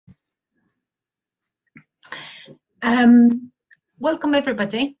Welcome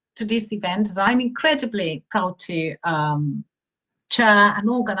everybody to this event. I'm incredibly proud to chair and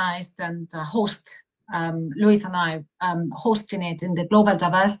organize and host, Luis and I hosting it in the Global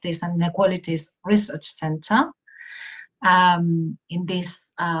Diversities and Inequalities Research Center in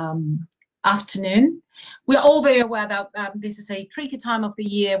this afternoon. We are all very aware that this is a tricky time of the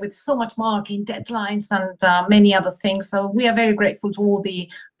year with so much marking, deadlines and many other things. So we are very grateful to all the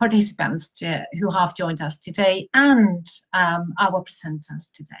participants who have joined us today and our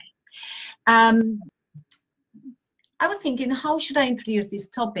presenters today. I was thinking, how should I introduce this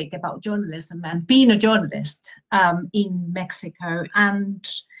topic about journalism and being a journalist in Mexico, and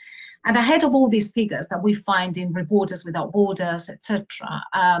ahead of all these figures that we find in Reporters Without Borders, etc.,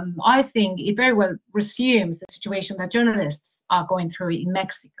 I think it very well resumes the situation that journalists are going through in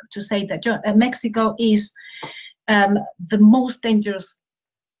Mexico, to say that Mexico is the most dangerous,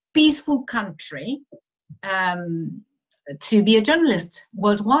 peaceful country to be a journalist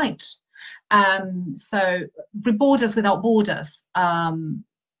worldwide. So Reporters Without Borders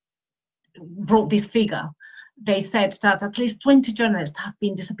brought this figure. They said that at least 20 journalists have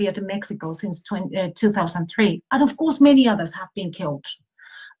been disappeared in Mexico since 2003. And of course, many others have been killed.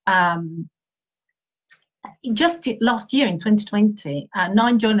 Just last year in 2020,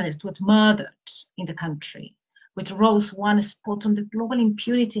 9 journalists were murdered in the country, which rose 1 spot on the Global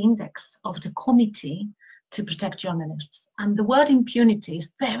Impunity Index of the Committee to Protect Journalists. And the word impunity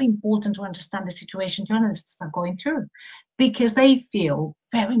is very important to understand the situation journalists are going through, because they feel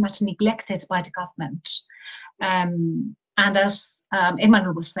very much neglected by the government. And as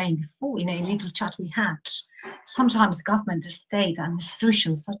Emmanuel was saying before in a little chat we had, sometimes the government, the state and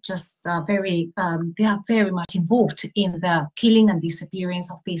institutions are just they are very much involved in the killing and disappearance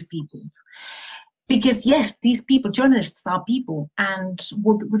of these people. Because yes, these people, journalists are people, and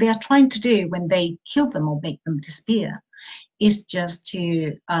what they are trying to do when they kill them or make them disappear is just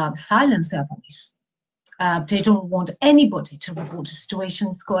to silence their voice. They don't want anybody to report the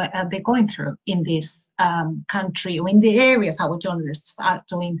situations they're going through in this country or in the areas our journalists are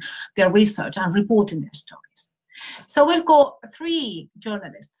doing their research and reporting their stories. So we've got 3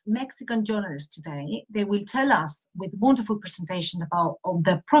 journalists, Mexican journalists today. They will tell us with wonderful presentation about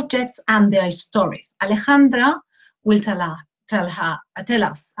their projects and their stories. Alejandra will tell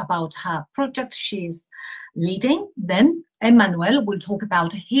us about her project she's leading. Then Emmanuel will talk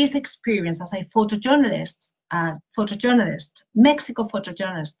about his experience as a photojournalist,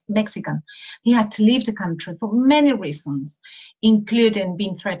 Mexican. He had to leave the country for many reasons, including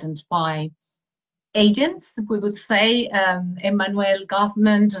being threatened by agents, we would say, Emmanuel,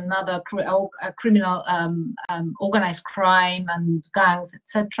 government, and other criminal organized crime and gangs,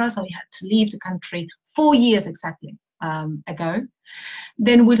 etc. So he had to leave the country 4 years exactly ago.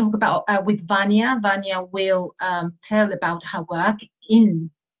 Then we'll talk about with Vania. Vania will tell about her work in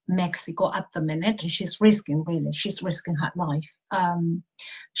Mexico at the minute. She's risking her life.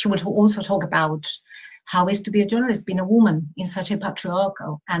 She will also talk about how it is to be a journalist, being a woman in such a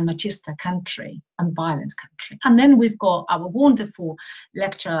patriarchal and machista country and violent country. And then we've got our wonderful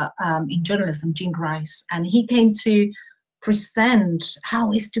lecturer in journalism, Jean Grice, and he came to present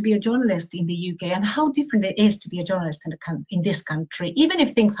how it is to be a journalist in the UK and how different it is to be a journalist in this country, even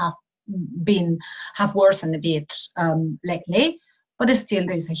if things have worsened a bit lately. But still,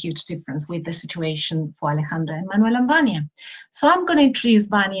 there's a huge difference with the situation for Alejandra, Emmanuel, and Vania. So I'm going to introduce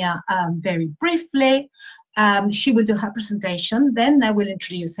Vania very briefly. She will do her presentation. Then I will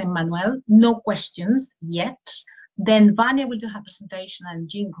introduce Emmanuel. No questions yet. Then Vania will do her presentation and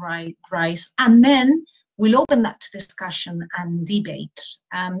Jean Grice. And then we'll open that to discussion and debate.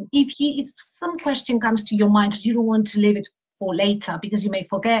 If some question comes to your mind, you don't want to leave it for later because you may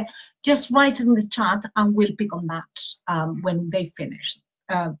forget, just write it in the chat and we'll pick on that when they finish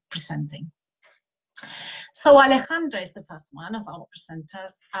presenting. So Alejandra is the first one of our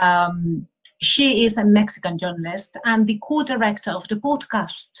presenters. She is a Mexican journalist and the co-director of the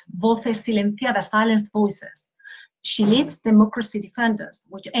podcast Voces Silenciadas, Silenced Voices. She leads Democracy Defenders,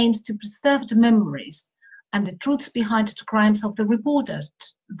 which aims to preserve the memories and the truths behind the crimes of the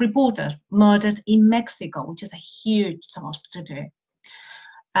reporters murdered in Mexico, which is a huge task to do.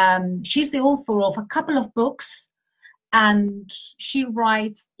 She's the author of a couple of books, and she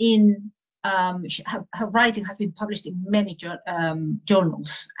writes in, her writing has been published in many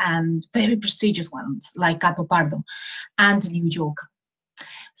journals, and very prestigious ones like Gato Pardo and New Yorker.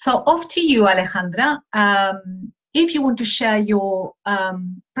 So off to you, Alejandra. If you want to share your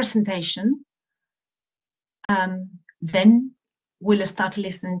presentation, then we'll start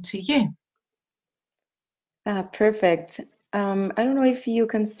listening to you. Perfect. I don't know if you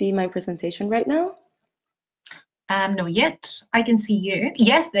can see my presentation right now. No, yet. I can see you.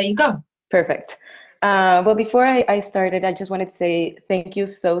 Yes, there you go. Perfect. Well, before I started, I just wanted to say thank you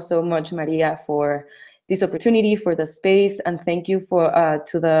so much, Maria, for this opportunity, for the space, and thank you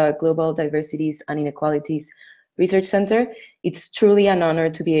to the Global Diversities and Inequalities Research Center. It's truly an honor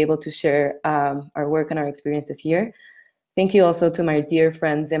to be able to share our work and our experiences here. Thank you also to my dear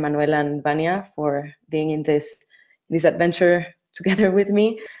friends Emanuela and Vania for being in this adventure together with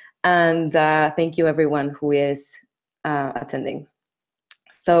me, and thank you everyone who is attending.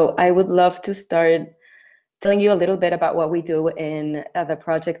 So I would love to start telling you a little bit about what we do in the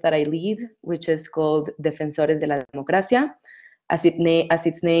project that I lead, which is called Defensores de la Democracia. As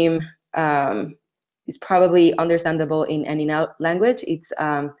its name is probably understandable in any language, it's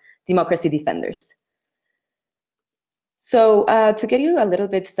democracy defenders. So to get you a little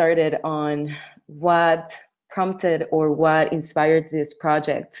bit started on what prompted or what inspired this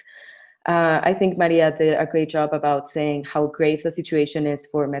project, I think Maria did a great job about saying how grave the situation is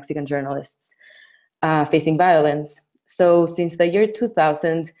for Mexican journalists facing violence. So since the year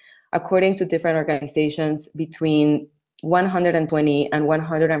 2000, according to different organizations, between 120 and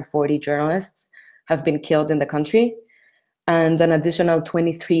 140 journalists have been killed in the country, and an additional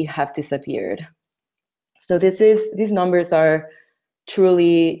 23 have disappeared. So these numbers are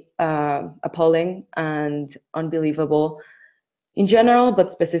truly appalling and unbelievable in general,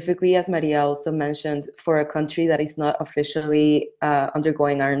 but specifically, as Maria also mentioned, for a country that is not officially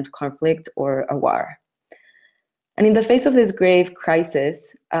undergoing armed conflict or a war. And in the face of this grave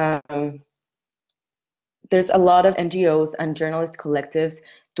crisis, there's a lot of NGOs and journalist collectives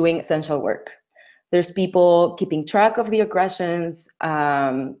doing essential work. There's people keeping track of the aggressions,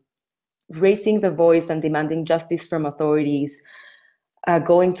 raising the voice and demanding justice from authorities,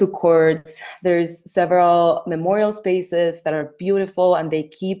 going to courts. There's several memorial spaces that are beautiful and they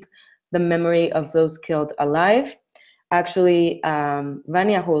keep the memory of those killed alive. Actually,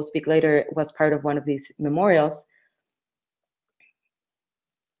 Vania, who will speak later, was part of one of these memorials.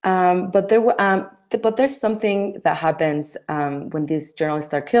 But there's something that happens when these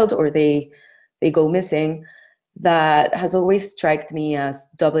journalists are killed or they go missing that has always struck me as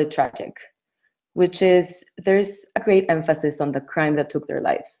doubly tragic, which is there's a great emphasis on the crime that took their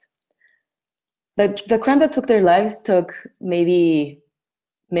lives. The crime that took their lives took maybe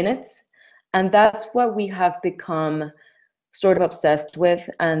minutes, and that's what we have become sort of obsessed with,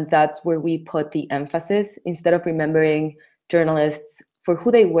 and that's where we put the emphasis instead of remembering journalists for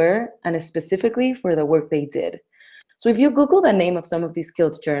who they were and specifically for the work they did. So if you Google the name of some of these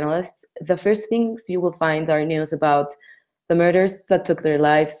killed journalists, the first things you will find are news about the murders that took their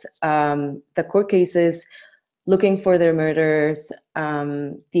lives, the court cases looking for their murderers,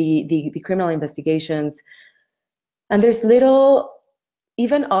 the criminal investigations. And there's little,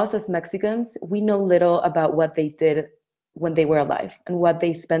 even us as Mexicans, we know little about what they did when they were alive and what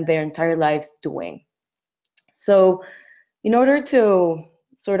they spent their entire lives doing. So in order to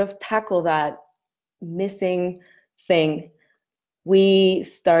sort of tackle that missing thing, we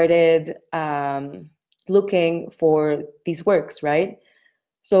started looking for these works, right?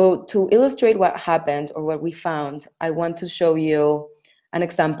 So to illustrate what happened or what we found, I want to show you an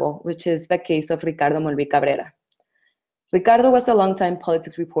example, which is the case of Ricardo Molví Cabrera. Ricardo was a longtime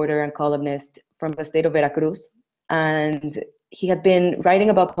politics reporter and columnist from the state of Veracruz, and he had been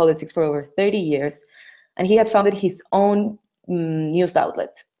writing about politics for over 30 years, and he had founded his own news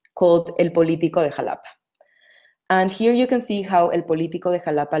outlet called El Político de Jalapa. And here you can see how El Político de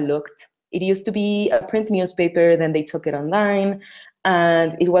Jalapa looked. It used to be a print newspaper, then they took it online,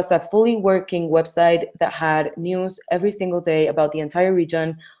 and it was a fully working website that had news every single day about the entire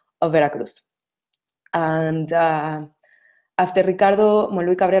region of Veracruz. And after Ricardo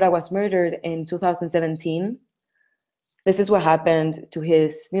Molví Cabrera was murdered in 2017, this is what happened to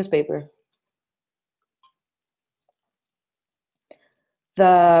his newspaper.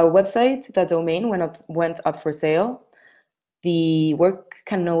 The website, the domain went up for sale. The work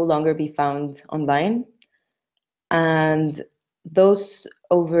can no longer be found online. And those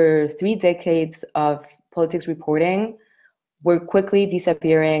over 3 decades of politics reporting were quickly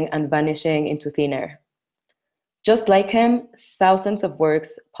disappearing and vanishing into thin air. Just like him, thousands of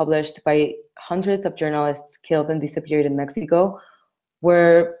works published by hundreds of journalists killed and disappeared in Mexico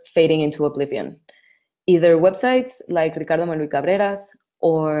were fading into oblivion. Either websites like Ricardo Molví Cabrera's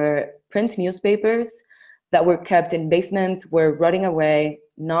or print newspapers that were kept in basements were rotting away,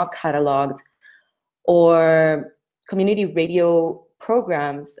 not cataloged, or community radio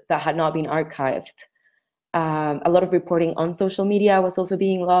programs that had not been archived. A lot of reporting on social media was also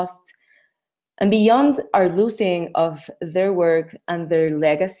being lost. And beyond our losing of their work and their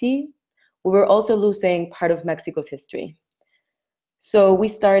legacy, we were also losing part of Mexico's history. So we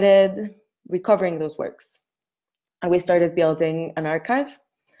started recovering those works, and we started building an archive.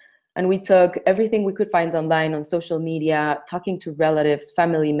 And we took everything we could find online on social media, talking to relatives,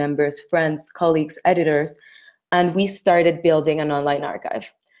 family members, friends, colleagues, editors, and we started building an online archive.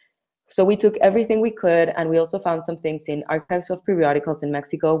 So we took everything we could, and we also found some things in archives of periodicals in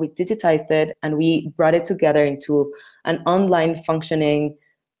Mexico. We digitized it, and we brought it together into an online functioning,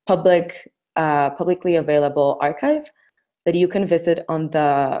 publicly available archive that you can visit on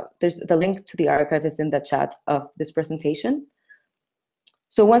there's the link to the archive is in the chat of this presentation.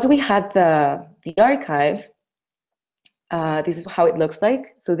 So once we had the archive, this is how it looks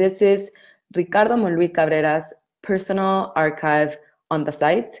like. So this is Ricardo Monluí Cabrera's personal archive on the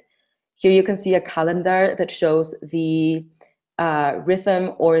site. Here you can see a calendar that shows the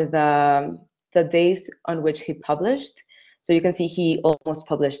rhythm or the days on which he published. So you can see he almost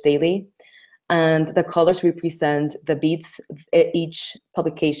published daily. And the colors represent the beats each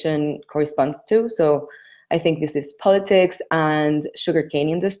publication corresponds to. So I think this is politics and sugarcane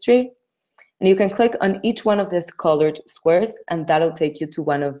industry. And you can click on each one of these colored squares, and that'll take you to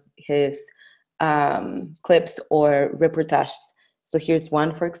one of his clips or reportages. So here's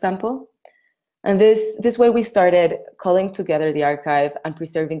one, for example. And this way we started calling together the archive and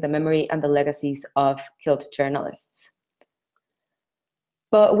preserving the memory and the legacies of killed journalists.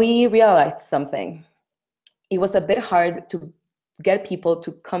 But we realized something. It was a bit hard to get people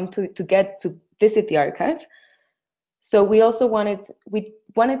to come to visit the archive. So we also wanted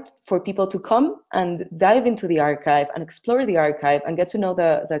for people to come and dive into the archive and explore the archive and get to know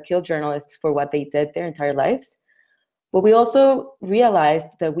the killed journalists for what they did their entire lives. But we also realized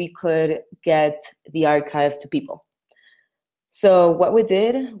that we could get the archive to people. So what we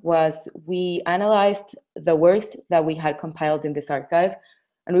did was we analyzed the works that we had compiled in this archive,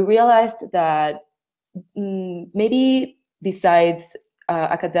 and we realized that maybe besides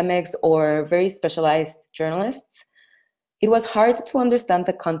academics or very specialized journalists, it was hard to understand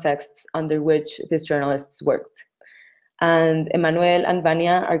the contexts under which these journalists worked. And Emmanuel and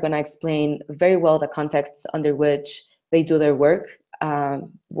Vania are going to explain very well the contexts under which they do their work,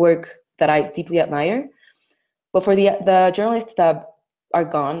 work that I deeply admire. But for the journalists that are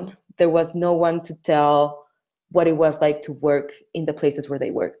gone, there was no one to tell what it was like to work in the places where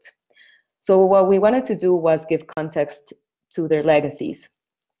they worked. So what we wanted to do was give context to their legacies.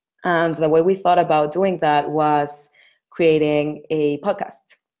 And the way we thought about doing that was creating a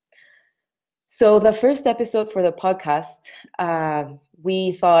podcast. So the first episode for the podcast,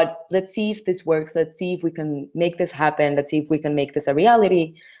 we thought, let's see if this works. Let's see if we can make this happen. Let's see if we can make this a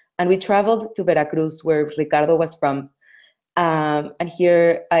reality. And we traveled to Veracruz, where Ricardo was from. And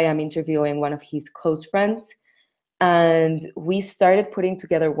here I am interviewing one of his close friends. And we started putting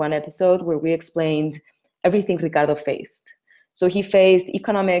together one episode where we explained everything Ricardo faced. So he faced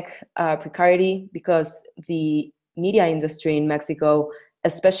economic precarity because the media industry in Mexico,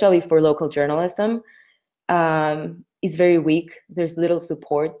 especially for local journalism, is very weak. There's little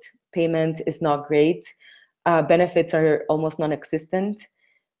support. Payment is not great. Benefits are almost non-existent.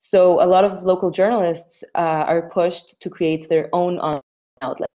 So a lot of local journalists are pushed to create their own online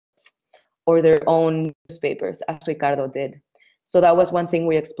outlets or their own newspapers, as Ricardo did. So that was one thing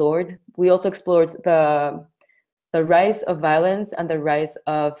we explored. We also explored the rise of violence and the rise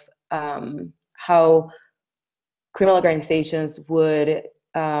of how criminal organizations would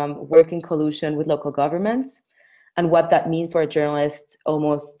work in collusion with local governments and what that means for journalists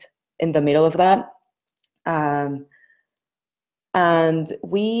almost in the middle of that. And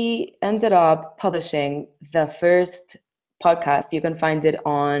we ended up publishing the first podcast. You can find it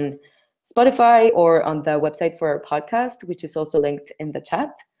on Spotify or on the website for our podcast, which is also linked in the chat.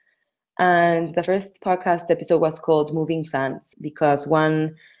 And the first podcast episode was called Moving Sands because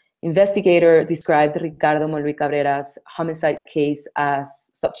one investigator described Ricardo Monluí Cabrera's homicide case as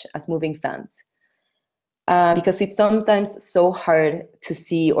such, as moving sands. Because it's sometimes so hard to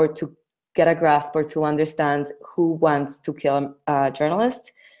see or to get a grasp or to understand who wants to kill a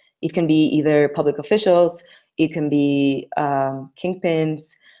journalist. It can be either public officials, it can be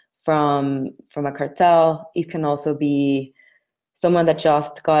kingpins from a cartel, it can also be someone that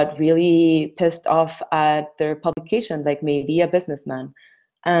just got really pissed off at their publication, like maybe a businessman.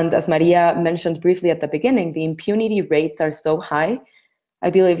 And as Maria mentioned briefly at the beginning, the impunity rates are so high. I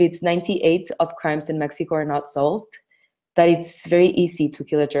believe it's 98 of crimes in Mexico are not solved, that it's very easy to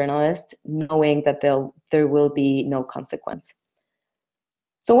kill a journalist knowing that there will be no consequence.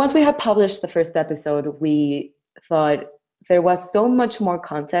 So once we had published the first episode, we thought there was so much more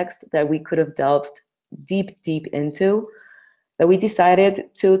context that we could have delved deep into that we decided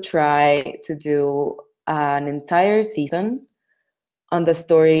to try to do an entire season on the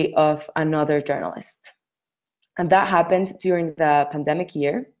story of another journalist. And that happened during the pandemic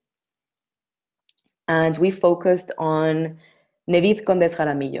year. And we focused on Nevid Condes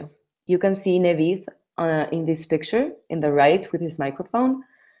Jaramillo. You can see Nevid in this picture in the right with his microphone.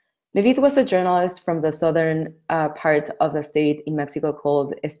 Nevid was a journalist from the southern part of the state in Mexico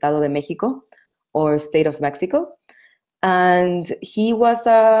called Estado de Mexico, or State of Mexico. And he was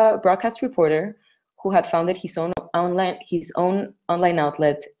a broadcast reporter who had founded his own online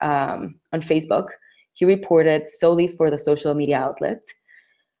outlet on Facebook. He reported solely for the social media outlet.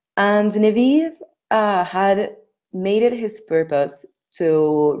 And Nevid had made it his purpose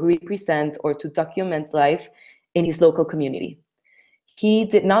to represent or to document life in his local community. He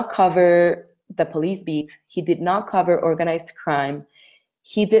did not cover the police beat. He did not cover organized crime.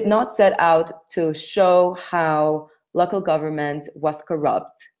 He did not set out to show how local government was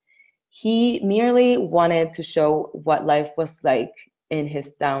corrupt. He merely wanted to show what life was like in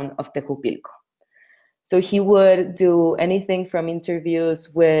his town of Tejupilco. So he would do anything from interviews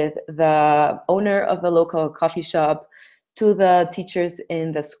with the owner of a local coffee shop, to the teachers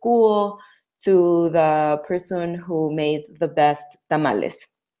in the school, to the person who made the best tamales.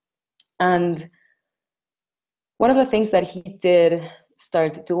 And one of the things that he did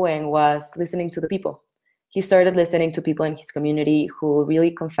start doing was listening to the people. He started listening to people in his community who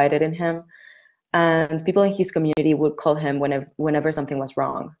really confided in him, and people in his community would call him whenever something was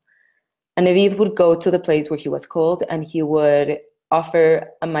wrong. And Nevid would go to the place where he was called, and he would offer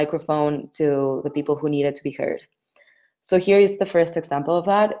a microphone to the people who needed to be heard. So here is the first example of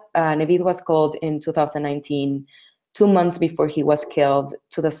that. Nevid was called in 2019, 2 months before he was killed,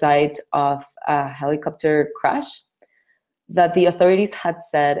 to the site of a helicopter crash that the authorities had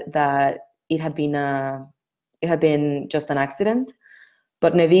said that it had been just an accident.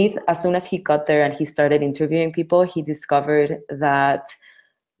 But Nevid, as soon as he got there and he started interviewing people, he discovered that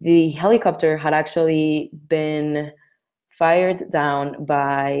the helicopter had actually been fired down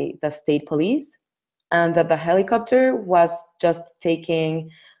by the state police, and that the helicopter was just taking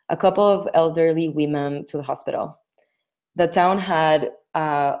a couple of elderly women to the hospital. The town had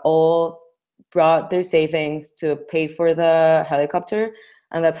all brought their savings to pay for the helicopter,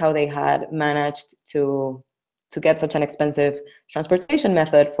 and that's how they had managed to get such an expensive transportation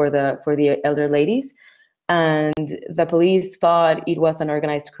method for the elder ladies. And the police thought it was an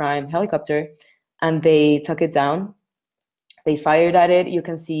organized crime helicopter, and they took it down. They fired at it. You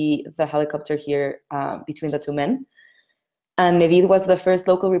can see the helicopter here between the two men. And Nevid was the first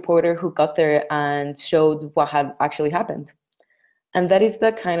local reporter who got there and showed what had actually happened. And that is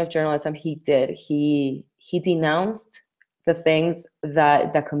the kind of journalism he did. He denounced the things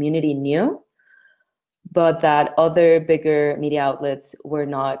that the community knew, but that other bigger media outlets were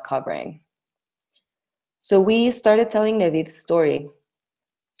not covering. So we started telling Nevid's story,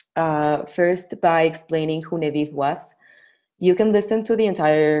 first by explaining who Nevid was. You can listen to the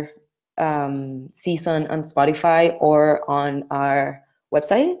entire season on Spotify or on our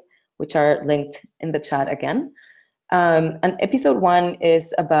website, which are linked in the chat again. And episode 1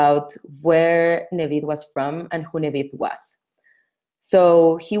 is about where Nevid was from and who Nevid was.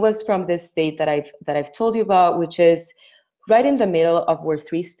 So he was from this state that I've told you about, which is right in the middle of where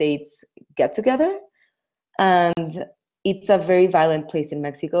 3 states get together. And it's a very violent place in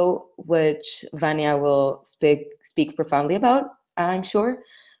Mexico, which Vania will speak profoundly about, I'm sure.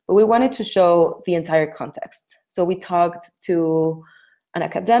 But we wanted to show the entire context. So we talked to an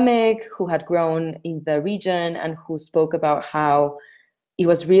academic who had grown in the region and who spoke about how it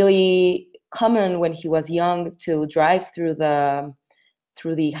was really common when he was young to drive through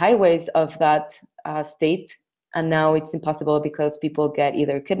the highways of that state, and now it's impossible because people get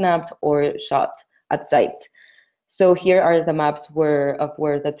either kidnapped or shot at sight. So here are the maps of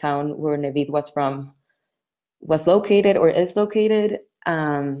where the town where Nevid was from was located or is located.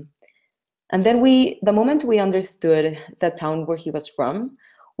 And then the moment we understood the town where he was from,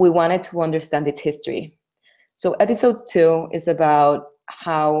 we wanted to understand its history. So episode 2 is about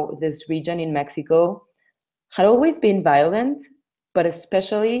how this region in Mexico had always been violent, but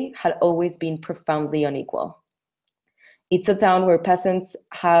especially had always been profoundly unequal. It's a town where peasants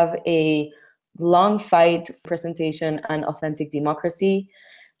have a long fight for representation and authentic democracy,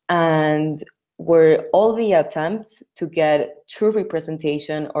 and where all the attempts to get true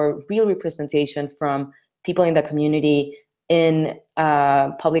representation or real representation from people in the community in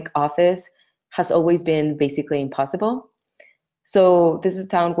public office has always been basically impossible. So this is a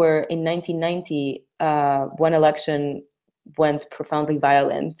town where in 1990, one election went profoundly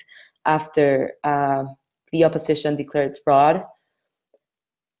violent after the opposition declared fraud.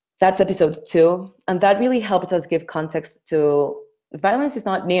 That's episode 2. And that really helped us give context to violence is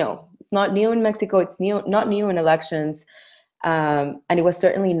not new. It's not new in Mexico. It's not new in elections. And it was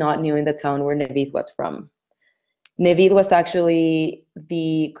certainly not new in the town where Navid was from. Navid was actually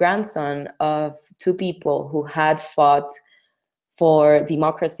the grandson of 2 people who had fought for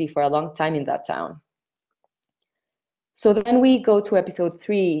democracy for a long time in that town. So then we go to episode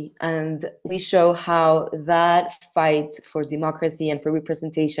 3 and we show how that fight for democracy and for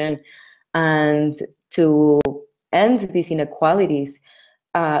representation and to end these inequalities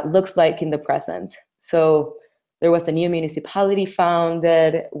looks like in the present. So there was a new municipality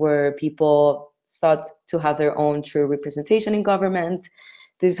founded where people sought to have their own true representation in government.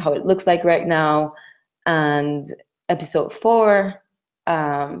 This is how it looks like right now. And episode 4,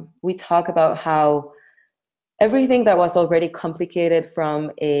 we talk about how everything that was already complicated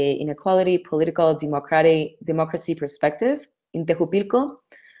from a inequality, political, democracy perspective in Tejupilco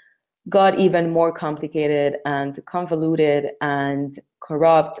got even more complicated and convoluted and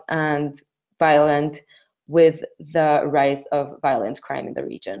corrupt and violent with the rise of violent crime in the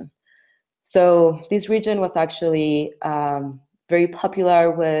region. So this region was actually very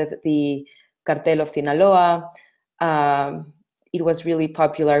popular with the Cartel of Sinaloa. It was really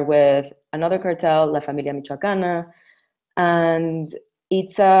popular with another cartel, La Familia Michoacana, and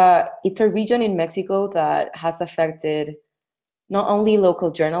it's a region in Mexico that has affected not only local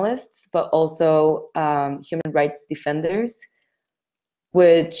journalists but also human rights defenders,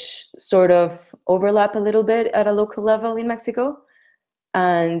 which sort of overlap a little bit at a local level in Mexico.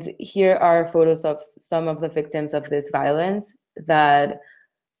 And here are photos of some of the victims of this violence that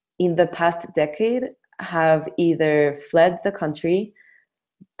in the past decade have either fled the country,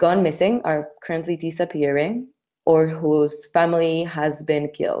 gone missing, are currently disappearing, or whose family has been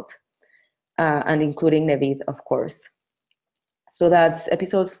killed, and including Navid, of course. So that's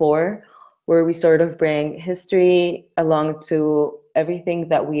episode 4, where we sort of bring history along to everything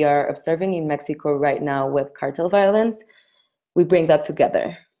that we are observing in Mexico right now with cartel violence. We bring that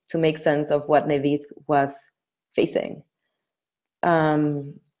together to make sense of what Navid was facing.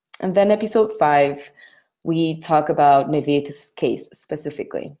 And then episode 5, we talk about Navid's case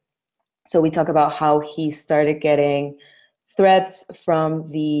specifically. So we talk about how he started getting threats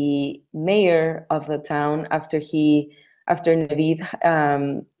from the mayor of the town after Navid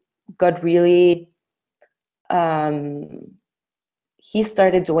got really, he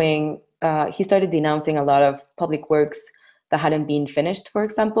started denouncing a lot of public works that hadn't been finished, for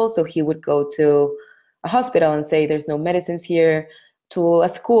example. So he would go to a hospital and say there's no medicines here, to a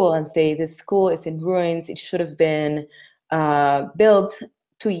school and say this school is in ruins, it should have been built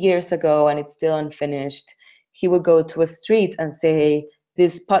 2 years ago and it's still unfinished. He would go to a street and say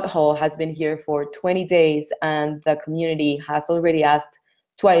this pothole has been here for 20 days and the community has already asked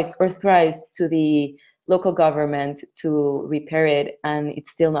twice or thrice to the local government to repair it and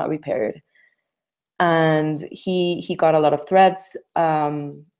it's still not repaired. And he got a lot of threats.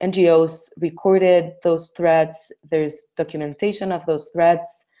 NGOs recorded those threats. There's documentation of those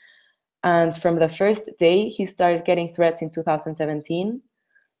threats. And from the first day he started getting threats in 2017,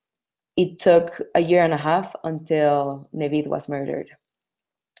 it took a year and a half until Navid was murdered.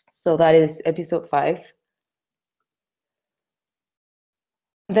 So that is episode 5.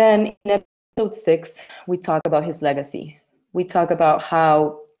 Then in episode 6, we talk about his legacy. We talk about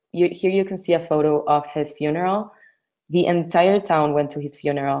how here you can see a photo of his funeral. The entire town went to his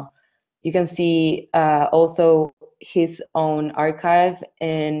funeral. You can see also his own archive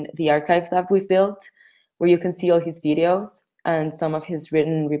in the archive that we've built, where you can see all his videos and some of his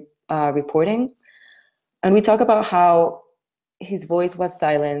written reporting. And we talk about how his voice was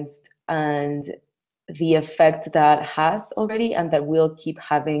silenced and the effect that has already and that will keep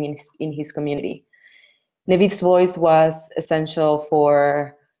having in his community. Navid's voice was essential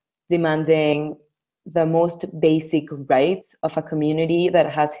for demanding the most basic rights of a community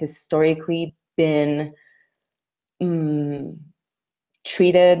that has historically been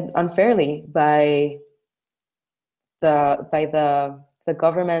treated unfairly by the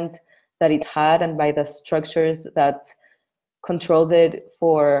government that it had and by the structures that controlled it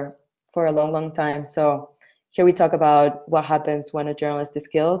for a long time. So here we talk about what happens when a journalist is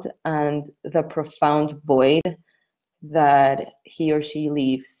killed and the profound void that he or she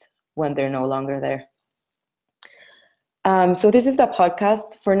leaves when they're no longer there. So this is the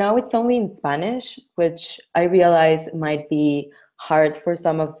podcast. For now, it's only in Spanish, which I realize might be hard for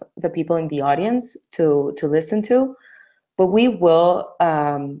some of the people in the audience to listen to, but we will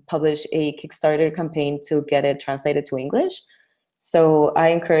publish a Kickstarter campaign to get it translated to English. So I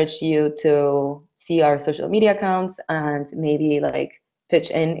encourage you to see see our social media accounts and maybe like pitch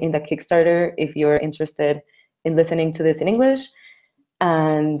in the Kickstarter if you're interested in listening to this in English.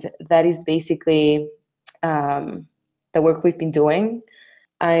 And that is basically the work we've been doing.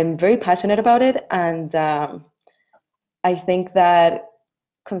 I'm very passionate about it, and I think that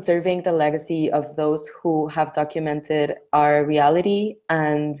conserving the legacy of those who have documented our reality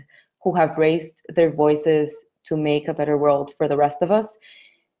and who have raised their voices to make a better world for the rest of us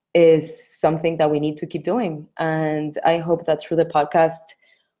is something that we need to keep doing. And I hope that through the podcast,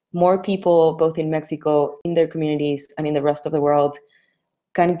 more people, both in Mexico, in their communities, and in the rest of the world,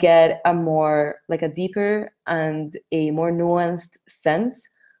 can get a more, like a deeper and a more nuanced sense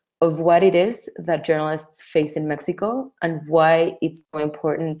of what it is that journalists face in Mexico and why it's so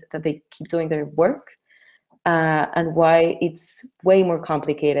important that they keep doing their work, and why it's way more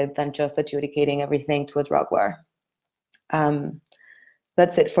complicated than just adjudicating everything to a drug war.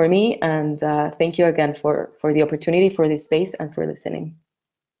 That's it for me, and thank you again for the opportunity, for this space, and for listening.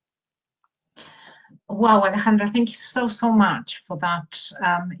 Wow, Alejandra, thank you so much for that.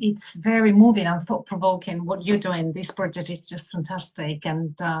 It's very moving and thought-provoking what you're doing. This project is just fantastic,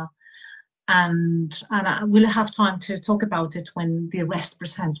 and we'll have time to talk about it when the rest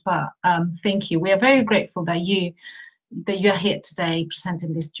present. But thank you. We are very grateful that you're here today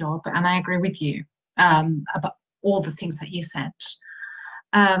presenting this job, and I agree with you about all the things that you said.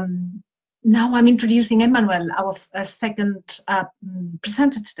 Now I'm introducing Emmanuel, our second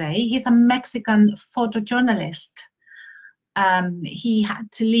presenter today. He's a Mexican photojournalist. He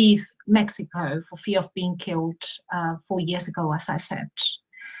had to leave Mexico for fear of being killed 4 years ago, as I said.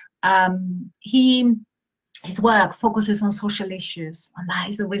 His work focuses on social issues, and that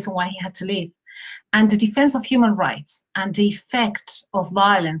is the reason why he had to leave, and the defense of human rights and the effect of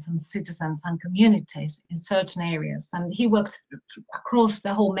violence on citizens and communities in certain areas. And he works across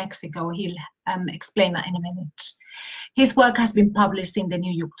the whole Mexico. He'll explain that in a minute. His work has been published in the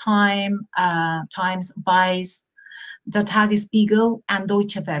New York Times, Vice, Der Tagesspiegel, and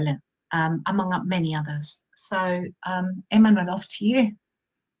Deutsche Welle, among many others. So, Emmanuel, off to you.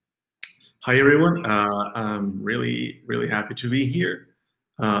 Hi, everyone. I'm really, really happy to be here.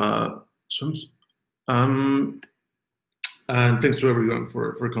 And thanks to everyone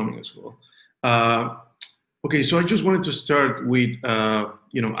for coming as well. Okay, so I just wanted to start with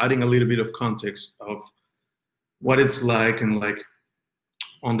adding a little bit of context of what it's like and like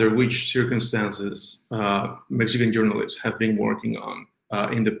under which circumstances Mexican journalists have been working on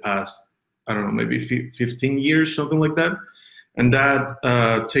in the past, I don't know, maybe 15 years, something like that. And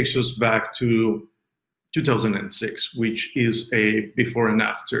that takes us back to 2006, which is a before and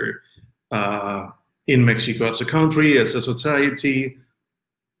after in Mexico as a country, as a society,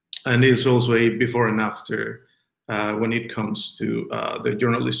 and it's also a before and after when it comes to the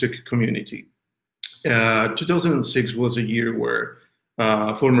journalistic community. 2006 was a year where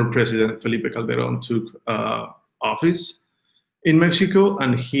former President Felipe Calderón took office in Mexico,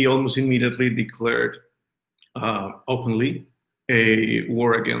 and he almost immediately declared openly a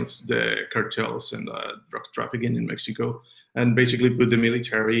war against the cartels and drug trafficking in Mexico, and basically put the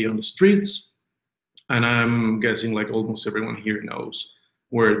military on the streets. And I'm guessing like almost everyone here knows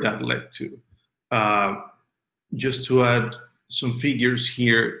where that led to. Just to add some figures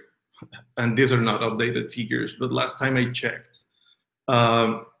here, and these are not updated figures, but last time I checked,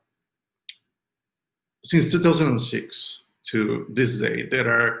 since 2006 to this day, there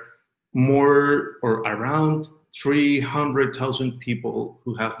are more or around 300,000 people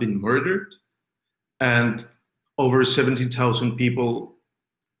who have been murdered, and over 70,000 people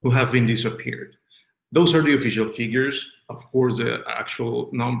who have been disappeared. Those are the official figures. Of course, the actual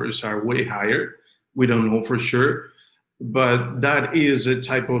numbers are way higher. We don't know for sure, but that is a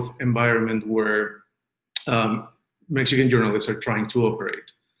type of environment where Mexican journalists are trying to operate.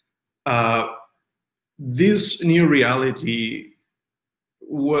 This new reality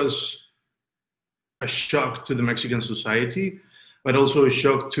was a shock to the Mexican society, but also a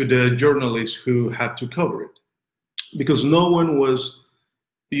shock to the journalists who had to cover it, because no one was,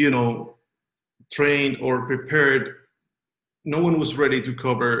 trained or prepared. No one was ready to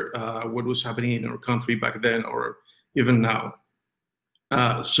cover what was happening in our country back then or even now.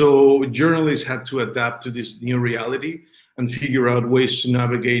 So journalists had to adapt to this new reality and figure out ways to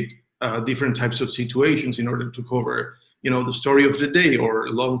navigate different types of situations in order to cover, the story of the day or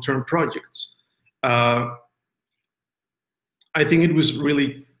long-term projects. I think it was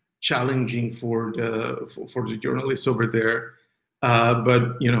really challenging for the journalists over there,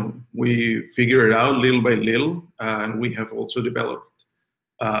 but we figured it out little by little, and we have also developed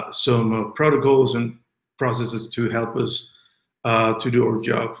some protocols and processes to help us to do our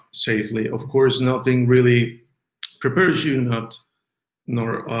job safely. Of course, nothing really prepares you,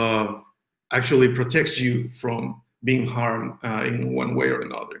 nor actually protects you from being harmed in one way or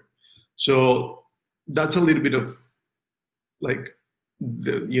another. So that's a little bit of like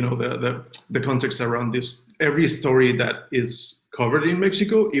the context around this. Every story that is covered in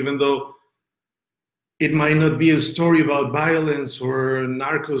Mexico, even though it might not be a story about violence or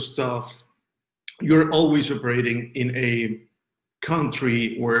narco stuff, you're always operating in a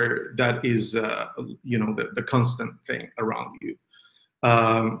country where that is the constant thing around you.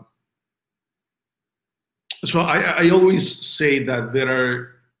 So I always say that there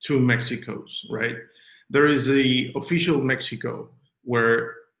are two Mexicos, right? There is the official Mexico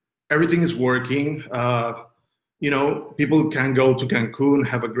where everything is working. People can go to Cancun,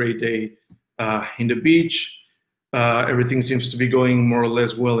 have a great day in the beach. Everything seems to be going more or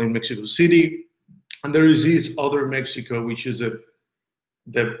less well in Mexico City. And there is this other Mexico, which is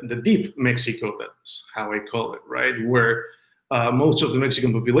the deep Mexico, that's how I call it, right? Where most of the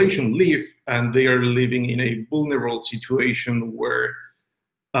Mexican population live, and they are living in a vulnerable situation where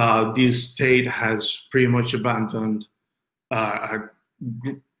this state has pretty much abandoned a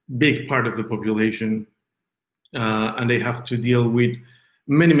big part of the population, and they have to deal with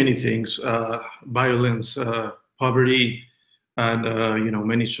many things: violence, poverty, and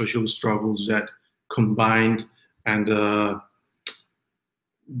many social struggles that combined and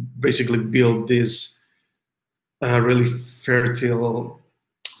basically build this really fertile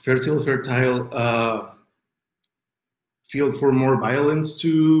field for more violence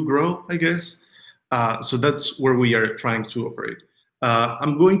to grow, I guess. So that's where we are trying to operate.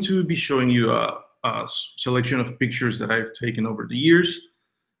 I'm going to be showing you a selection of pictures that I've taken over the years.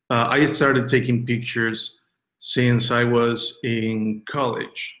 I started taking pictures since I was in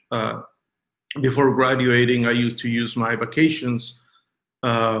college. Before graduating, I used to use my vacations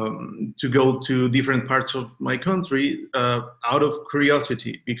to go to different parts of my country out of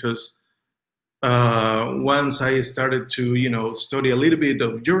curiosity, because once I started to study a little bit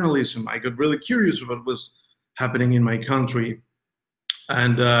of journalism, I got really curious about what was happening in my country,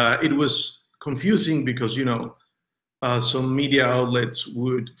 and it was confusing because some media outlets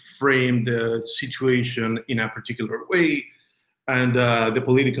would frame the situation in a particular way, and the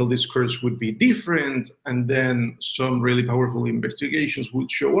political discourse would be different, and then some really powerful investigations would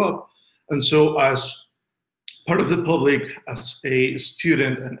show up. And so as part of the public, as a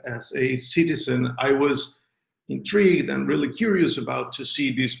student and as a citizen, I was intrigued and really curious about to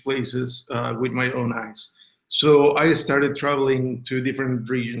see these places with my own eyes. So I started traveling to different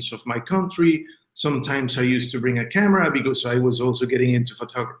regions of my country. Sometimes I used to bring a camera because I was also getting into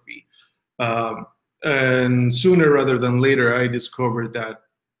photography. And sooner rather than later, I discovered that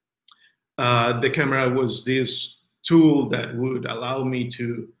the camera was this tool that would allow me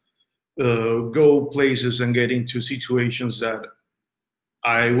to go places and get into situations that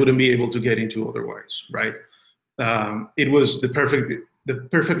I wouldn't be able to get into otherwise, right? It was the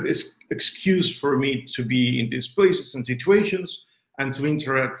perfect excuse for me to be in these places and situations and to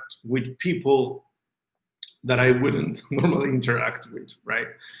interact with people that I wouldn't normally interact with, right?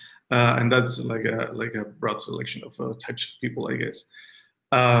 And that's like a broad selection of types of people, I guess.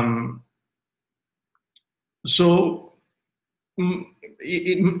 So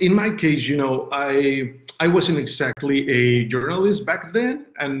in my case, I wasn't exactly a journalist back then,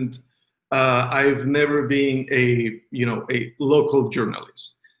 and I've never been a local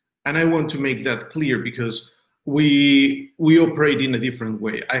journalist. And I want to make that clear because we operate in a different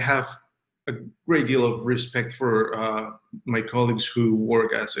way. I have a great deal of respect for my colleagues who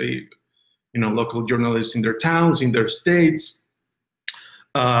work as a local journalists in their towns, in their states,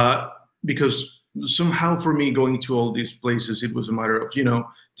 because somehow for me going to all these places, it was a matter of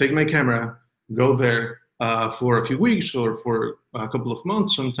take my camera, go there for a few weeks or for a couple of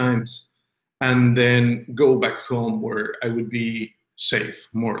months sometimes, and then go back home where I would be safe,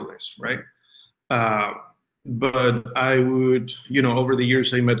 more or less, right? But I would, over the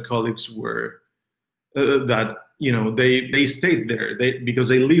years, I met colleagues where that they stayed there because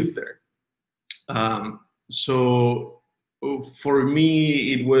they lived there. So for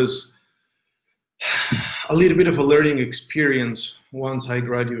me, it was a little bit of a learning experience once I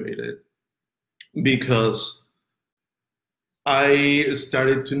graduated, because I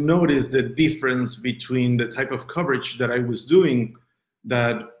started to notice the difference between the type of coverage that I was doing,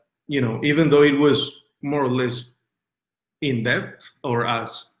 that even though it was more or less in depth or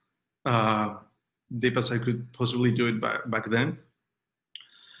as deep as I could possibly do it back then,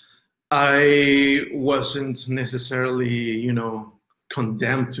 I wasn't necessarily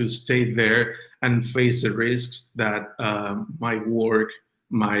condemned to stay there and face the risks that my work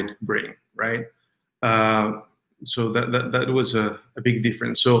might bring, right? So that was a big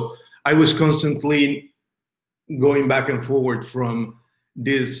difference. So I was constantly going back and forward from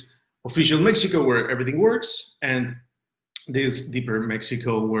this official Mexico where everything works and this deeper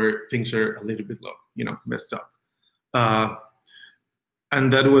Mexico where things are a little bit low, messed up.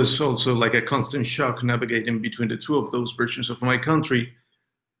 And that was also like a constant shock navigating between the two of those versions of my country,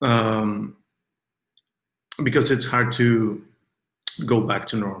 because it's hard to go back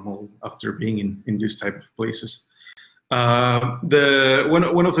to normal after being in this type of places.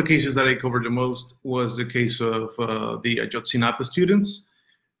 One of the cases that I covered the most was the case of the Ayotzinapa students.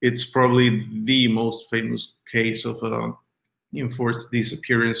 It's probably the most famous case of enforced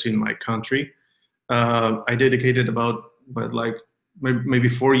disappearance in my country. I dedicated about maybe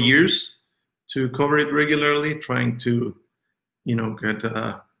 4 years to cover it regularly, trying to get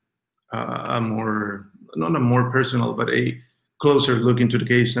a more, not a more personal, but a closer look into the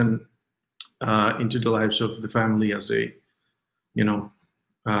case and into the lives of the family as they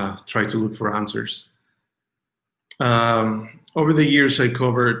try to look for answers. Over the years, I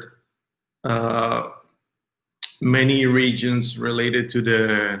covered many regions related to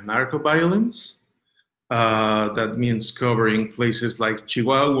the narco violence. That means covering places like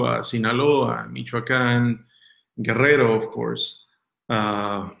Chihuahua, Sinaloa, Michoacán, Guerrero, of course,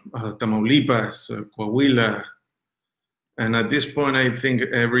 Tamaulipas, Coahuila. And at this point, I think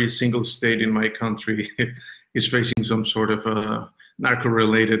every single state in my country is facing some sort of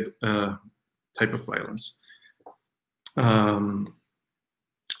narco-related type of violence. But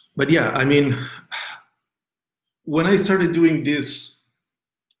yeah, I mean, when I started doing this,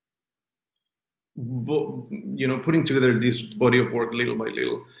 putting together this body of work little by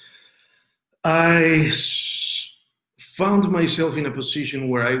little, I found myself in a position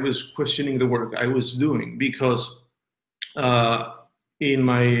where I was questioning the work I was doing, because in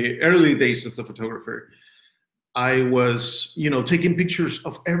my early days as a photographer, I was, taking pictures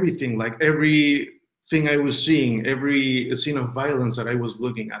of everything, like everything I was seeing, every scene of violence that I was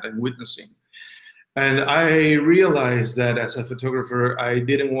looking at and witnessing. And I realized that as a photographer, I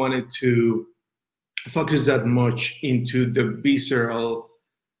didn't want it to focus that much into the visceral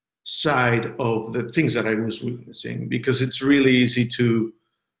side of the things that I was witnessing, because it's really easy to,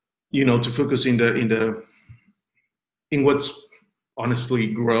 to focus in what's honestly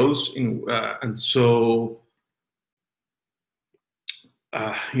gross, and so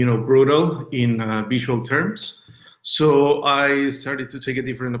brutal in visual terms. So I started to take a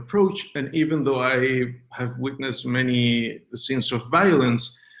different approach, and even though I have witnessed many scenes of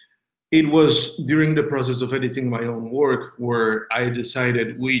violence, it was during the process of editing my own work where I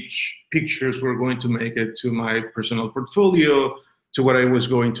decided which pictures were going to make it to my personal portfolio, to what I was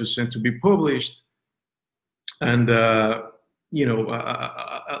going to send to be published. And a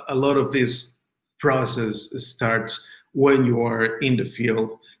lot of this process starts when you are in the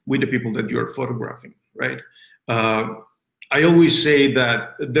field with the people that you're photographing, right? I always say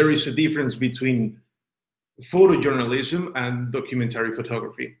that there is a difference between photojournalism and documentary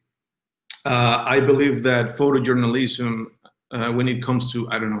photography. I believe that photojournalism, when it comes to,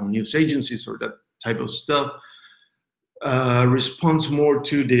 news agencies or that type of stuff, responds more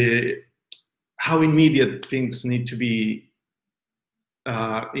to how immediate things need to be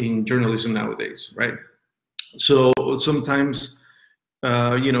in journalism nowadays, right? So sometimes,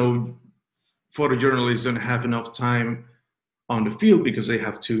 photojournalists don't have enough time on the field because they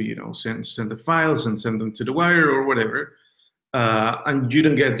have to, send the files and send them to the wire or whatever. And you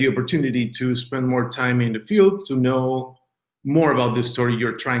don't get the opportunity to spend more time in the field to know more about the story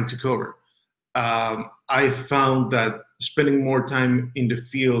you're trying to cover. I found that spending more time in the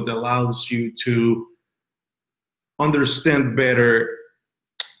field allows you to understand better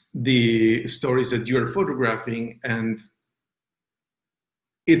the stories that you're photographing, and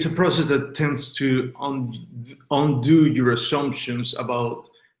it's a process that tends to undo your assumptions about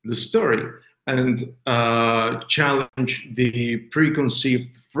the story and challenge the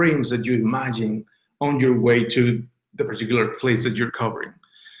preconceived frames that you imagine on your way to the particular place that you're covering.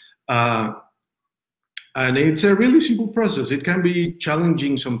 And it's a really simple process. It can be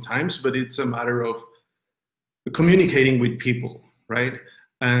challenging sometimes, but it's a matter of communicating with people, right?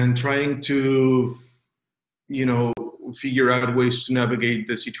 And trying to, figure out ways to navigate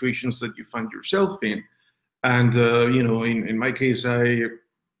the situations that you find yourself in. And, in my case, I've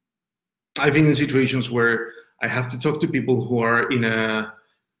been in situations where I have to talk to people who are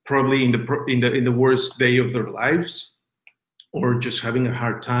probably in the worst day of their lives, or just having a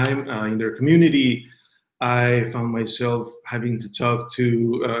hard time in their community. I found myself having to talk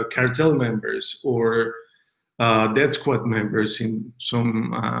to cartel members or death squad members in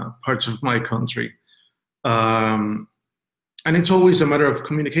some parts of my country. And it's always a matter of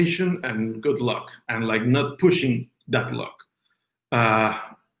communication and good luck, and like not pushing that luck.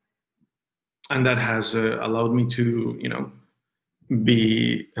 And that has allowed me to,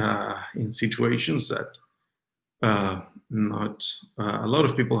 be in situations that not a lot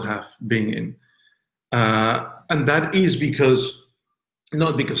of people have been in. And that is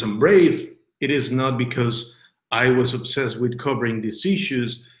not because I'm brave. It is not because I was obsessed with covering these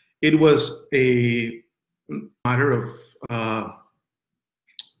issues. It was a matter of,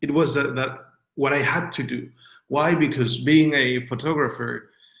 it was that what I had to do. Why? Because being a photographer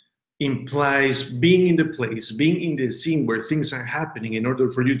implies being in the place, being in the scene where things are happening in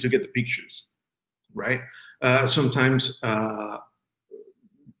order for you to get the pictures, right? Sometimes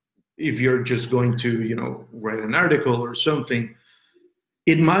if you're just going to, write an article or something,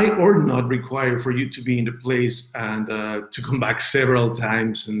 it might or not require for you to be in the place and to come back several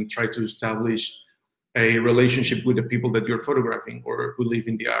times and try to establish a relationship with the people that you're photographing or who live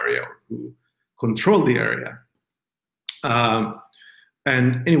in the area or who control the area.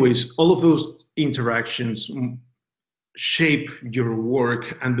 And anyways, all of those interactions shape your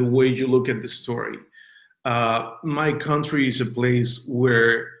work and the way you look at the story. My country is a place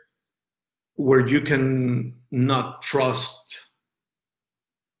where you can not trust,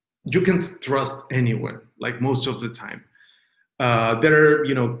 you can't trust anyone, like most of the time. There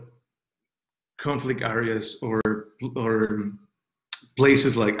are, conflict areas or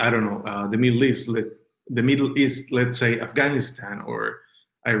places like, I don't know, the Middle East, let's say Afghanistan or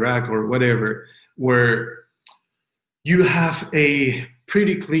Iraq or whatever, where you have a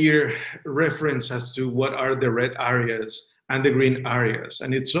pretty clear reference as to what are the red areas and the green areas.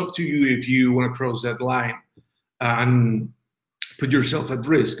 And it's up to you if you want to cross that line and put yourself at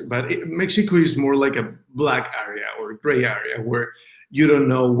risk. But Mexico is more like a black area or a gray area where you don't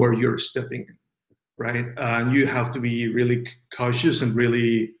know where you're stepping in, right? And you have to be really cautious and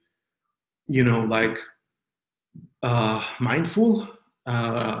really, mindful.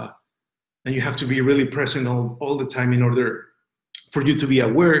 And you have to be really present all the time in order for you to be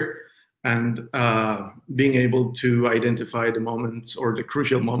aware and being able to identify the moments or the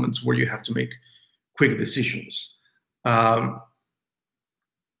crucial moments where you have to make quick decisions. I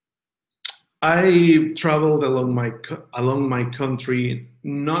traveled along my country,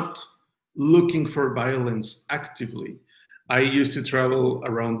 not looking for violence actively. I used to travel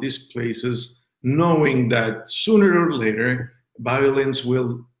around these places knowing that sooner or later violence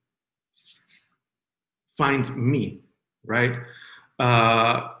will find me, right?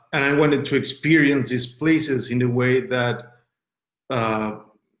 And I wanted to experience these places in the way that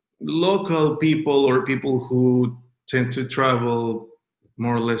local people or people who tend to travel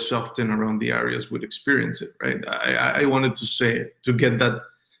more or less often around the areas would experience it, right? I wanted to get that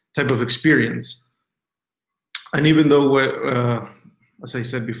type of experience. And even though, as I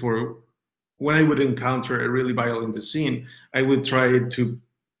said before, when I would encounter a really violent scene, I would try to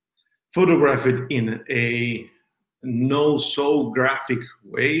photograph it in a no so graphic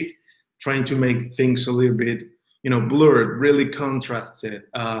way, trying to make things a little bit, blurred, really contrasted,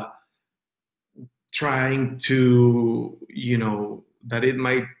 trying to, that it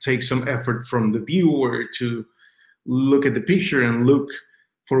might take some effort from the viewer to look at the picture and look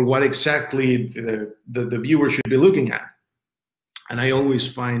for what exactly the viewer should be looking at. And I always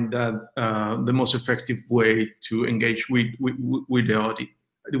find that the most effective way to engage with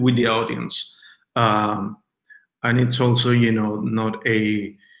the audience. And it's also, not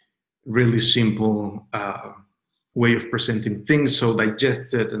a really simple way of presenting things, so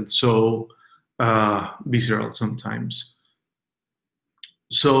digested and so visceral sometimes.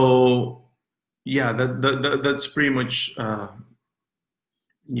 So yeah, that's pretty much a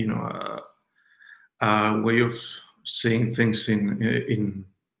way of saying things in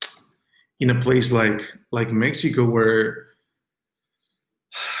a place like Mexico, where,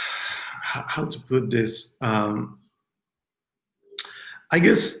 how to put this, I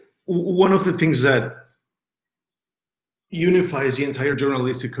guess one of the things that unifies the entire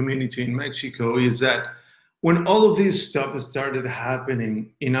journalistic community in Mexico is that when all of this stuff started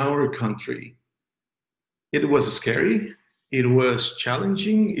happening in our country, it was scary, it was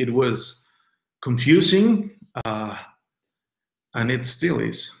challenging, it was confusing, and it still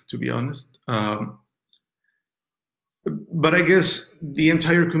is, to be honest. But I guess the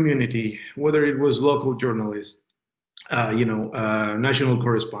entire community, whether it was local journalists, national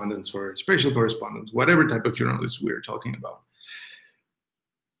correspondents or special correspondents, whatever type of journalists we're talking about,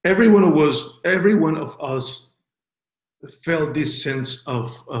 everyone of us felt this sense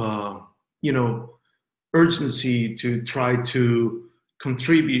of urgency to try to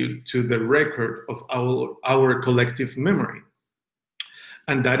contribute to the record of our collective memory.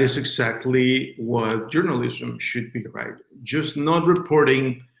 And that is exactly what journalism should be, right? Just not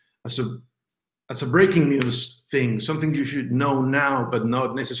reporting as a breaking news thing, something you should know now, but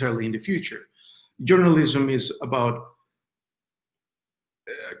not necessarily in the future. Journalism is about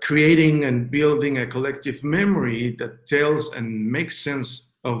creating and building a collective memory that tells and makes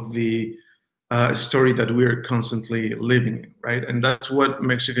sense of the story that we're constantly living in, right? And that's what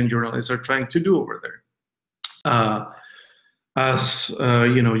Mexican journalists are trying to do over there. As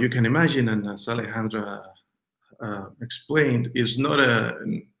you can imagine, and as Alejandra explained, is not a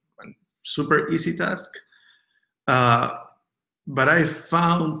super easy task. But I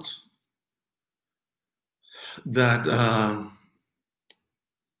found that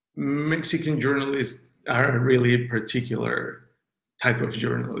Mexican journalists are a really particular type of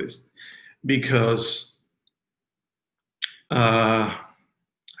journalist, because how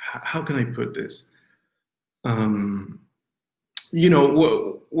can I put this? When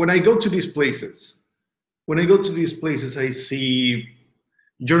I go to these places, I see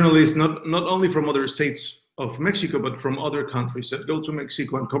journalists not only from other states of Mexico, but from other countries that go to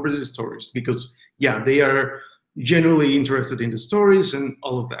Mexico and cover these stories, because yeah, they are genuinely interested in the stories and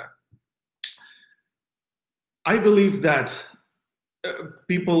all of that. I believe that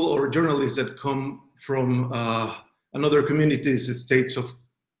people or journalists that come from another communities, states of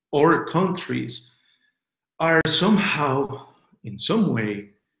or countries are somehow, in some way,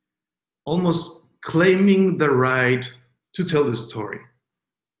 almost claiming the right to tell the story.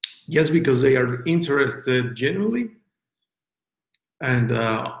 Yes, because they are interested genuinely and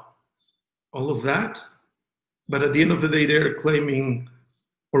all of that. But at the end of the day, they're claiming,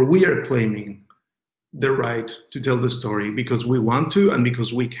 or we are claiming, the right to tell the story because we want to and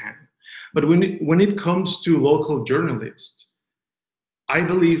because we can. But when it comes to local journalists, I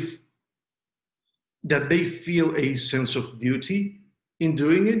believe that they feel a sense of duty in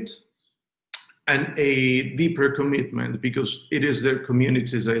doing it and a deeper commitment because it is their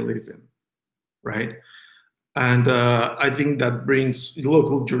communities they live in, right? And I think that brings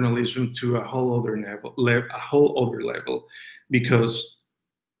local journalism to a whole other level, because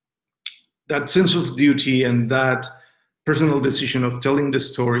that sense of duty and that personal decision of telling the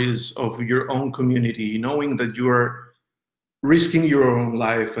stories of your own community, knowing that you are risking your own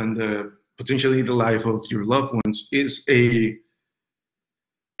life and potentially the life of your loved ones, is a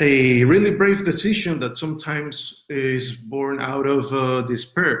really brave decision that sometimes is born out of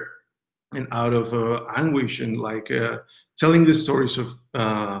despair and out of anguish, and telling the stories of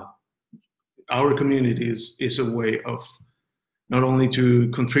our communities is a way of not only to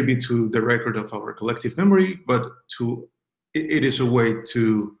contribute to the record of our collective memory, but it is a way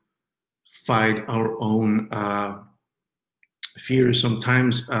to fight our own fears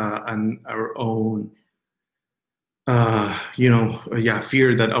sometimes and our own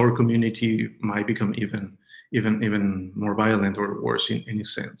fear that our community might become even more violent or worse in any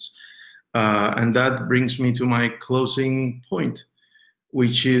sense. And that brings me to my closing point,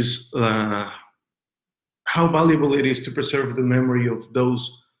 which is how valuable it is to preserve the memory of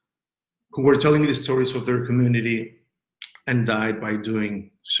those who were telling the stories of their community and died by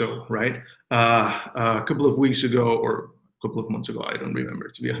doing so, right? A couple of weeks ago, or a couple of months ago, I don't remember,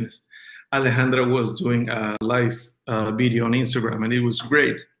 to be honest, Alejandra was doing a live video on Instagram, and it was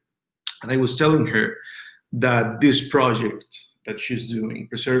great. And I was telling her that this project that she's doing,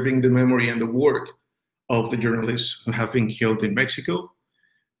 preserving the memory and the work of the journalists who have been killed in Mexico,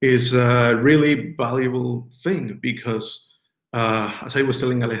 is a really valuable thing, because as I was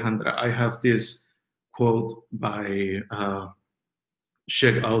telling Alejandra, I have this quote by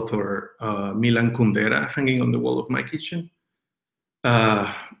Czech author Milan Kundera hanging on the wall of my kitchen.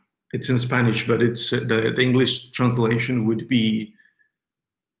 It's in Spanish, but it's the English translation would be: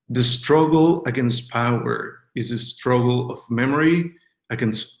 the struggle against power is a struggle of memory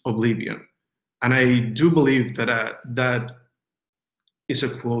against oblivion. And I do believe that that is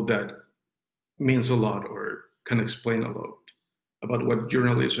a quote that means a lot, or can explain a lot about what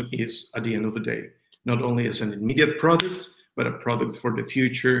journalism is at the end of the day, not only as an immediate product, but a product for the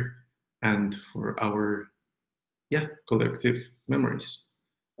future and for our collective memories.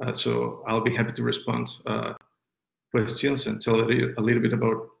 So I'll be happy to respond questions and tell a little bit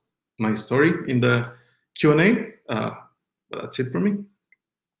about my story in the Q&A. That's it for me.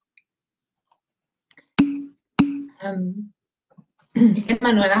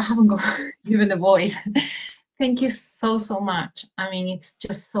 Emmanuel, I haven't got even a voice. Thank you so, so much. I mean, it's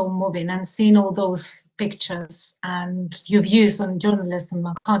just so moving, and seeing all those pictures and your views on journalism,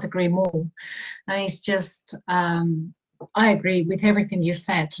 I can't agree more. And it's just, I agree with everything you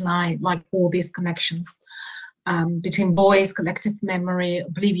said, and I like all these connections between voice, collective memory,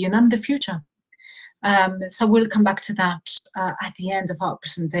 oblivion, and the future. So we'll come back to that at the end of our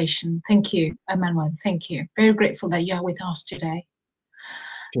presentation. Thank you, Emmanuel. Thank you. Very grateful that you are with us today.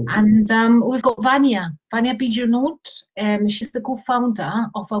 And we've got Vania Pijonaut. She's the co-founder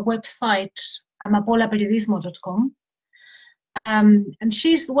of a website, amapolaperiodismo.com. And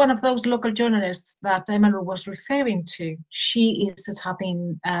she's one of those local journalists that Emmanuel was referring to. She is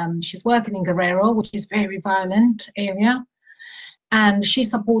she's working in Guerrero, which is a very violent area. And she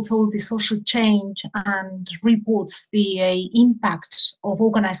supports all the social change and reports the impact of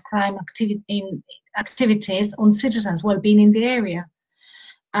organized crime activities on citizens' well-being in the area.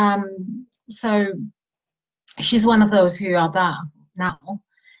 So she's one of those who are there now,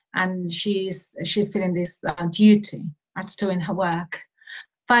 and she's feeling this duty at doing her work.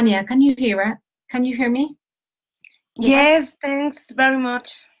 Vania, can you hear it? Can you hear me? Yes, thanks very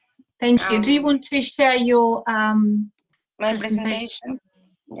much. Thank you. Do you want to share your my presentation?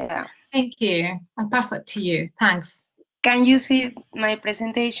 Yeah. Thank you. I'll pass that to you. Thanks. Can you see my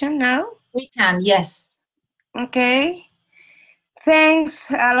presentation now? We can, yes. Okay.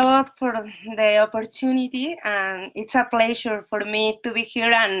 Thanks a lot for the opportunity, and it's a pleasure for me to be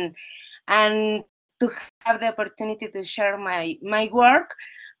here and to have the opportunity to share my work.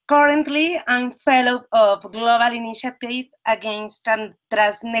 Currently, I'm fellow of Global Initiative Against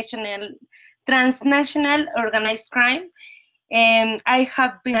Transnational Organized Crime. I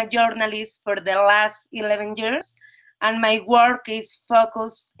have been a journalist for the last 11 years, and my work is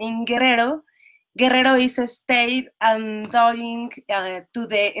focused in Guerrero. Guerrero is a state belonging to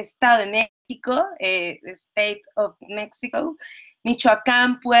the Estado de México, the state of Mexico,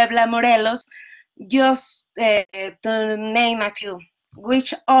 Michoacán, Puebla, Morelos, just to name a few,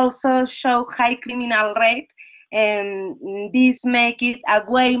 which also show high criminal rate, and this make it a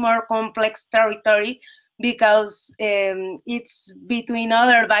way more complex territory because it's between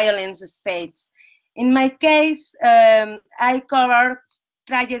other violence states. In my case, I covered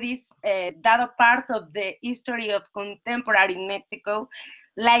tragedies that are part of the history of contemporary Mexico,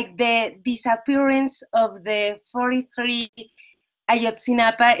 like the disappearance of the 43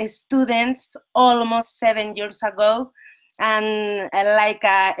 Ayotzinapa students almost 7 years ago. And like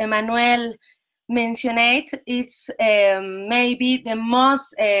Emmanuel mentioned, it's maybe the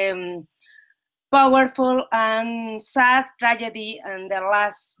most powerful and sad tragedy in the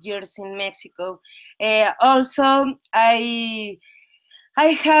last years in Mexico. Also, I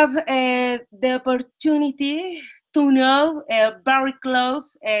have the opportunity to know very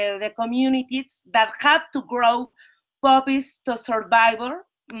close the communities that have to grow puppies to survival.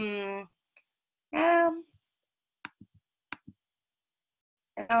 And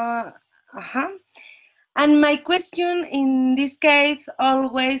my question in this case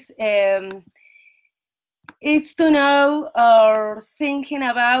always is to know or thinking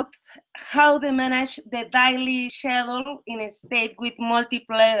about how they manage the daily schedule in a state with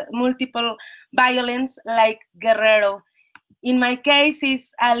multiple violence like Guerrero. In my case,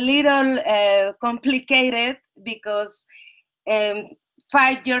 it's a little complicated because 5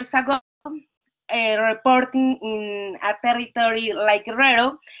 years ago, reporting in a territory like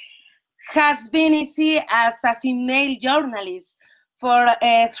Guerrero has been easy as a female journalist. For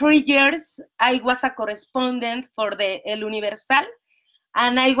 3 years, I was a correspondent for the El Universal,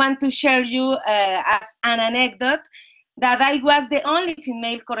 and I want to share you as an anecdote that I was the only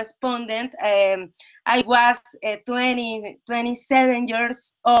female correspondent. I was 27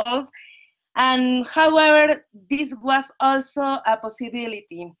 years old, and however, this was also a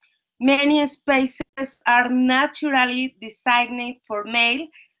possibility. Many spaces are naturally designed for male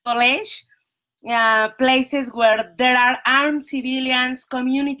college, places where there are armed civilians,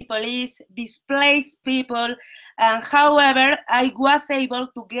 community police, displaced people. However, I was able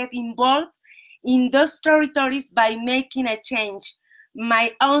to get involved in those territories by making a change.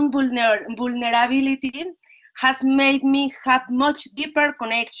 My own vulnerability has made me have much deeper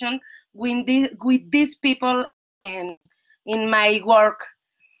connection with these people in my work.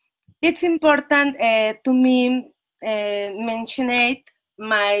 It's important to me mention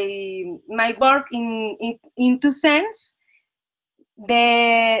my work in two sense.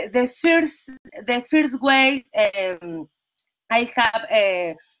 The first way I have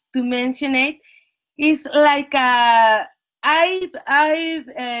to mention it is like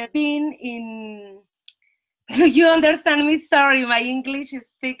I've been in. You understand me? Sorry, my English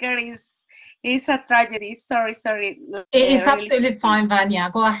speaker is It's a tragedy. Sorry. It's really absolutely fine, Vanya.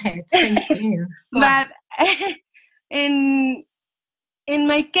 Go ahead. Thank you. But in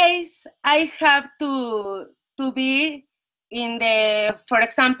my case, I have to be in the, for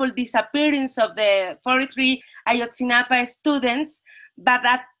example, disappearance of the 43 Ayotzinapa students, but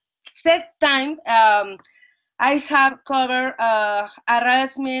at same time, I have covered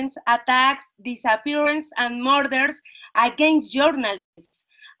harassments, attacks, disappearance, and murders against journalists,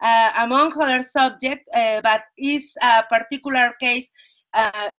 among other subjects, but is a particular case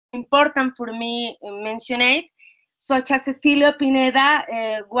important for me to mention it, such as Cecilio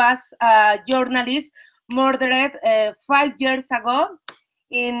Pineda was a journalist murdered 5 years ago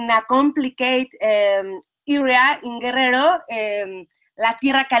in a complicated area in Guerrero, La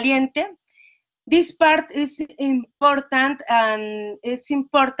Tierra Caliente. This part is important, and it's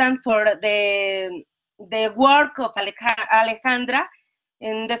important for the work of Alejandra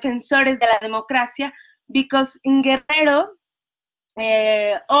in Defensores de la Democracia, because in Guerrero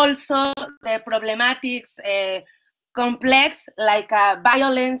also the problematics complex, like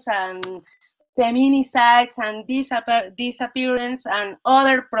violence and feminicides and disappearance and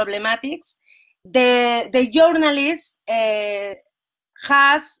other problematics. The journalists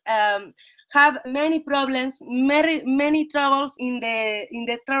have many problems, many troubles in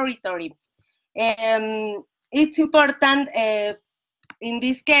the territory. It's important in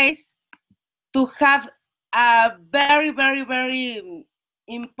this case to have a very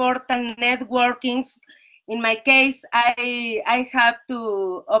important networkings. In my case, I have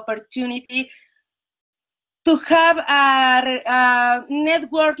to opportunity to have a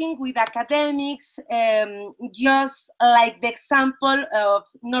networking with academics, just like the example of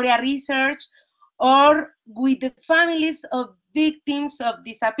Noria Research, or with the families of victims of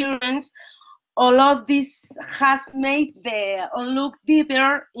disappearance. All of this has made the look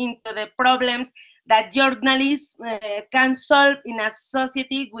deeper into the problems that journalists can solve in a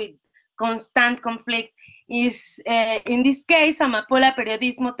society with constant conflict. In this case, Amapola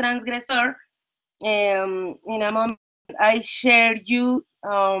Periodismo Transgresor. In a moment, I share you.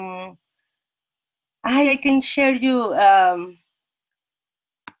 I can share you.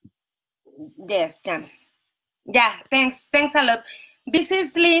 Yes, yeah. Thanks a lot.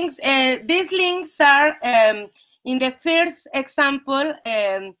 These links are in the first example.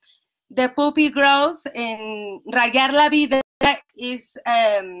 The puppy grows in Rayar la Vida is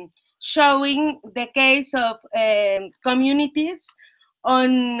showing the case of communities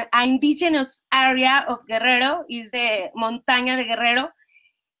on an indigenous area of Guerrero, is the Montaña de Guerrero,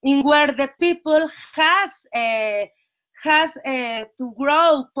 in where the people has to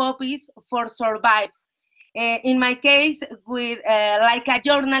grow poppies for survive. In my case, with like a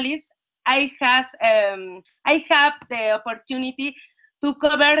journalist, I have the opportunity to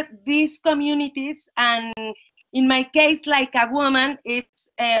cover these communities, and in my case, like a woman, it's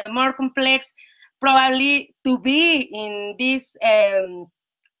more complex probably to be in these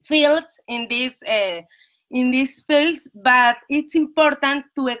fields, in these fields, but it's important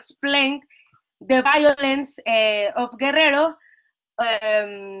to explain the violence of Guerrero,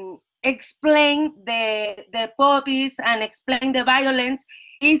 explain the poppies, and explain the violence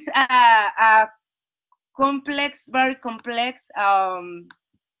is a complex, very complex,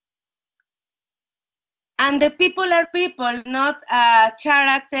 and the people are people, not a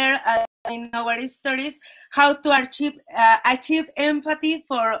character in our stories. How to achieve empathy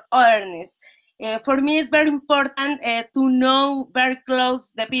for otherness. For me, it's very important to know very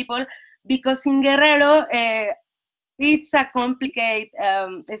close the people, because in Guerrero, it's a complicated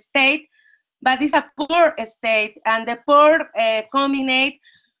state, but it's a poor state, and the poor combinate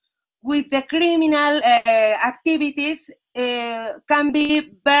with the criminal activities can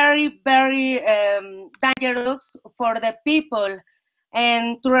be very dangerous for the people.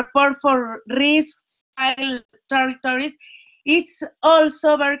 And to report for risk territories, it's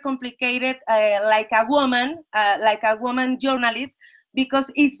also very complicated, like a woman journalist,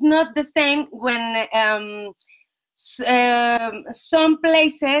 because it's not the same when some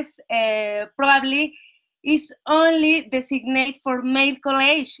places probably is only designated for male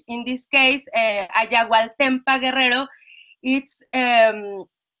college. In this case, Ayagualtempa, Guerrero, it's in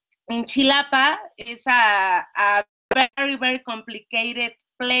Chilapa, is a very complicated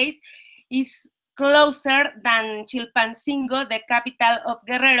place. It's closer than Chilpancingo, the capital of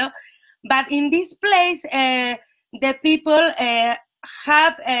Guerrero. But in this place, the people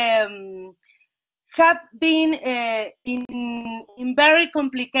have been in very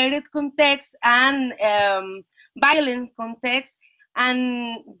complicated context and violent context,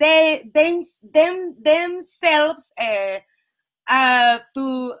 and they themselves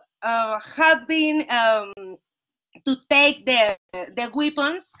to have been to take the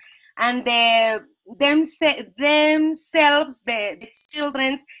weapons and themselves, the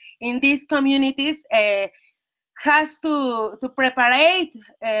children in these communities has to prepare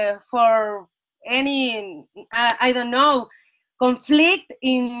for any, I don't know, conflict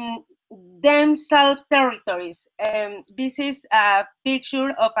in themselves territories. This is a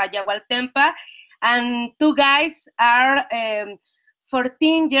picture of a Yagualtempa, and two guys are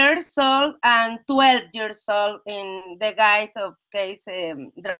 14 years old and 12 years old in the guide of case,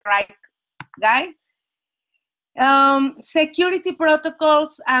 the right guy. Security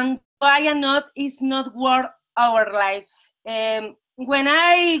protocols and why not is not worth our life. When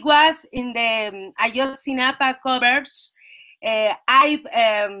I was in the Ayotzinapa coverage, I've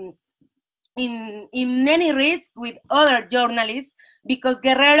in many risks with other journalists because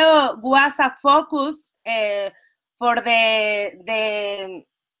Guerrero was a focus for the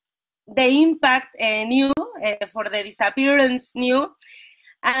impact new for the disappearance new,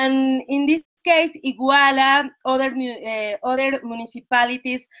 and in this case, Iguala, other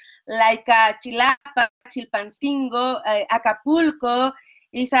municipalities like Chilapa, Chilpancingo, Acapulco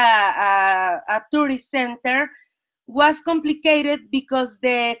is a tourist center, was complicated because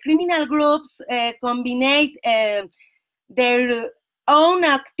the criminal groups combined their own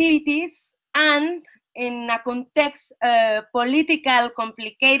activities, and in a context, political,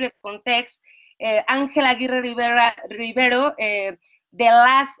 complicated context, Ángel Aguirre Rivero, the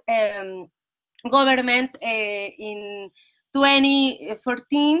last government in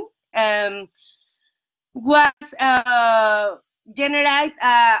 2014 was generate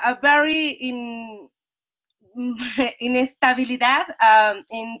a very instabilidad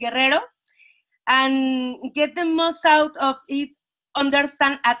in Guerrero, and get the most out of it,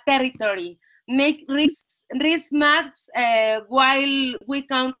 understand a territory, make risk maps while we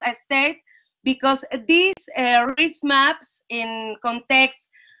count a state, because these risk maps in context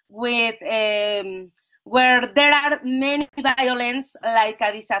with where there are many violence like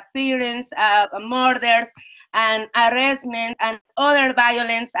a disappearance, murders, and harassment, and other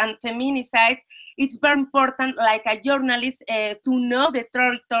violence and feminicide, it's very important, like a journalist, to know the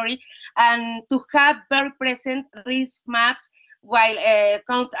territory and to have very present risk maps while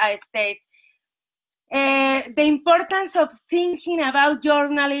count a state. The importance of thinking about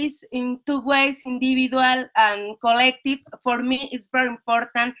journalists in two ways, individual and collective, for me is very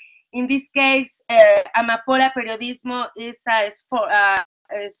important. In this case, Amapola Periodismo is a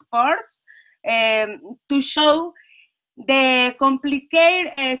force to show the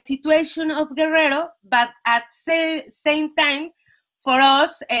complicated situation of Guerrero, but at the same time, for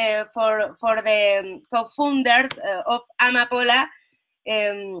us, for the co-founders of Amapola,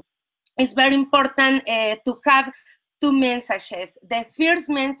 it's very important to have two messages. The first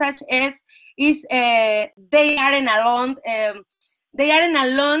message is they aren't alone. They aren't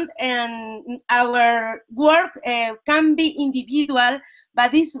alone, and our work can be individual,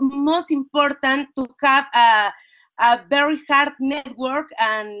 but it's most important to have a very hard network,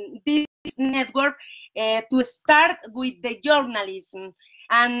 and this network to start with the journalism.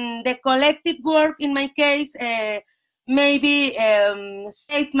 And the collective work, in my case, maybe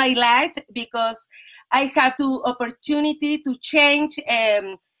saved my life, because I had the opportunity to change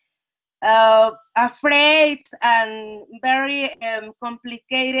afraid and very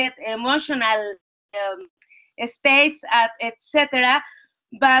complicated emotional states, etc.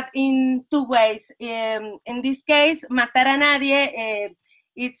 But in two ways. In this case, Matar a Nadie,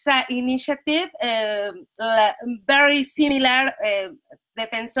 it's an initiative very similar,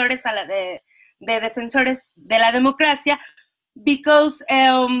 Defensores de Defensores de la Democracia, because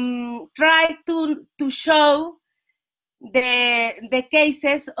try to show the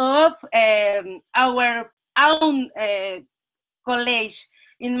cases of our own college.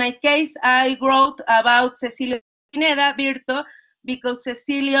 In my case, I wrote about Cecilio Pineda Virto, because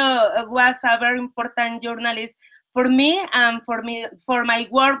Cecilio was a very important journalist for me and for my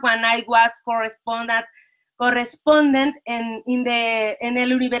work when I was correspondent in El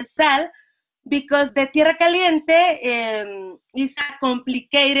Universal, because the Tierra Caliente is a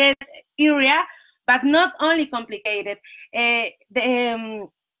complicated area, but not only complicated. The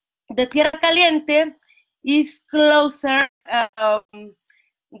Tierra Caliente is closer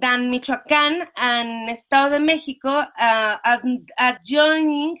than Michoacán and Estado de Mexico,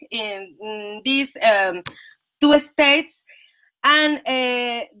 adjoining in these two states, and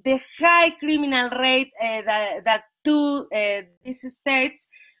the high criminal rate that these states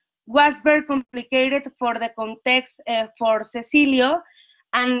was very complicated for the context for Cecilio.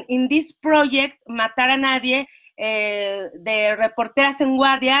 And in this project, Matar a Nadie, the Reporteras en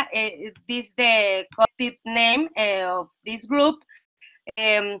Guardia, this is the collective name of this group.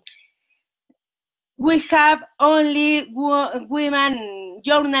 We have only women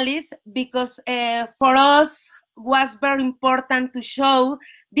journalists because for us was very important to show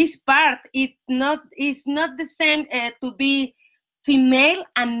this part. It's not the same to be female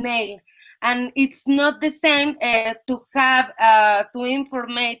and male, and it's not the same to have to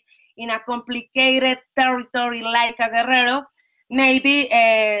informate in a complicated territory like a Guerrero, maybe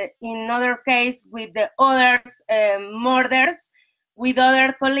in other case with the others murders, with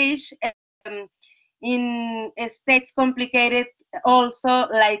other colleagues in states complicated also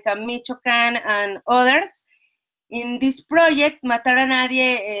like Michoacan and others. In this project, Matar a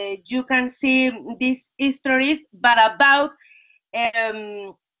Nadie, you can see these histories, but about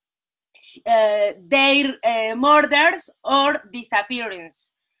their murders or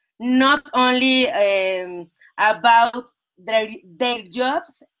disappearance, not only about their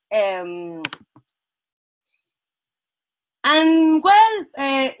jobs. And well,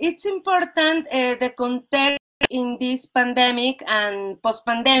 it's important the context in this pandemic and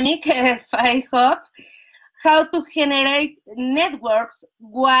post-pandemic, I hope, how to generate networks,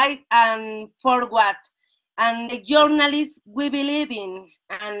 why and for what, and the journalists we believe in.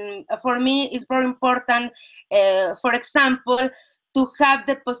 And for me, it's very important, for example, to have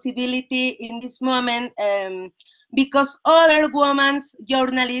the possibility in this moment, because other women's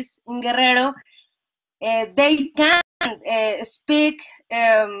journalists in Guerrero, they can speak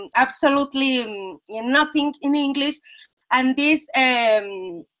absolutely nothing in English, and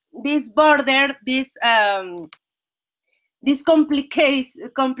this border, this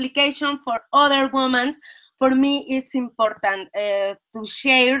complication for other women, for me it's important to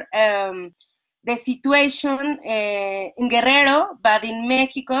share the situation in Guerrero, but in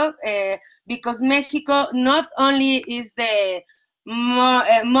Mexico, because Mexico not only is the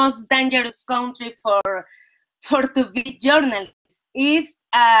most dangerous country for to be journalists, is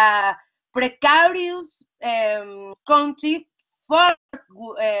a precarious country for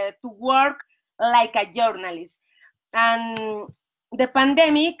to work like a journalist. And the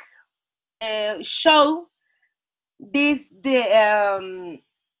pandemic show this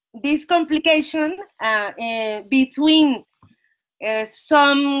complication between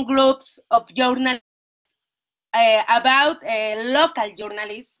some groups of journalists about local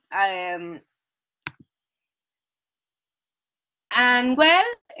journalists. And well,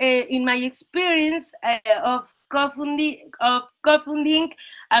 in my experience of co-founding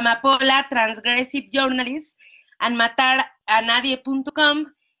Amapola Transgressive Journalists and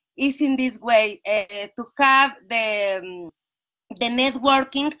mataranadie.com is in this way, to have the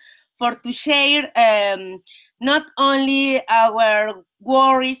networking for to share not only our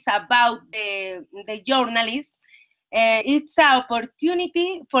worries about the journalists, it's an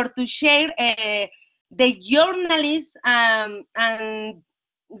opportunity for to share the journalists and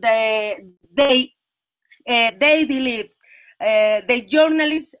they believe the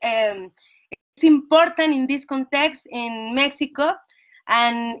journalists it's important in this context in Mexico,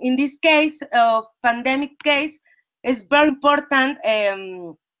 and in this case of pandemic case it's very important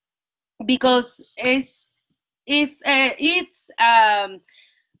because it's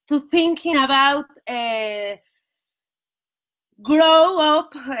to thinking about grow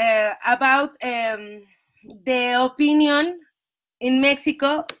up about the opinion in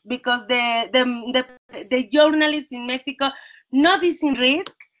Mexico, because the journalists in Mexico not is in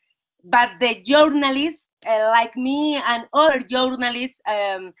risk, but the journalists like me and other journalists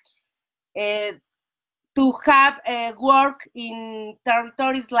to have work in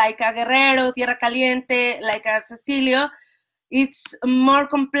territories like a Guerrero, Tierra Caliente, like a Cecilio, it's more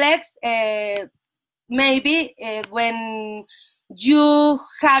complex maybe when you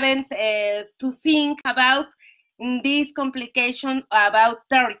haven't to think about this complication about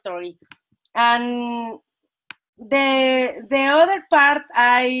territory. And the other part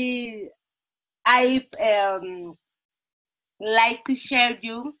I like to share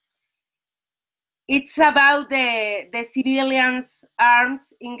you, it's about the civilians'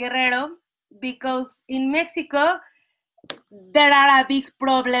 arms in Guerrero, because in Mexico there are a big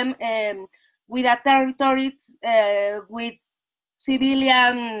problem with the territories with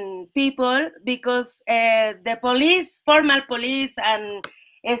civilian people, because the police, formal police, and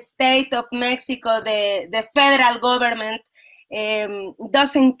state of Mexico, the federal government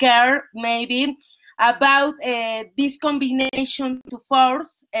doesn't care maybe about this combination to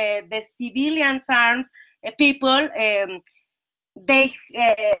force the civilians arms people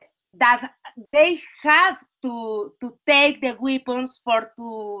that they have to take the weapons for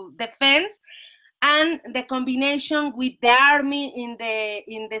to defense, and the combination with the army in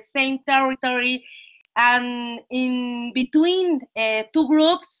the same territory, and in between two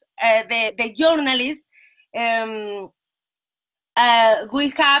groups, the journalists, we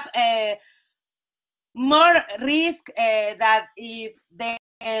have more risk that if the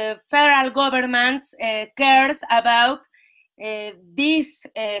federal government cares about this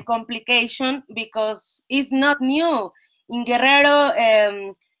complication, because it's not new. In Guerrero,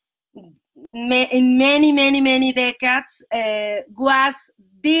 in many decades, was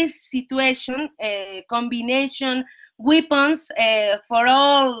this situation, combination weapons for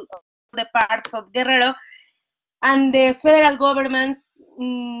all the parts of Guerrero, and the federal government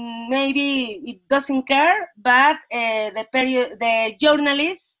maybe it doesn't care, but the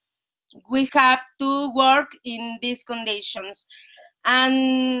journalists, we have to work in these conditions.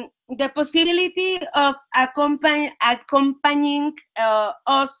 And the possibility of accompanying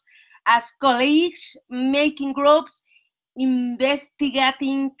us as colleagues, making groups,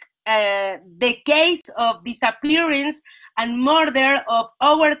 investigating the case of disappearance and murder of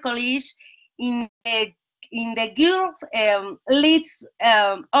our colleagues in the Gulf leads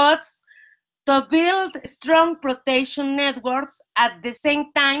us to build strong protection networks at the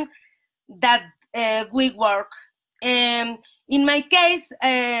same time that we work. In my case,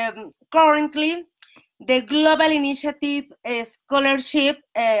 currently, the Global Initiative Scholarship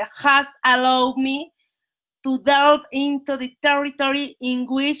has allowed me to delve into the territory in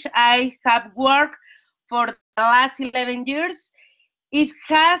which I have worked for the last 11 years. It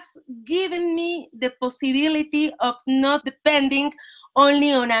has given me the possibility of not depending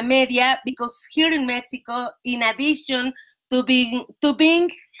only on a media, because here in Mexico, in addition to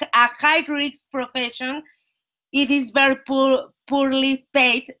being a high-risk profession, it is very poorly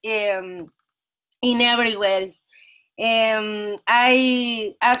paid in every way.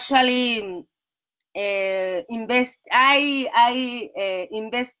 I actually estoy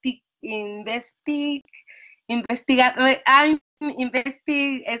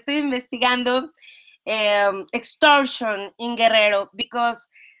investigando extortion in Guerrero, because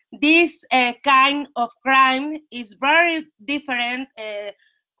this kind of crime is very different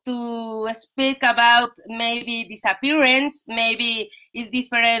to speak about maybe disappearance, maybe it's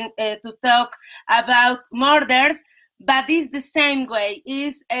different to talk about murders, but it's the same way.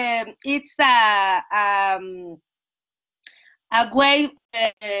 It's a way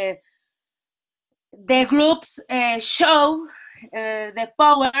the groups show the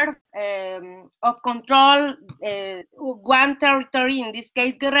power of control one territory, in this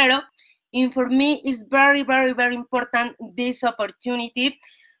case Guerrero. And for me, it's very important, this opportunity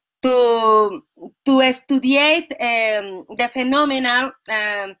to study the phenomena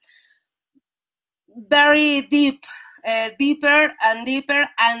very deeper and deeper,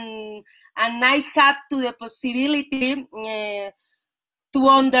 and I have to the possibility to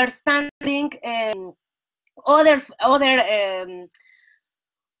understanding other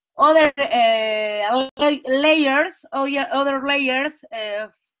layers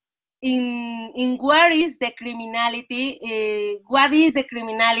in where is the criminality, what is the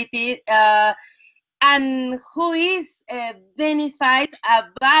criminality, and who is benefited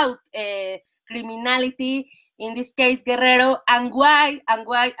about criminality, in this case Guerrero, and why, and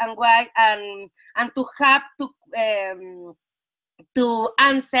to have to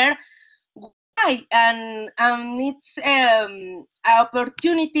answer why, and it's an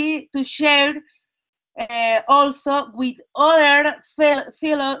opportunity to share also with other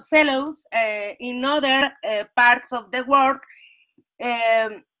fellows in other parts of the world,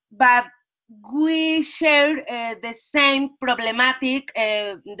 but we share the same problematic,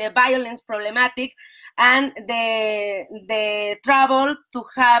 the violence problematic, and the trouble to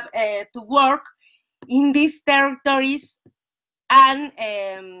have to work in these territories, and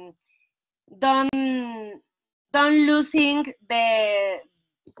don't losing the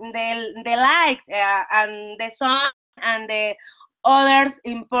light and the sun and the other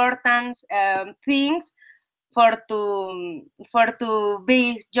important things for to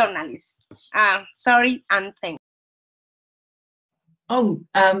be journalists. Sorry, and thank you. Oh,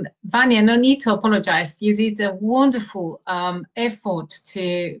 Vanya, no need to apologize. You did a wonderful effort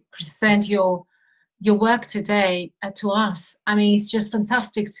to present your work today to us. I mean, it's just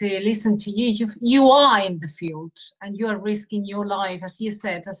fantastic to listen to you. You are in the field, and you are risking your life, as you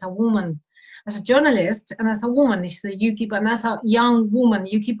said, as a woman, as a journalist, and as a woman. So you keep, and as a young woman,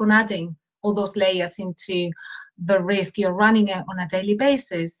 you keep on adding all those layers into the risk you're running on a daily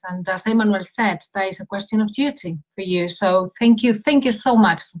basis. And as Emmanuel said, that is a question of duty for you. So thank you so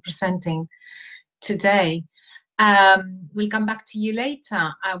much for presenting today. We'll come back to you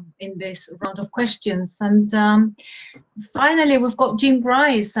later in this round of questions. And finally, we've got Jim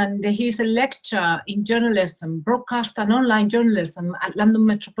Rice, and he's a lecturer in journalism, broadcast and online journalism at London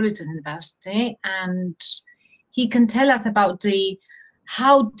Metropolitan University. And he can tell us about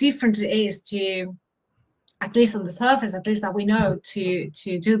how different it is to, at least on the surface, at least that we know, to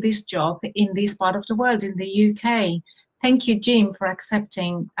do this job in this part of the world, in the UK. Thank you, Jim, for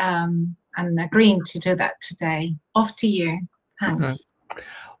accepting and agreeing to do that today. Off to you. Thanks.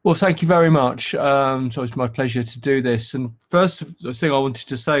 Well, thank you very much. So it's my pleasure to do this. And first thing I wanted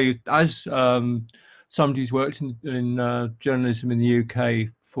to say, as somebody who's worked in journalism in the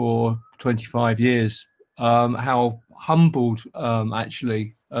UK for 25 years, how humbled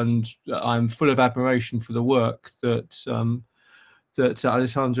actually, and I'm full of admiration for the work that that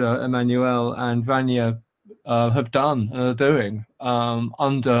Alessandra, Emmanuel, and Vanya have done and are doing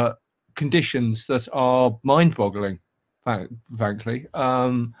under conditions that are mind-boggling, frankly.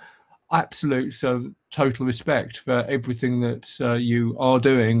 Absolute total respect for everything that you are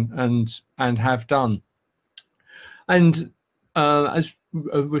doing and have done. And as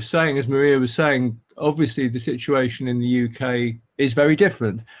we're saying, as Maria was saying, obviously the situation in the UK is very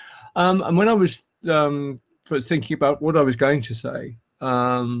different. And when I was thinking about what I was going to say,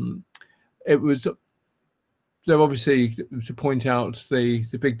 it was there obviously to point out the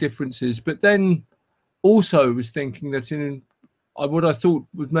big differences, but then also was thinking that in what I thought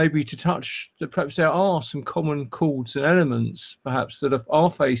was maybe to touch that perhaps there are some common chords and elements perhaps that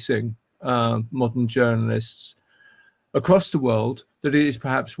are facing modern journalists across the world, that it is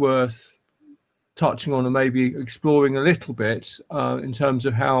perhaps worth touching on and maybe exploring a little bit in terms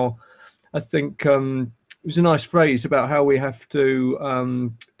of how I think it was a nice phrase about how we have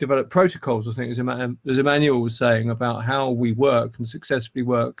to develop protocols, I think, as Emmanuel was saying, about how we work and successfully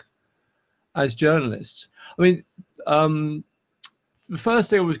work as journalists. I mean, the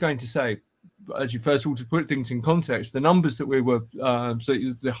first thing I was going to say, as you first of all, to put things in context, the numbers that we were, so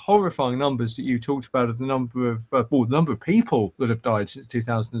the horrifying numbers that you talked about of the number of people that have died since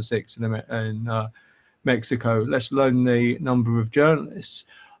 2006 in Mexico, let alone the number of journalists.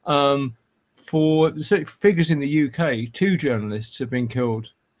 For the figures in the UK, 2 journalists have been killed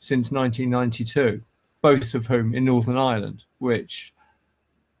since 1992, both of whom in Northern Ireland, which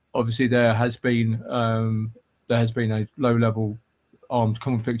obviously there has been a low-level armed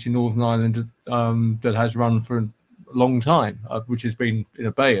conflict in Northern Ireland that has run for a long time, which has been in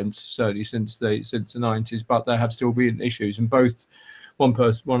abeyance certainly since the 90s, but there have still been issues, and one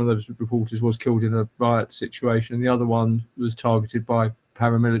of those reporters was killed in a riot situation, and the other one was targeted by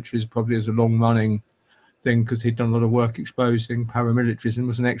paramilitaries, probably as a long-running thing because he'd done a lot of work exposing paramilitaries and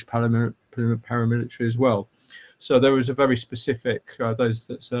was an ex-paramilitary as well. So there was a very specific, that's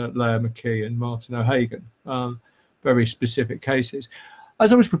Leah McKee and Martin O'Hagan, very specific cases.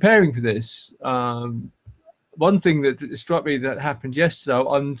 As I was preparing for this, one thing that struck me that happened yesterday,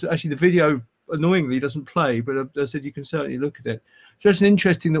 and actually the video annoyingly doesn't play, but I said you can certainly look at it. So it's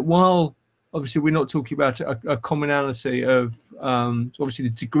interesting that while obviously we're not talking about a commonality of obviously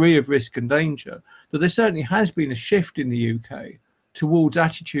the degree of risk and danger, that there certainly has been a shift in the UK towards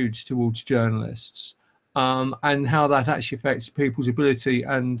attitudes towards journalists and how that actually affects people's ability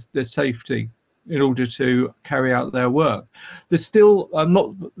and their safety in order to carry out their work. There's still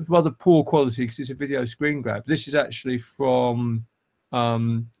not rather poor quality because it's a video screen grab. This is actually from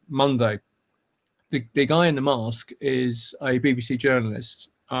Monday. The guy in the mask is a BBC journalist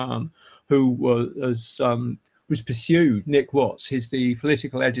who was pursued. Nick Watts, he's the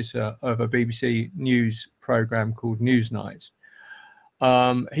political editor of a BBC news programme called Newsnight.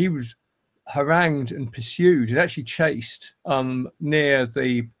 He was harangued and pursued and actually chased near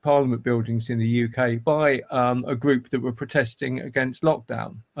the Parliament buildings in the UK by a group that were protesting against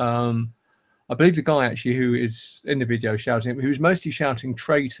lockdown. I believe the guy actually who is in the video shouting, who was mostly shouting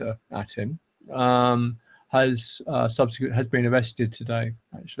traitor at him, has been arrested today.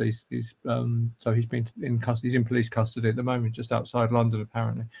 Actually, so he's been in custody. He's in police custody at the moment, just outside London,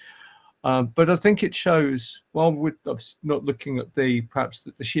 apparently. But I think it shows, while we're not looking at the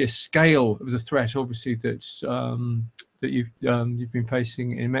sheer scale of the threat, obviously that you've been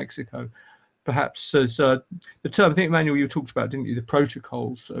facing in Mexico, perhaps as the term, I think Emmanuel, you talked about, didn't you, the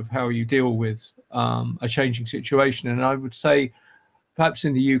protocols of how you deal with a changing situation, and I would say perhaps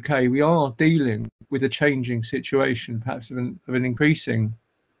in the UK we are dealing with a changing situation, perhaps of an increasing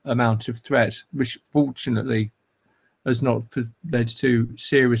amount of threat, which fortunately has not led to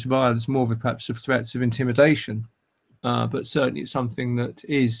serious violence, more of perhaps of threats of intimidation, but certainly it's something that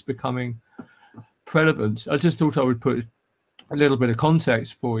is becoming prevalent. I just thought I would put a little bit of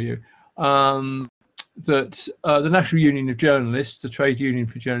context for you. that the National Union of Journalists, the trade union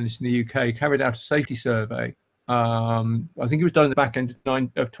for journalists in the UK, carried out a safety survey. I think it was done at the back end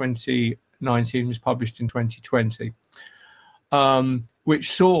of 2019, was published in 2020,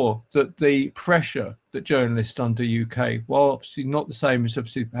 which saw that the pressure that journalists under UK, while obviously not the same as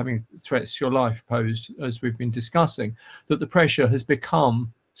obviously having threats to your life posed, as we've been discussing, that the pressure has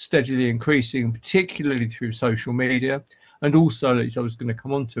become steadily increasing, particularly through social media, and also, as I was going to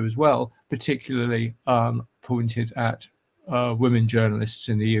come on to as well, particularly pointed at women journalists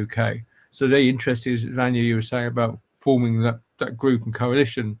in the UK. So they're interested, as Vanya, you were saying about forming that group and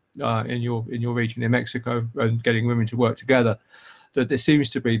coalition in your region in Mexico and getting women to work together. That there seems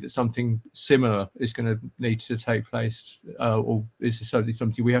to be that something similar is going to need to take place, or is certainly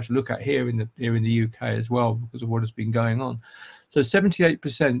something we have to look at here in the UK as well, because of what has been going on. So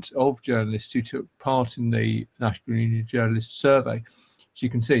 78% of journalists who took part in the National Union of Journalists survey, as you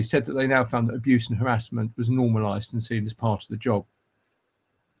can see, said that they now found that abuse and harassment was normalised and seen as part of the job.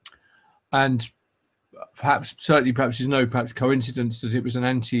 And perhaps it's no coincidence that it was an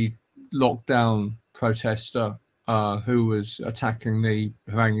anti-lockdown protester who was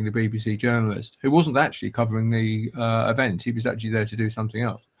haranguing the BBC journalist, who wasn't actually covering the event. He was actually there to do something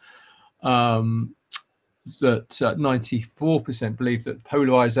else. That 94% believe that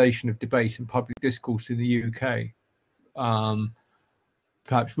polarisation of debate and public discourse in the UK,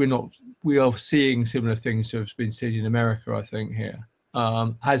 perhaps we are seeing similar things that have been seen in America, I think, here,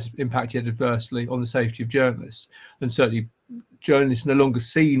 has impacted adversely on the safety of journalists. And certainly journalists are no longer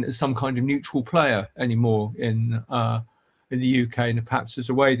seen as some kind of neutral player anymore in the UK, and perhaps as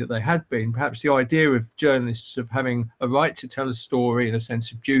a way that they had been. Perhaps the idea of journalists of having a right to tell a story and a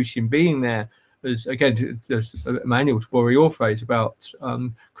sense of duty and being there, as again, there's a manual, to borrow your phrase, about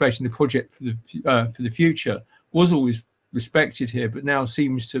creating the project for the future, was always respected here, but now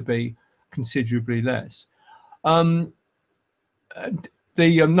seems to be considerably less.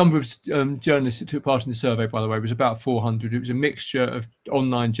 The number of journalists that took part in the survey, by the way, was about 400. It was a mixture of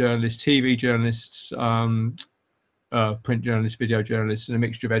online journalists, TV journalists, print journalists, video journalists, and a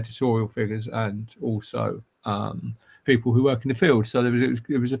mixture of editorial figures and also people who work in the field. So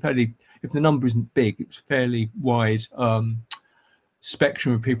it was a fairly, if the number isn't big, it's a fairly wide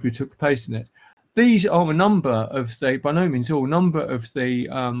spectrum of people who took place in it. These are a number of the, by no means all, number of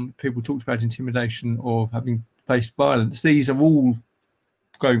the people talked about intimidation or having faced violence. These are all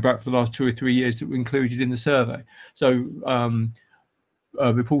going back for the last 2 or 3 years that were included in the survey. So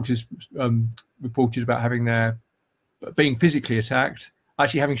reporters reported about having being physically attacked,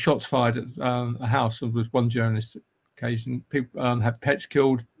 actually having shots fired at a house. There was one journalist occasion. People had pets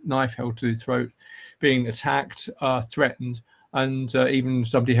killed, knife held to the throat, being attacked, threatened, and even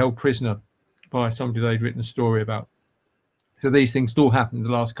somebody held prisoner by somebody they'd written a story about. So these things all happened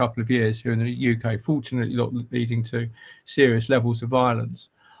in the last couple of years here in the UK, fortunately not leading to serious levels of violence.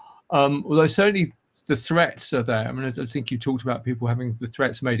 Although certainly the threats are there. I mean, I think you talked about people having the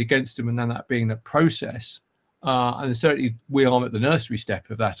threats made against them and then that being the process. And certainly we are at the nursery step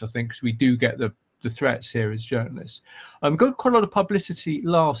of that, I think, because we do get the threats here as journalists. Got quite a lot of publicity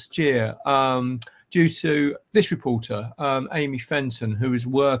last year due to this reporter, Amy Fenton, who was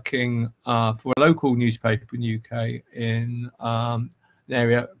working for a local newspaper in the UK in an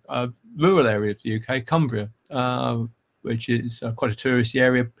area, rural area of the UK, Cumbria, which is quite a touristy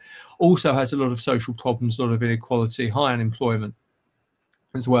area. Also has a lot of social problems, a lot of inequality, high unemployment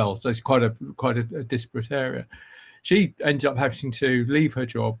as well. So it's quite a disparate area. She ended up having to leave her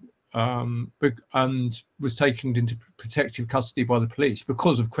job and was taken into protective custody by the police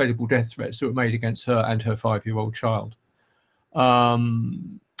because of credible death threats that were made against her and her 5-year-old child.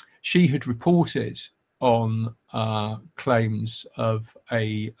 She had reported on claims of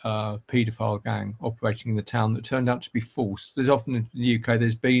a paedophile gang operating in the town that turned out to be false. There's often in the UK,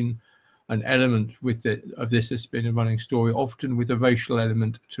 there's been an element with it of this has been a running story, often with a racial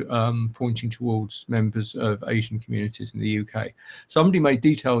element to, pointing towards members of Asian communities in the UK. Somebody made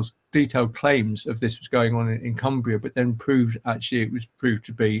detailed claims of this was going on in Cumbria, but then it was proved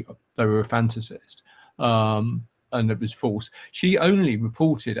to be they were a fantasist, and it was false. She only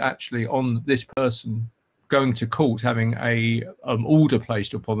reported actually on this person going to court, having a order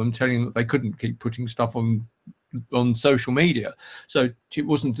placed upon them, telling them that they couldn't keep putting stuff on social media. So it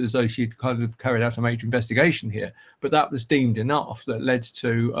wasn't as though she'd kind of carried out a major investigation here, but that was deemed enough that led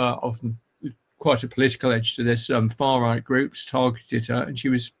to often quite a political edge to this. Far-right groups targeted her, and she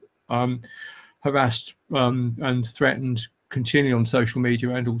was harassed and threatened continually on social media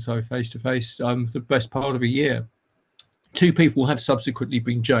and also face-to-face for the best part of a year. 2 people have subsequently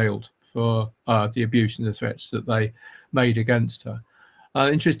been jailed for the abuse and the threats that they made against her.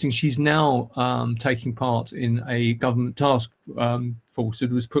 Interesting, she's now taking part in a government task force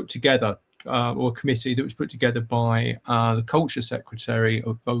that was put together, or a committee that was put together by the Culture Secretary,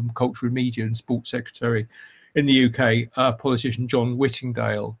 of Culture, Media and Sports Secretary in the UK, politician John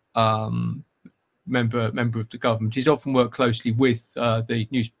Whittingdale, member of the government. He's often worked closely with the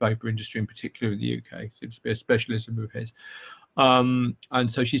newspaper industry, in particular in the UK. Seems to be a specialism of his. And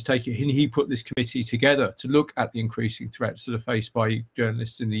so she's taking, he put this committee together to look at the increasing threats that are faced by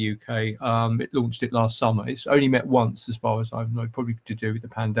journalists in the UK. It launched it last summer. It's only met once, as far as I know, probably to do with the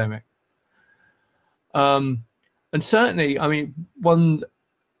pandemic. And certainly, I mean, one,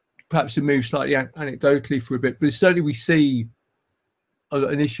 perhaps to move slightly anecdotally for a bit, but certainly we see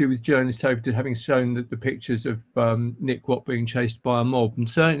an issue with journalists having shown that the pictures of Nick Watt being chased by a mob. And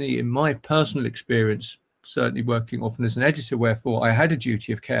certainly in my personal experience, certainly working often as an editor, wherefore I had a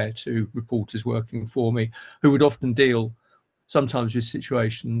duty of care to reporters working for me, who would often deal sometimes with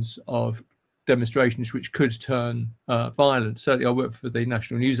situations of demonstrations which could turn violent. Certainly I worked for the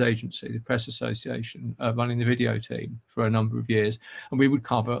National News Agency, the Press Association, running the video team for a number of years, and we would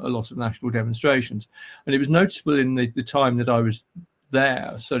cover a lot of national demonstrations. And it was noticeable in the time that I was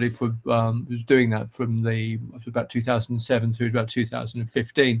there, certainly for was doing that from about 2007 through about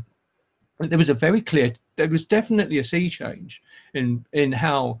 2015. There was a very clear, there was definitely a sea change in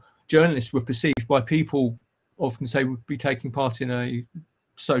how journalists were perceived by people often say would be taking part in a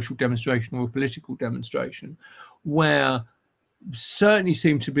social demonstration or a political demonstration, where certainly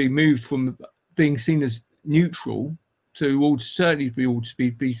seemed to be moved from being seen as neutral to certainly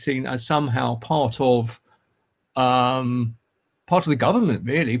be seen as somehow part of the government,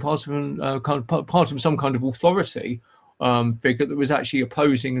 really, part of some kind of authority figure that was actually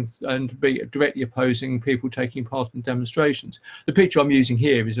opposing and directly opposing people taking part in demonstrations. The picture I'm using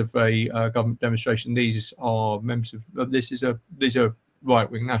here is of a government demonstration. These are members of these are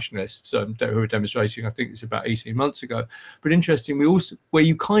right-wing nationalists who were demonstrating. I think it's about 18 months ago. But interesting, where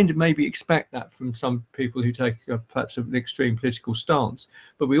you kind of maybe expect that from some people who take perhaps an extreme political stance,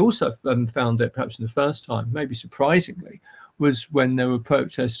 but we also found that perhaps in the first time, maybe surprisingly, was when there were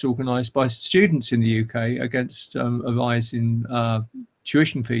protests organised by students in the UK against a rise in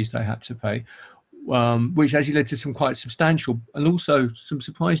tuition fees they had to pay, which actually led to some quite substantial and also some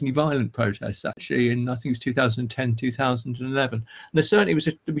surprisingly violent protests actually in, I think it was 2010, 2011. And there certainly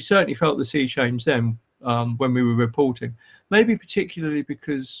we certainly felt the sea change then when we were reporting, maybe particularly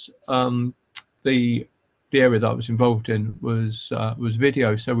because the area that I was involved in was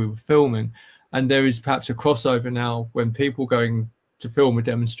video, so we were filming. And there is perhaps a crossover now when people going to film a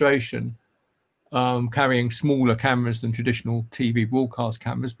demonstration carrying smaller cameras than traditional TV broadcast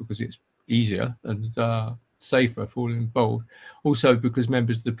cameras, because it's easier and safer for all involved. Also because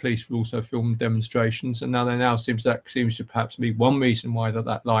members of the police will also film demonstrations, and now seems to perhaps be one reason why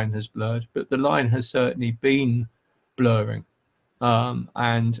that line has blurred. But the line has certainly been blurring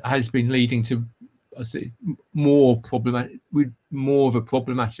and has been leading to more of a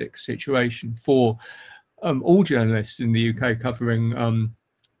problematic situation for all journalists in the UK covering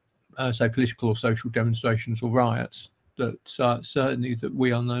say political or social demonstrations or riots, that certainly that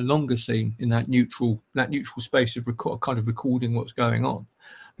we are no longer seen in that neutral space of kind of recording what's going on.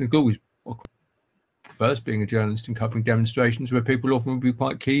 We've always first being a journalist and covering demonstrations where people often would be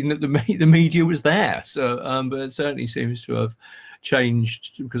quite keen that the media was there. So but it certainly seems to have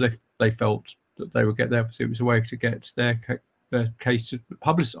changed because they felt that they would get there. It was a way to get their case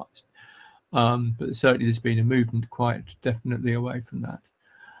publicised. But certainly there's been a movement quite definitely away from that.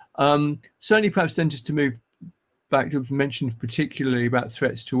 Certainly perhaps then just to move back to mention particularly about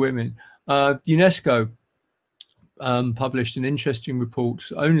threats to women, UNESCO published an interesting report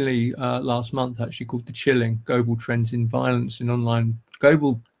only last month actually called The Chilling Global Trends in Violence in Online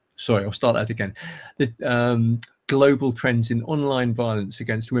The Global Trends in Online Violence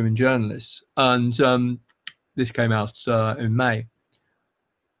Against Women Journalists, and this came out in May,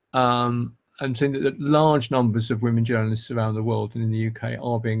 and saying that large numbers of women journalists around the world and in the UK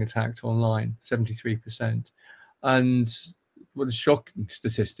are being attacked online, 73%. And what a shocking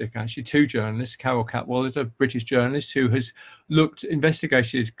statistic, actually. Two journalists, Carol Cadwallader, a British journalist who has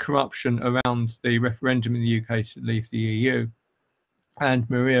investigated corruption around the referendum in the UK to leave the EU, and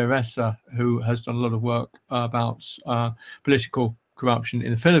Maria Ressa, who has done a lot of work about political corruption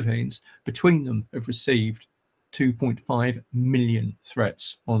in the Philippines, between them have received 2.5 million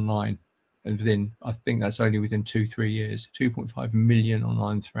threats online. And I think that's only within 2-3 years, 2.5 million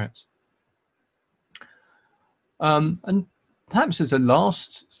online threats. And perhaps as a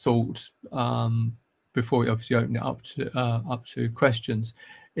last thought, before we obviously open it up to questions,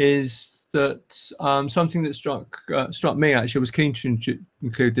 is that something that struck me actually. I was keen to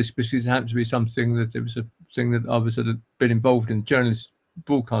include this because it happened to be something that it was a thing that others had been involved in.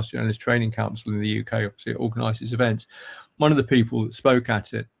 Broadcast Journalist Training Council in the UK obviously organises events. One of the people that spoke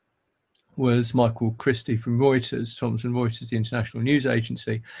at it was Michael Christie from Reuters, Thomson Reuters, the international news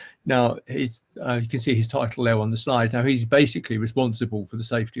agency. Now, he's, you can see his title there on the slide. Now, he's basically responsible for the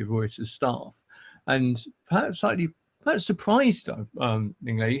safety of Reuters staff. And perhaps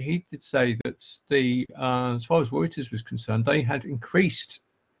surprisingly, he did say that as far as Reuters was concerned, they had increased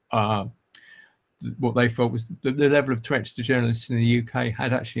what they felt was the level of threats to journalists in the UK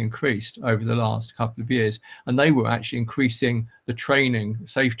had actually increased over the last couple of years, and they were actually increasing the training,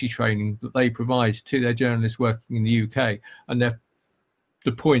 safety training that they provide to their journalists working in the UK. And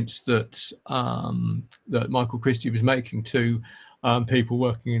the points that that Michael Christie was making to people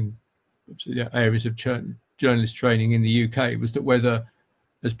working in areas of journalist training in the UK was that whether,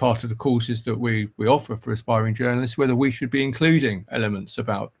 as part of the courses that we offer for aspiring journalists, whether we should be including elements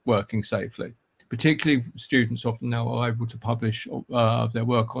about working safely. Particularly, students often now are able to publish their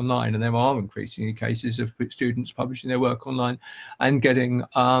work online, and there are increasingly cases of students publishing their work online and getting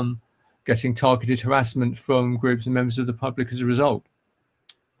targeted harassment from groups and members of the public as a result.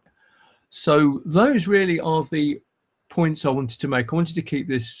 So those really are the points I wanted to make. I wanted to keep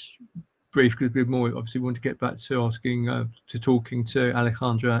this brief because we more obviously want to get back to talking to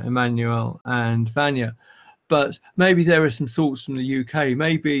Alejandra, Emmanuel, and Vanya. But maybe there are some thoughts from the UK.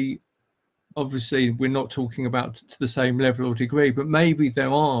 Maybe, obviously, we're not talking about to the same level or degree, but maybe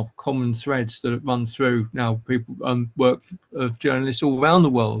there are common threads that run through now people work of journalists all around the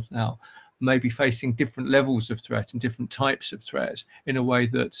world now, maybe facing different levels of threat and different types of threat in a way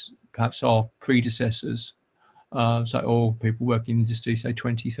that perhaps our predecessors, or people working in the industry, say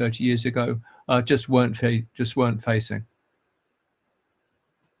 20, 30 years ago, just weren't facing.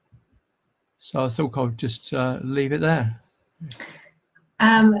 So I thought I would just leave it there.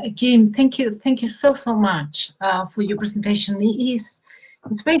 Jim, thank you so much for your presentation. It's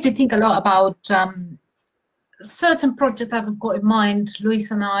made me think a lot about certain projects that we've got in mind,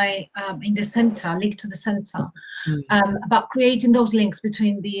 Luis and I, in the centre, Link to the Centre, about creating those links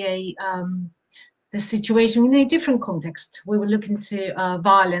between the situation in a different context. We were looking to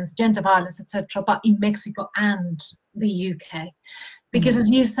violence, gender violence, etc., but in Mexico and the UK, because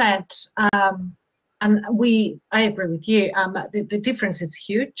as you said, and I agree with you, the difference is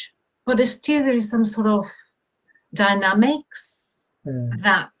huge, but still there is some sort of dynamics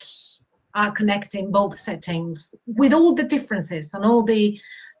that are connecting both settings with all the differences and all the,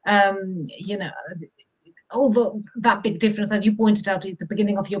 that big difference that you pointed out at the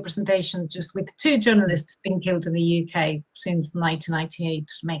beginning of your presentation, just with 2 journalists being killed in the UK since 1998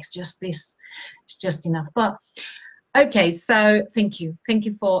 makes just this, it's just enough. But okay, so thank you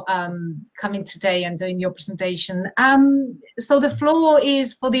for coming today and doing your presentation. So the floor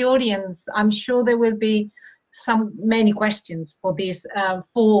is for the audience. I'm sure there will be many questions for these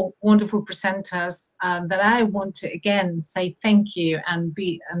 4 wonderful presenters that I want to again say thank you and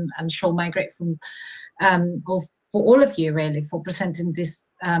show my grateful for all of you really for presenting this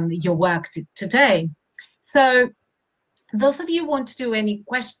your work today. So those of you who want to do any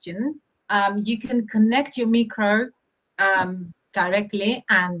question, you can connect your micro directly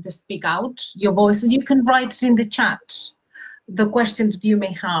and speak out your voice, and you can write it in the chat the question that you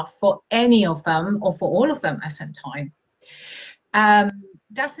may have for any of them or for all of them at the same time.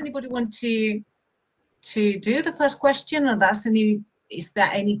 Does anybody want to do the first question, or is there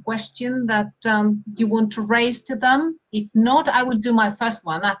any question that you want to raise to them? If not, I will do my first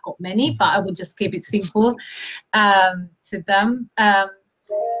one. I've got many, but I will just keep it simple to them.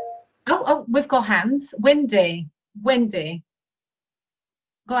 Oh, we've got hands. Wendy,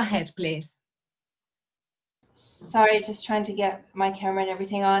 go ahead, please. Sorry, just trying to get my camera and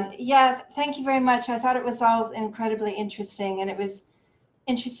everything on. Yeah, thank you very much. I thought it was all incredibly interesting, and it was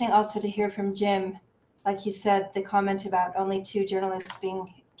interesting also to hear from Jim, like you said, the comment about only 2 journalists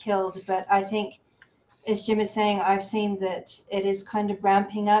being killed. But I think, as Jim is saying, I've seen that it is kind of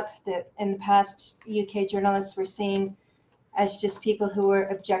ramping up, that in the past UK journalists were seen as just people who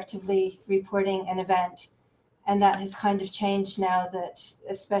were objectively reporting an event. And that has kind of changed now, that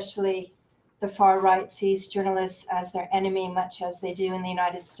especially the far right sees journalists as their enemy, much as they do in the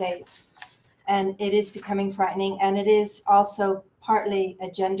United States. And it is becoming frightening. And it is also partly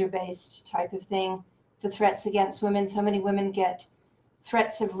a gender-based type of thing, the threats against women. So many women get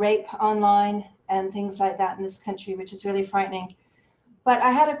threats of rape online and things like that in this country, which is really frightening. But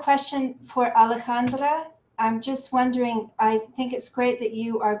I had a question for Alejandra. I'm just wondering, I think it's great that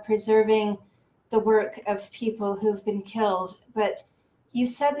you are preserving the work of people who've been killed, but you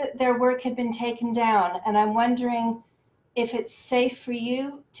said that their work had been taken down, and I'm wondering if it's safe for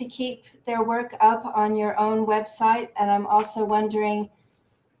you to keep their work up on your own website, and I'm also wondering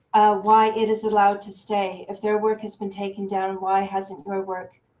why it is allowed to stay. If their work has been taken down, why hasn't your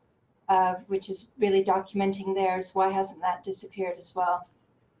work, which is really documenting theirs, why hasn't that disappeared as well?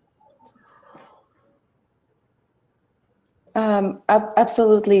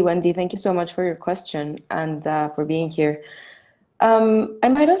 Absolutely, Wendy. Thank you so much for your question and for being here. I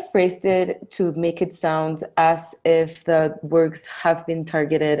might have phrased it to make it sound as if the works have been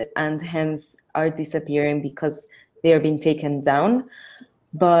targeted and hence are disappearing because they are being taken down.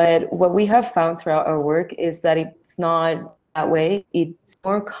 But what we have found throughout our work is that it's not that way. It's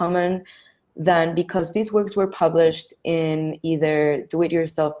more common than because these works were published in either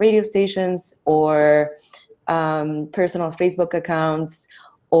do-it-yourself radio stations or personal Facebook accounts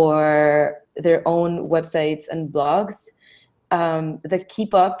or their own websites and blogs. The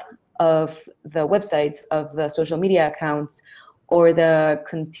keep up of the websites, of the social media accounts, or the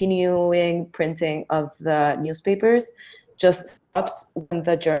continuing printing of the newspapers just stops when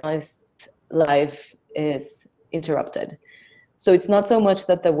the journalist's life is interrupted. So it's not so much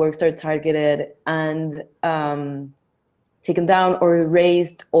that the works are targeted and taken down or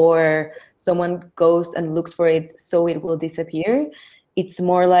erased, or someone goes and looks for it so it will disappear. It's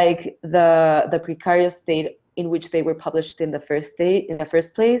more like the precarious state in which they were published in the first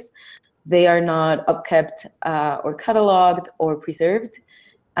place. They are not upkept or cataloged or preserved,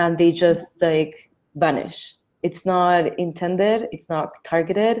 and they just like vanish. It's not intended. It's not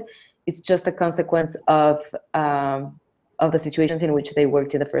targeted. It's just a consequence of the situations in which they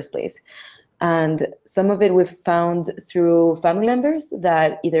worked in the first place. And some of it we've found through family members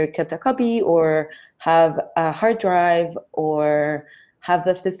that either kept a copy or have a hard drive or have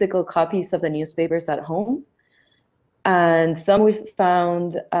the physical copies of the newspapers at home. And some we've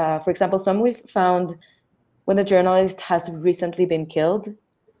found, for example, some we've found when the journalist has recently been killed,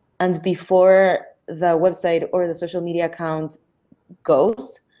 and before the website or the social media account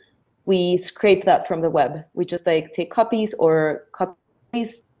goes, we scrape that from the web. We just like take copies or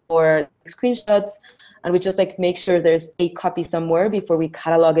copies or screenshots, and we just like make sure there's a copy somewhere before we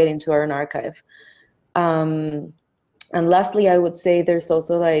catalog it into our own archive. And lastly, I would say there's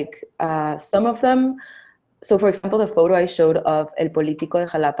also like some of them. So for example, the photo I showed of El Político de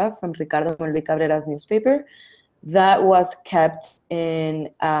Jalapa from Ricardo Manuel Cabrera's newspaper, that was kept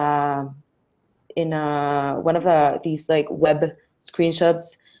in one of these like web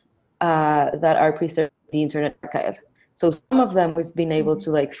screenshots that are preserved in the Internet Archive. So some of them we've been able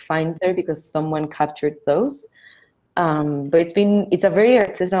to like find there because someone captured those. But it's a very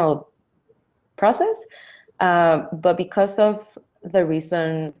artisanal process. But because of the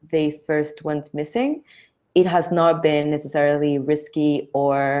reason they first went missing, it has not been necessarily risky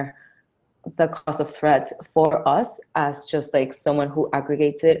or the cause of threat for us as just like someone who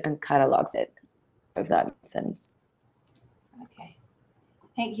aggregates it and catalogs it, if that makes sense. Okay,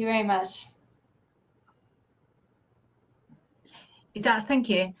 thank you very much. It does, thank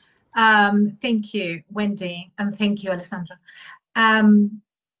you. Thank you, Wendy, and thank you, Alessandra. Ana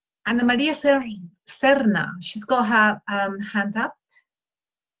Maria Serna, she's got her hand up.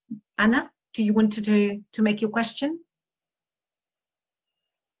 Anna, do you want to make your question?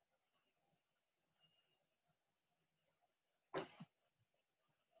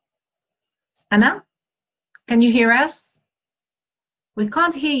 Anna, can you hear us? We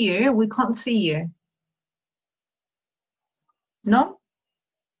can't hear you, we can't see you. No?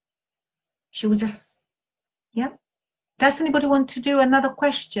 She was just, yeah. Does anybody want to do another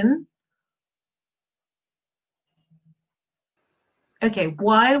question? Okay,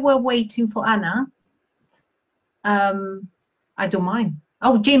 while we're waiting for Anna, I don't mind.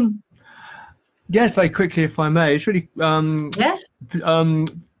 Oh, Jim. Yes, very quickly, if I may. It's really Yes.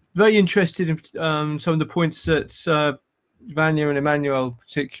 Very interested in some of the points that Vanya and Emmanuel,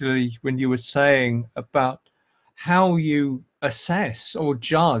 particularly when you were saying about how you assess or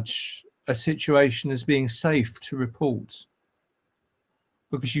judge a situation as being safe to report.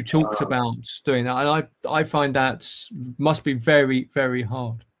 Because you talked about doing that, and I find that must be very, very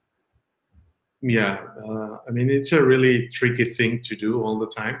hard. Yeah, I mean, it's a really tricky thing to do all the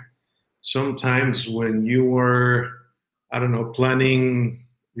time. Sometimes when you are, I don't know, planning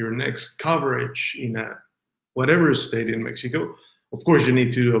your next coverage in whatever state in Mexico, of course you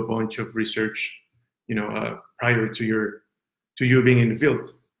need to do a bunch of research, prior to you being in the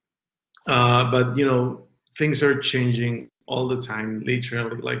field. But things are changing all the time,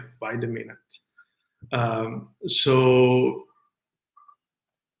 literally, like by the minute. So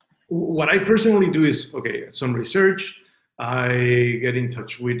what I personally do is, okay, some research, I get in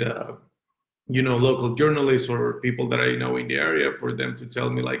touch with local journalists or people that I know in the area for them to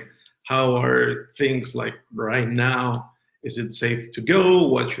tell me like how are things like right now. Is it safe to go?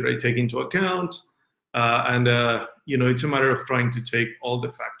 What should I take into account? It's a matter of trying to take all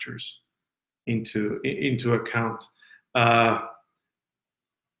the factors into account. I've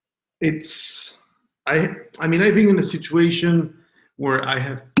been in a situation where I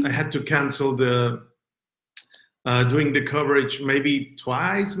had to cancel doing the coverage maybe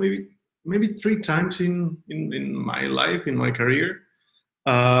twice, maybe 3 times in my life, in my career,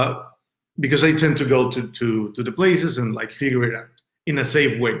 because I tend to go to the places and like figure it out in a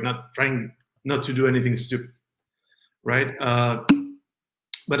safe way, not trying not to do anything stupid, right?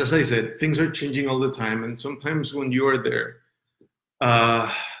 But as I said, things are changing all the time, and sometimes when you are there,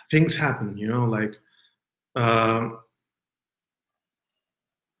 things happen, like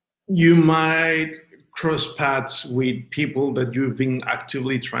you might cross paths with people that you've been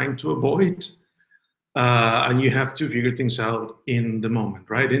actively trying to avoid, and you have to figure things out in the moment,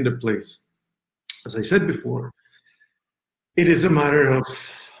 right, in the place. As I said before, it is a matter of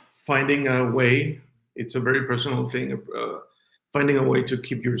finding a way. It's a very personal thing, finding a way to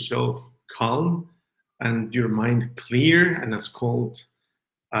keep yourself calm and your mind clear and as cold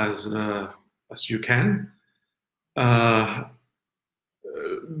as you can.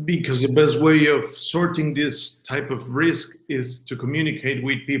 Because the best way of sorting this type of risk is to communicate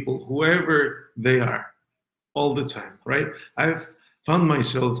with people, whoever they are, all the time, right? I've found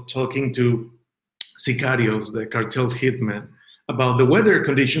myself talking to sicarios, the cartel's hitmen, about the weather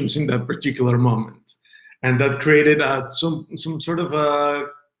conditions in that particular moment, and that created some sort of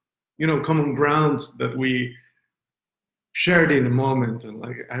common ground that we shared in a moment. And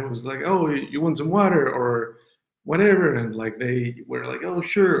like I was like, oh, you want some water or whatever, and like they were like, oh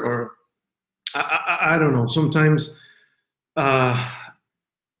sure, or I don't know. Sometimes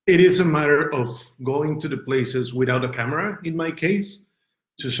it is a matter of going to the places without a camera, in my case,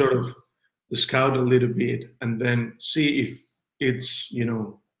 to sort of scout a little bit and then see if it's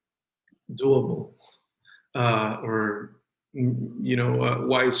doable or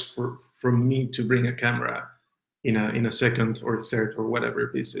wise for me to bring a camera in a second or third or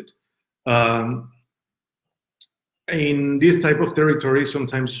whatever visit. In this type of territory,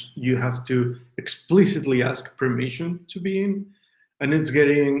 sometimes you have to explicitly ask permission to be in, and it's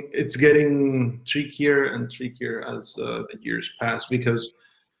getting trickier and trickier as the years pass, because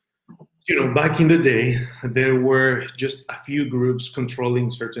back in the day there were just a few groups controlling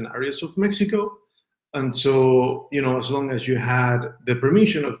certain areas of Mexico, and so as long as you had the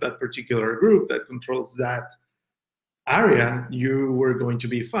permission of that particular group that controls that area, you were going to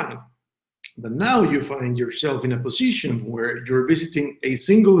be fine. But now you find yourself in a position where you're visiting a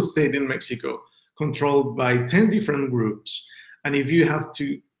single state in Mexico controlled by 10 different groups. And if you want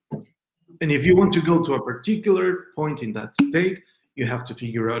to go to a particular point in that state, you have to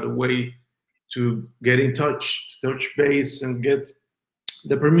figure out a way to get in touch base and get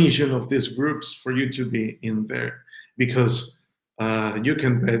the permission of these groups for you to be in there. Because you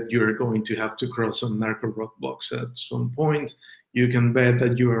can bet you're going to have to cross some narco roadblocks at some point. You can bet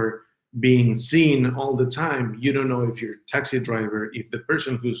that you are being seen all the time. You don't know if your taxi driver, if the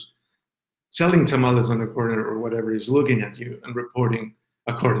person who's selling tamales on the corner or whatever is looking at you and reporting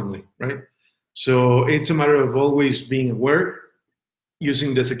accordingly, right? So it's a matter of always being aware,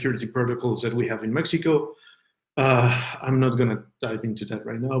 using the security protocols that we have in Mexico. I'm not going to dive into that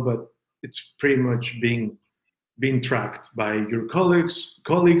right now, but it's pretty much being tracked by your colleagues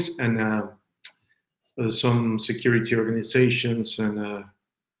and some security organizations and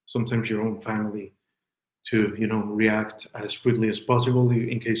sometimes your own family to react as quickly as possible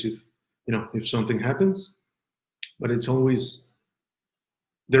in case if something happens. But it's always,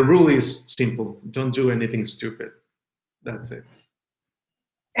 the rule is simple: don't do anything stupid. That's it.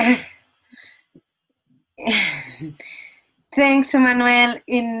 Thanks, Emmanuel.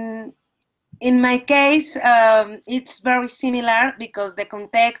 In my case, it's very similar because the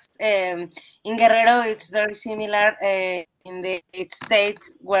context in Guerrero, it's very similar in the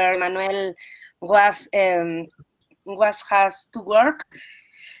states where Emmanuel has to work.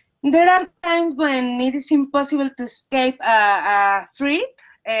 There are times when it is impossible to escape a threat.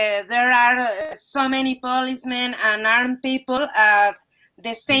 There are so many policemen and armed people at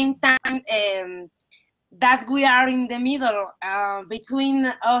the same time that we are in the middle between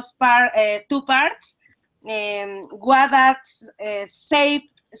us two parts. What that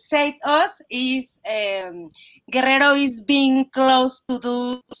saved us is Guerrero is being close to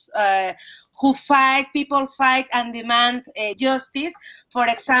those who people fight and demand justice. For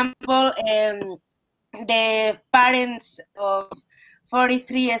example, the parents of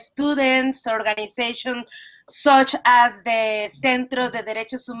 43 students, organizations such as the Centro de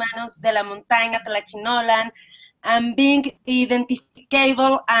Derechos Humanos de la Montaña Tlachinolan, and being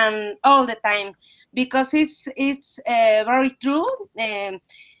identifiable and all the time, because it's very true.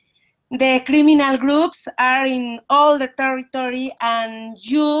 The criminal groups are in all the territory, and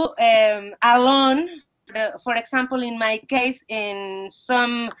you alone, for example, in my case, in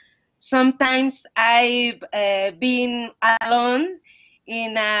sometimes I've been alone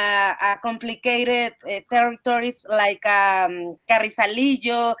in a complicated territories like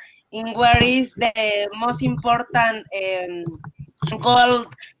Carrizalillo, in where is the most important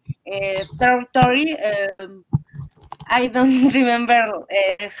gold territory. I don't remember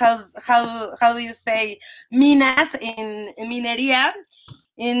how do you say minas in minería.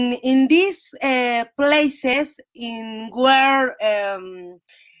 In these places in where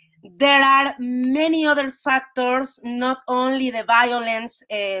there are many other factors, not only the violence.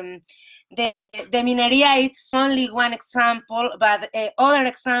 The minería it's only one example, but other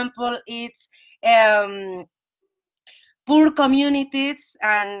example is poor communities,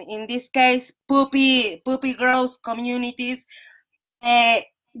 and in this case, puppy girls communities.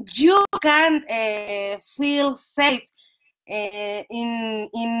 You can feel safe in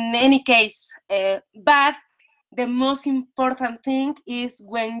any case, but the most important thing is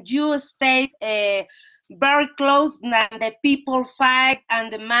when you stay very close and the people fight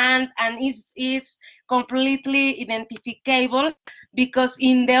and demand, and it's completely identifiable, because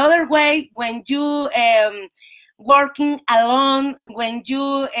in the other way, when you working alone, when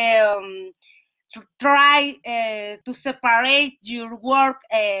you try to separate your work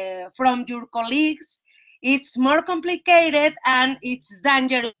from your colleagues, it's more complicated and it's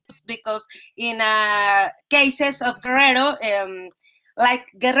dangerous, because in cases of Guerrero, like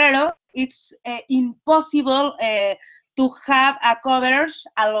Guerrero, it's impossible to have a coverage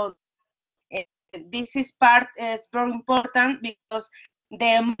alone. This is very important, because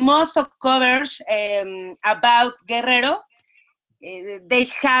the most of coverage about Guerrero, they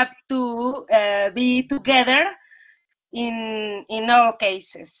have to be together in all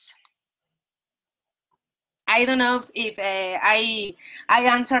cases. I don't know if I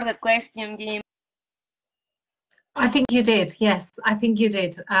answered the question, Jim. I think you did. Yes, I think you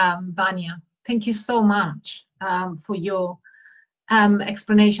did, Vanya. Thank you so much for your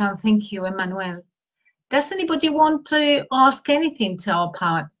explanation. Thank you, Emmanuel. Does anybody want to ask anything to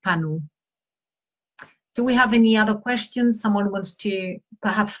our panel? Do we have any other questions?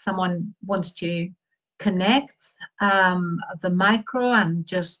 Perhaps someone wants to connect the micro and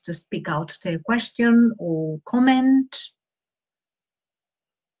just to speak out their question or comment?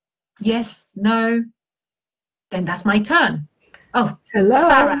 Yes, no? Then that's my turn. Oh, hello.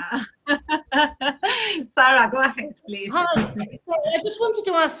 Sarah. Sarah, go ahead, please. Hi. I just wanted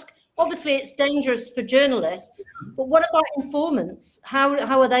to ask, obviously it's dangerous for journalists, but what about informants? How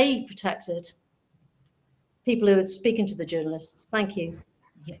are they protected? People who are speaking to the journalists. Thank you.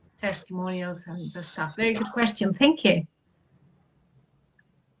 Yeah, testimonials and just stuff. Very good question. Thank you.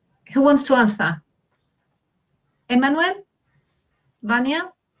 Who wants to answer? Emmanuel?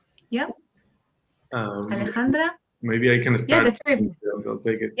 Vanya? Yeah? Alejandra? Maybe I can start. Yeah, the three of you. I'll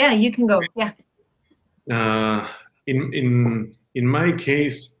take it. Yeah, you can go. Yeah. In my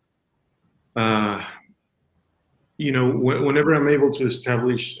case, you know, whenever I'm able to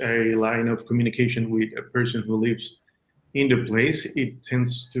establish a line of communication with a person who lives in the place, it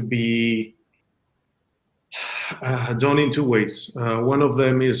tends to be done in two ways. One of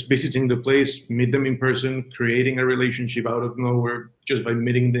them is visiting the place, meet them in person, creating a relationship out of nowhere just by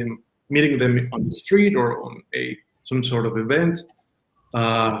meeting them on the street or on some sort of event,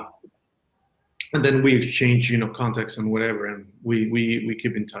 and then we exchange, you know, contacts and whatever, and we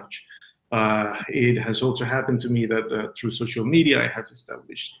keep in touch. It has also happened to me that through social media, I have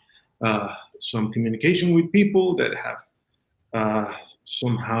established some communication with people that have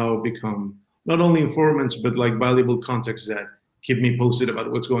somehow become not only informants, but like valuable contacts that keep me posted about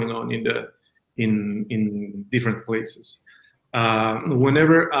what's going on in different places.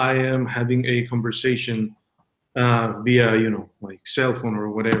 Whenever I am having a conversation via, you know, like cell phone or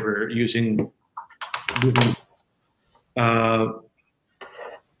whatever, using different,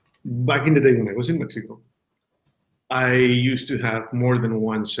 back in the day when I was in Mexico, I used to have more than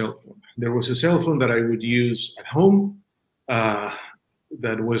one cell phone. There was a cell phone that I would use at home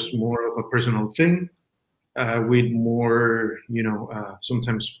that was more of a personal thing, with more, you know,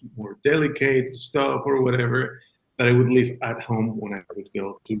 sometimes more delicate stuff or whatever, that I would leave at home when I would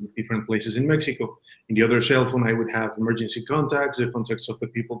go to different places in Mexico. In the other cell phone, I would have emergency contacts, the contacts of the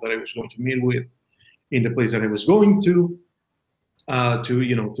people that I was going to meet with. in the place that I was going to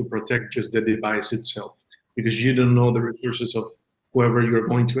protect just the device itself, because you don't know the resources of whoever you're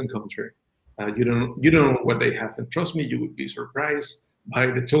going to encounter. You don't know what they have, and trust me, you would be surprised by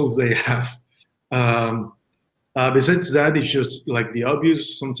the tools they have. Besides that, it's just like the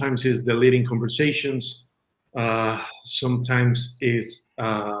obvious. Sometimes it's deleting conversations. Sometimes is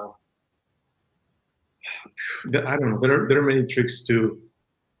I don't know. There are many tricks to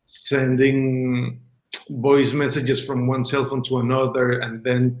sending voice messages from one cell phone to another, and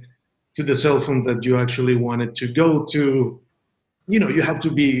then to the cell phone that you actually wanted to go to. You have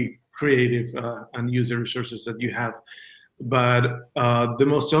to be creative and use the resources that you have. But the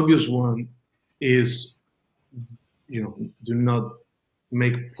most obvious one is, do not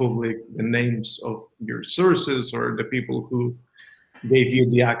make public the names of your sources or the people who gave you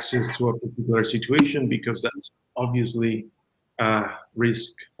the access to a particular situation, because that's obviously a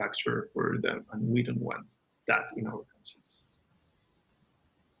risk factor for them, and we don't want that in our countries.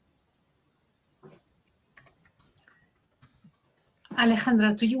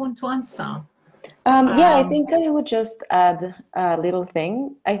 Alejandra, do you want to answer? Yeah, I think I would just add a little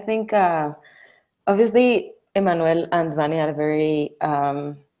thing. I think obviously Emmanuel and Vania are very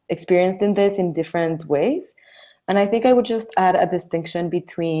experienced in this in different ways. And I think I would just add a distinction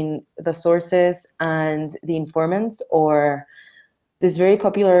between the sources and the informants, or this very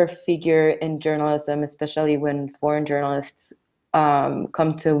popular figure in journalism, especially when foreign journalists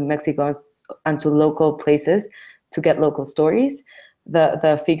come to Mexico and to local places to get local stories,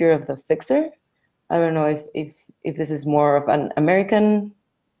 the figure of the fixer. I don't know if this is more of an American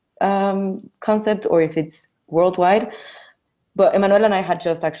concept or if it's worldwide, but Emmanuel and I had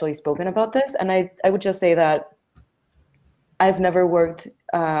just actually spoken about this, and I would just say that I've never worked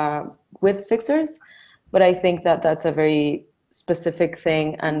with fixers, but I think that that's a very specific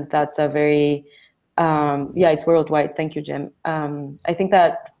thing, and that's a very it's worldwide. Thank you, Jim. I think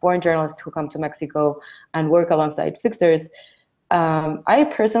that foreign journalists who come to Mexico and work alongside fixers,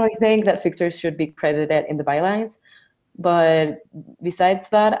 I personally think that fixers should be credited in the bylines. But besides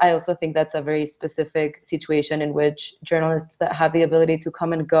that, I also think that's a very specific situation in which journalists that have the ability to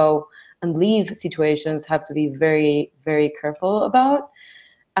come and go and leave situations have to be very, very careful about.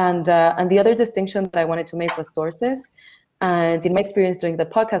 And the other distinction that I wanted to make was sources. And in my experience doing the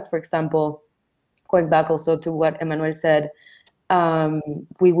podcast, for example, going back also to what Emmanuel said,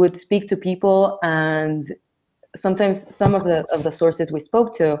 we would speak to people, and sometimes some of the sources we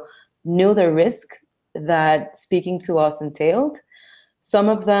spoke to knew the risk that speaking to us entailed. Some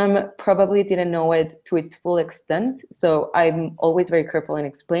of them probably didn't know it to its full extent. So I'm always very careful in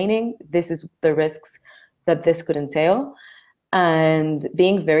explaining this is the risks that this could entail, and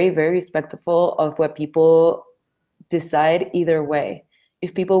being very, very respectful of what people decide either way.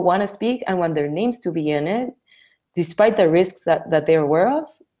 If people want to speak and want their names to be in it, despite the risks that they're aware of,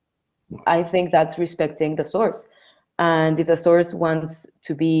 I think that's respecting the source. And if the source wants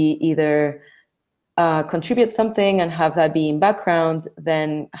to be either contribute something and have that be in background,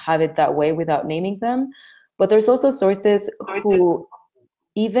 then have it that way without naming them. But there's also sources who,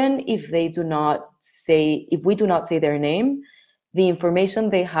 even if they do not say, if we do not say their name, the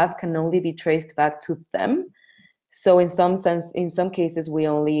information they have can only be traced back to them. So in some sense, in some cases, we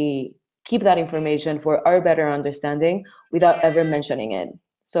only keep that information for our better understanding without ever mentioning it.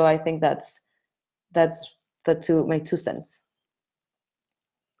 So I think that's my 2 cents.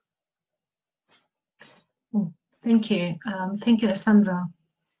 Thank you. Thank you, Alessandra.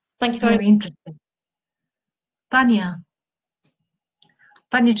 Thank you very much. Interesting. Vania,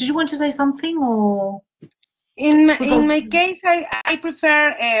 did you want to say something, or? In my case, I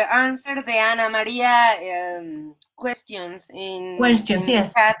prefer answer the Ana Maria questions in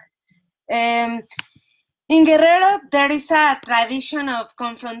yes. chat. In Guerrero, there is a tradition of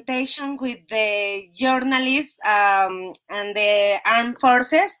confrontation with the journalists and the armed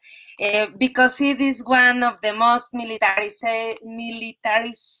forces because it is one of the most militarized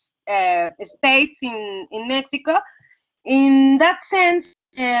states in Mexico. In that sense,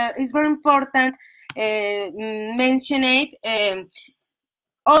 it's very important mention it.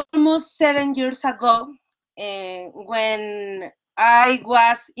 Almost 7 years ago, when I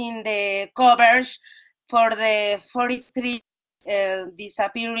was in the coverage for the 43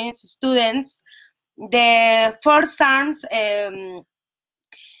 disappearing students, the Force Arms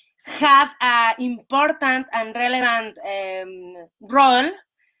had an important and relevant role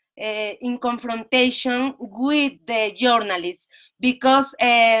in confrontation with the journalists, because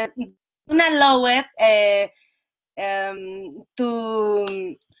don't allow it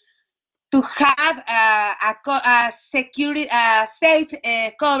to have a security, safe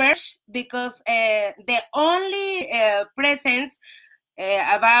coverage, because the only presence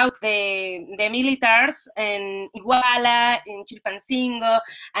about the militaries in Iguala, in Chilpancingo,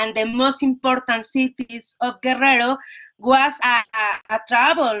 and the most important cities of Guerrero was a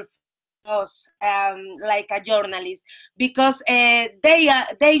trouble for us, like a journalist, because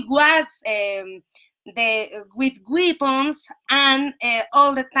they was with weapons, and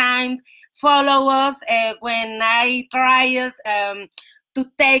all the time follow us when I tried to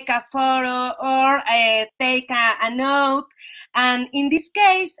take a photo or take a note. And in this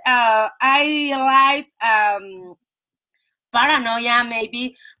case, I like paranoia,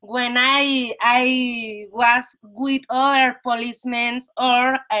 maybe, when I was with other policemen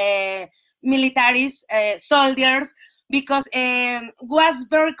or military soldiers, because was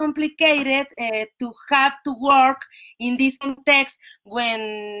very complicated to have to work in this context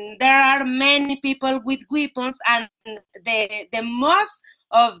when there are many people with weapons, and the most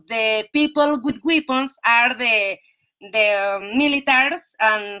of the people with weapons are the militaries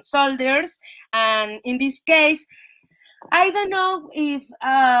and soldiers. And in this case, I don't know if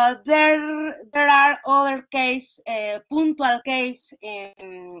there are other case, punctual case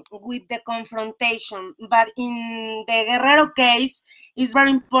with the confrontation, but in the Guerrero case, it's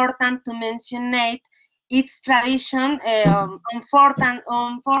very important to mention its tradition.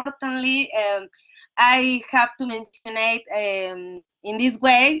 Unfortunately, I have to mention it in this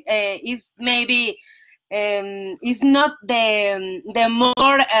way. Is maybe is not the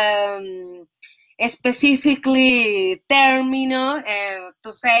more specifically termino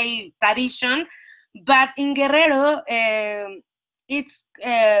to say tradition, but in Guerrero it's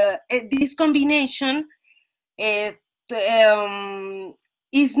this combination is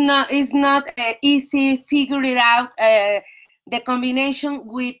not easy figure it out, the combination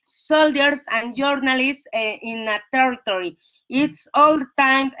with soldiers and journalists in a territory. It's all the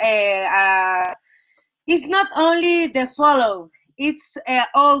time. It's not only the follow. It's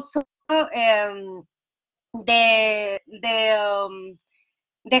also the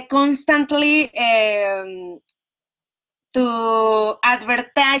constantly to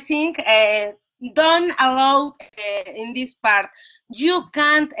advertising don't allow in this part. You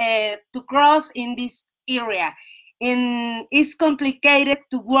can't to cross in this area. It's complicated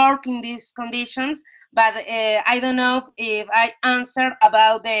to work in these conditions, but I don't know if I answer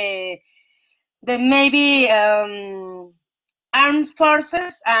about the maybe armed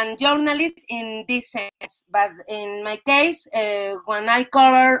forces and journalists in this sense. But in my case, when I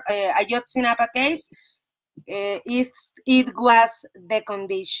cover Ayotzinapa case, it was the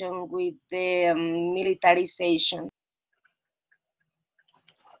condition with the militarization.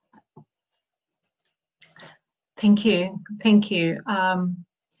 Thank you. Thank you.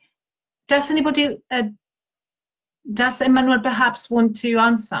 Does anybody, does Emmanuel perhaps want to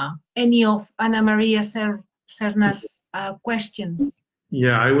answer any of Ana Maria Serna's questions?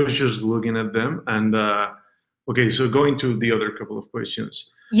 Yeah, I was just looking at them, and okay, so going to the other couple of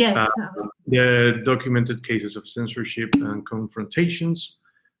questions. Yes. The documented cases of censorship and confrontations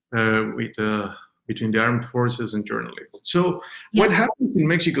with between the armed forces and journalists. So what happens in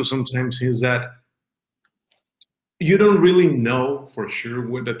Mexico sometimes is that you don't really know for sure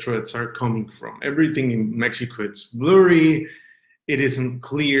where the threats are coming from. Everything in Mexico, it's blurry. It isn't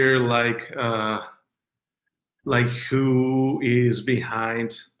clear, like who is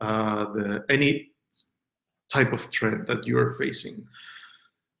behind any type of threat that you are facing.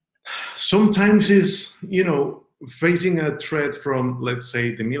 Sometimes is, facing a threat from, let's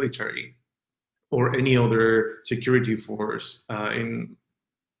say, the military or any other security force in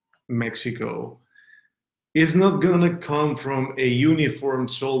Mexico is not gonna come from a uniformed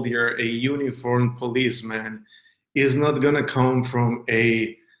soldier, a uniformed policeman. Is not gonna come from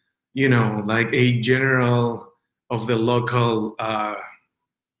a, like a general of the local,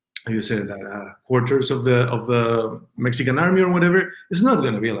 you said that quarters of the Mexican army or whatever. It's not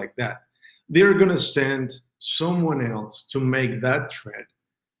gonna be like that. They're gonna send someone else to make that threat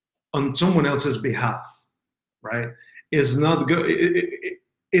on someone else's behalf, right? It's not good.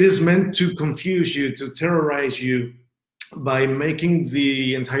 It is meant to confuse you, to terrorize you by making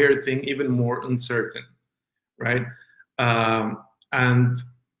the entire thing even more uncertain, right? And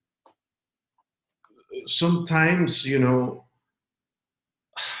sometimes,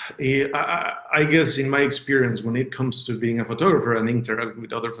 I guess in my experience, when it comes to being a photographer and interact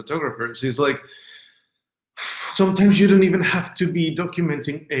with other photographers, it's like sometimes you don't even have to be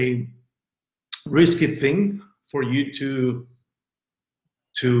documenting a risky thing for you to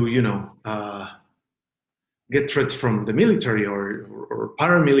get threats from the military or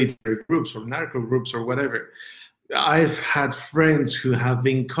paramilitary groups or narco groups or whatever. I've had friends who have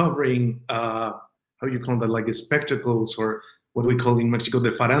been covering, how you call that, like spectacles, or what we call in Mexico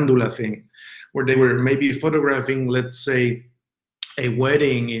the farandula thing, where they were maybe photographing, let's say, a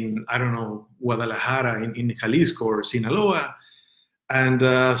wedding in, I don't know, Guadalajara, in Jalisco or Sinaloa,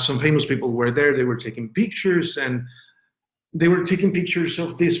 and some famous people were there. They were taking pictures, and they were taking pictures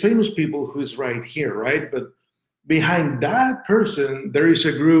of these famous people who's right here, right? But behind that person, there is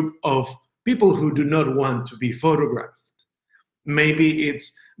a group of people who do not want to be photographed. Maybe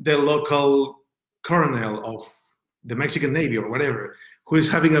it's the local colonel of the Mexican Navy or whatever, who is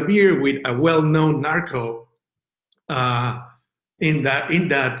having a beer with a well-known narco in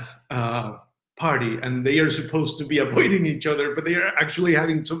that party, and they are supposed to be avoiding each other, but they are actually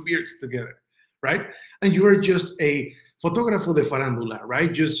having some beers together, right? And you are just a fotógrafo de farándula,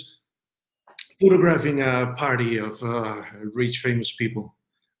 right? Just photographing a party of rich, famous people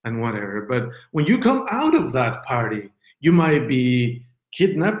and whatever. But when you come out of that party, you might be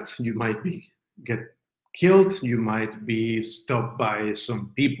kidnapped, you might get killed, you might be stopped by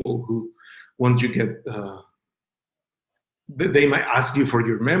some people who want you get, they might ask you for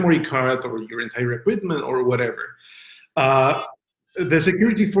your memory card or your entire equipment or whatever. The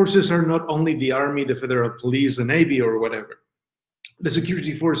security forces are not only the army, the federal police, the navy, or whatever. The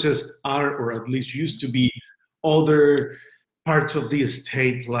security forces are, or at least used to be, other parts of the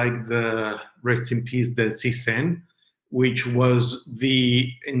state, like the, rest in peace, the CISEN, which was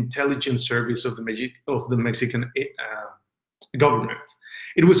the intelligence service of the Mexican government.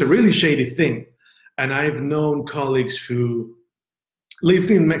 It was a really shady thing. And I've known colleagues who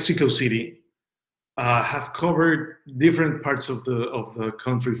lived in Mexico City, have covered different parts of the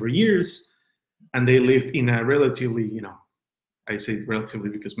country for years, and they lived in a relatively, you know, I say relatively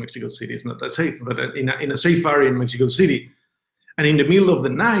because Mexico City is not that safe, but in a safe area in Mexico City. And in the middle of the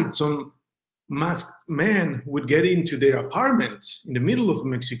night, some masked men would get into their apartment in the middle of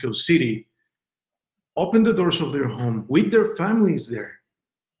Mexico City, open the doors of their home with their families there,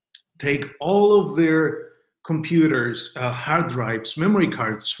 take all of their computers, hard drives, memory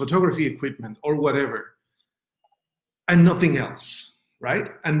cards, photography equipment, or whatever, and nothing else,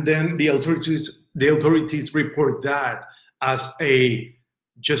 right? And then the authorities report that as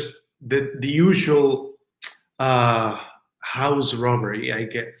just the usual house robbery, I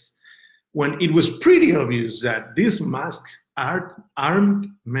guess, when it was pretty obvious that these masked armed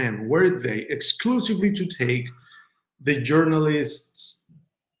men were there exclusively to take the journalists'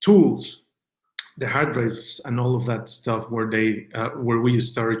 tools, the hard drives and all of that stuff where we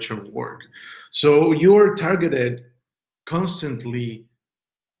started our work. So you're targeted constantly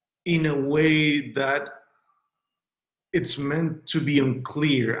in a way that it's meant to be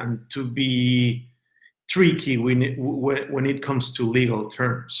unclear and to be tricky when it comes to legal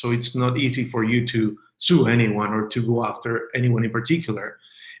terms. So it's not easy for you to sue anyone or to go after anyone in particular,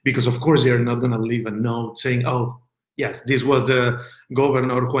 because of course they're not going to leave a note saying, oh, yes, this was the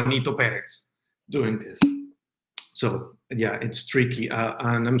Governor Juanito Perez doing this. So yeah, it's tricky.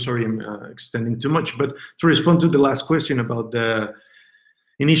 And I'm sorry I'm extending too much, but to respond to the last question about the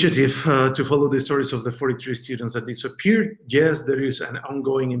initiative to follow the stories of the 43 students that disappeared, yes, there is an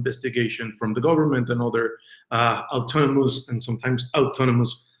ongoing investigation from the government and other autonomous and sometimes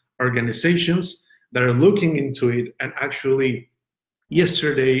autonomous organizations that are looking into it. And actually,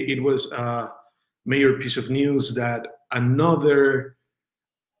 yesterday it was a major piece of news that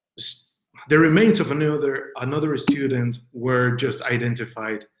the remains of another student were just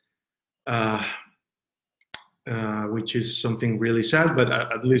identified, which is something really sad, but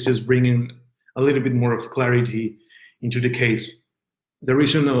at least is bringing a little bit more of clarity into the case. Part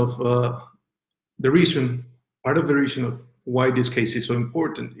of the reason of why this case is so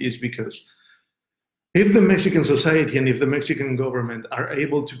important is because if the Mexican society and if the Mexican government are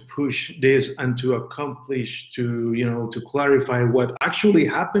able to push this and to accomplish, to clarify what actually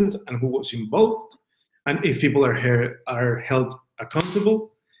happened and who was involved, and if people are held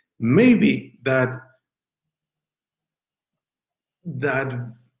accountable, maybe that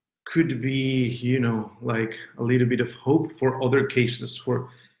could be, like a little bit of hope for other cases, for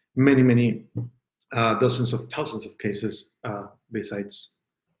many dozens of thousands of cases besides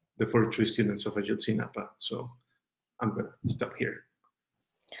the 43 students of Ayotzinapa. So I'm going to stop here.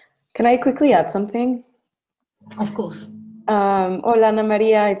 Can I quickly add something? Of course. Hola, Ana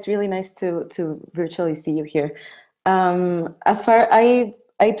Maria. It's really nice to virtually see you here. I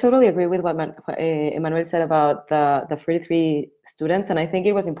totally agree with what Emmanuel said about the 43 students, and I think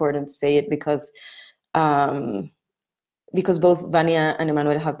it was important to say it because both Vania and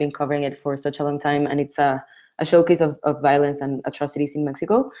Emmanuel have been covering it for such a long time, and it's a showcase of violence and atrocities in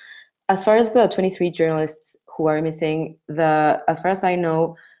Mexico. As far as the 23 journalists who are missing, as far as I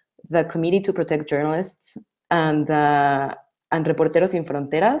know, the Committee to Protect Journalists and Reporteros Sin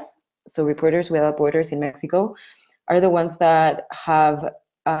Fronteras, so Reporters Without Borders in Mexico, are the ones that have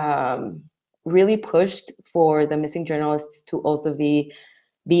really pushed for the missing journalists to also be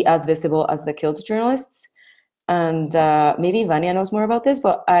as visible as the killed journalists. And maybe Vania knows more about this,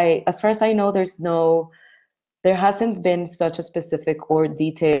 but as far as I know, there hasn't been such a specific or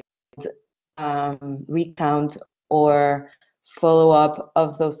detailed recount or follow-up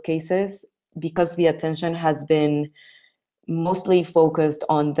of those cases, because the attention has been mostly focused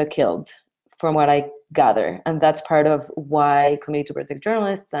on the killed, from what I gather. And that's part of why Committee to Protect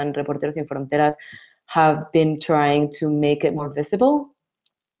Journalists and Reporteros Sin Fronteras have been trying to make it more visible.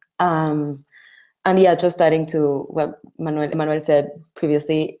 And yeah, just adding to what Manuel said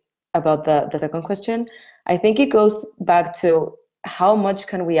previously about the second question, I think it goes back to how much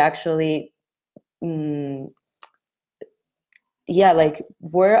can we actually, like,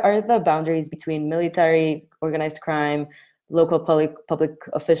 where are the boundaries between military, organized crime, local public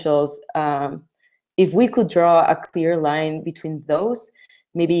officials? If we could draw a clear line between those,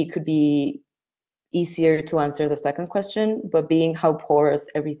 maybe it could be easier to answer the second question. But being how porous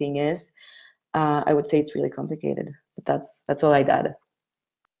everything is, I would say it's really complicated. But that's all I'd add.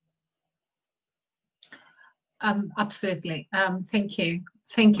 Absolutely. Thank you.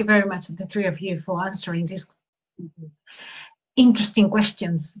 Thank you very much, the three of you, for answering these interesting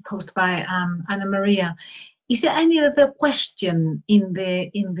questions posed by Ana Maria. Is there any other question in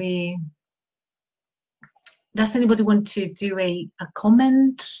the? Does anybody want to do a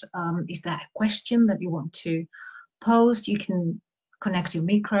comment? Is there a question that you want to pose? You can connect your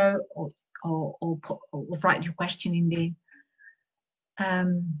micro or write your question in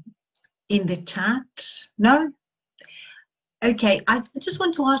the chat. No? Okay, I just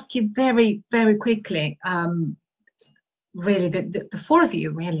want to ask you very, very quickly, really, the four of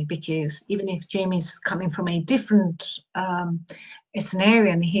you, really, because even if Jamie's coming from a different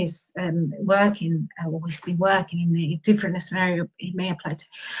scenario and he's been working in a different scenario, it may apply to.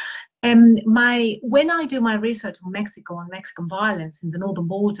 When I do my research on Mexico and Mexican violence in the northern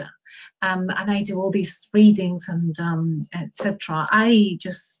border, and I do all these readings and etc., I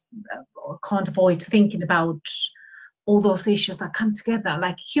just can't avoid thinking about all those issues that come together,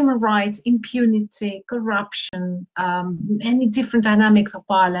 like human rights, impunity, corruption, many different dynamics of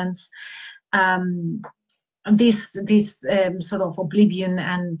violence, and this sort of oblivion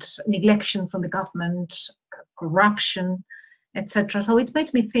and neglection from the government, corruption, etc. So it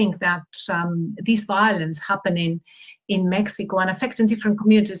made me think that this violence happening in Mexico and affecting different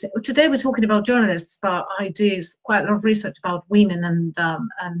communities. Today we're talking about journalists, but I do quite a lot of research about women and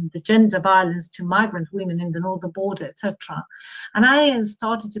the gender violence to migrant women in the northern border, etc. And I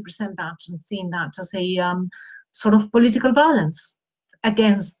started to present that and seeing that as a sort of political violence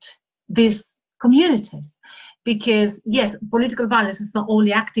against these communities. Because yes, political violence is not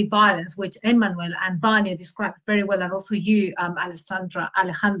only active violence, which Emmanuel and Vania described very well, and also you, Alejandra,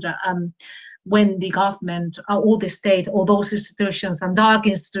 when the government or the state or those institutions and dark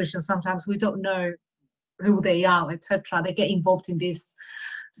institutions, sometimes we don't know who they are, etc. They get involved in this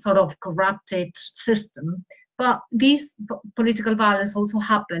sort of corrupted system. But this political violence also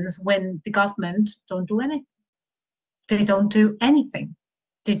happens when the government don't do anything. They don't do anything.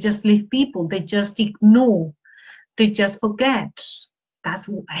 They just leave people. They just ignore. They just forget. That's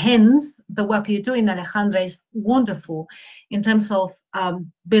hence the work you're doing, Alejandra, is wonderful in terms of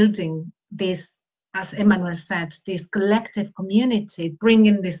building this, as Emmanuel said, this collective community,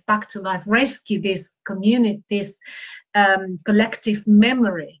 bringing this back to life, rescue this community, this collective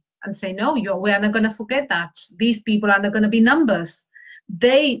memory, and say, no, we are not going to forget that. These people are not going to be numbers.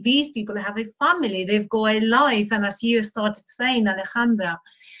 These people have a family, they've got a life, and as you started saying, Alejandra,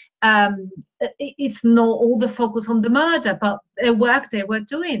 it's not all the focus on the murder, but the work they were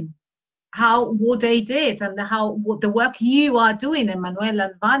doing, what they did, and what the work you are doing, Emmanuel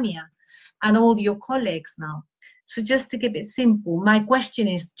and Vania, and all your colleagues now. So just to keep it simple, my question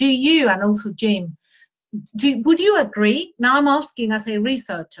is, do you, and also Jim, would you agree, now I'm asking as a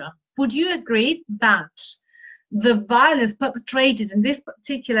researcher, would you agree that the violence perpetrated in this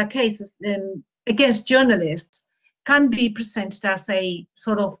particular case against journalists can be presented as a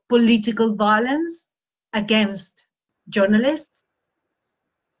sort of political violence against journalists?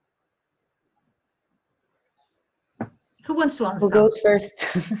 Who wants to answer? Who goes first?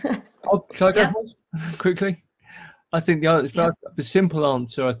 Can I go first quickly? I think the simple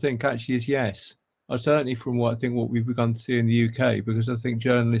answer, I think, actually is yes. Certainly from what we've begun to see in the UK, because I think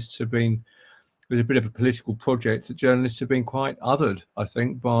journalists have been was a bit of a political project that journalists have been quite othered, I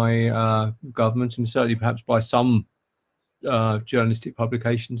think, by government, and certainly perhaps by some journalistic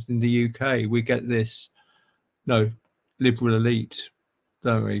publications in the UK. We get this, liberal elite,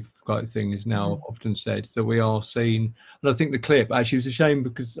 don't we, kind of thing is now often said, that we are seen. And I think the clip actually was a shame,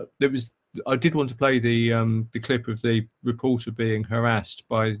 because I did want to play the clip of the reporter being harassed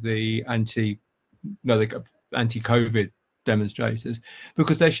by the anti-COVID demonstrators,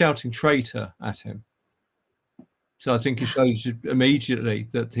 because they're shouting traitor at him. So I think it shows immediately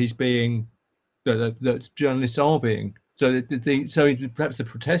that he's being, that journalists are being. So perhaps the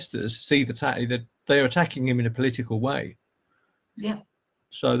protesters see that they're attacking him in a political way. Yeah.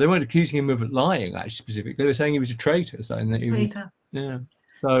 So they weren't accusing him of lying, actually, specifically. They were saying he was a traitor, saying that he was. Yeah.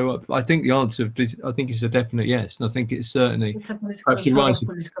 So I think the answer, I think, is a definite yes, and I think it's certainly perhaps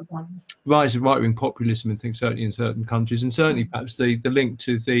the rise of right-wing populism and things, certainly in certain countries, and certainly perhaps the link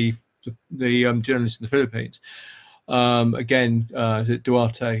to the journalists in the Philippines. Again,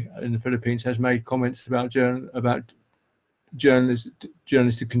 Duarte in the Philippines has made comments about journalists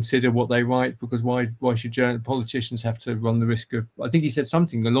to consider what they write, because why should politicians have to run the risk of, I think he said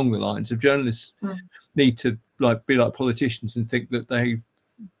something along the lines of, journalists need to be like politicians and think that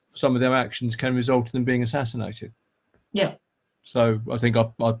some of their actions can result in them being assassinated. Yeah. So I think I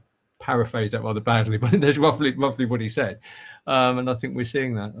paraphrased that rather badly, but that's roughly what he said. And I think we're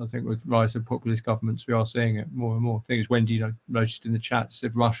seeing that. I think with the rise of populist governments, we are seeing it more and more. I think as Wendy noticed in the chat,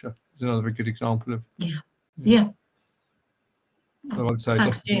 said Russia is another very good example of. Yeah. So I would say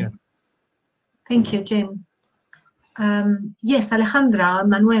thanks, Jim. Yeah. Thank you, Jim. Yes, Alejandra,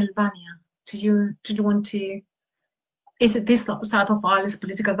 Manuel, Vania, do you want to? Is it this type of violence,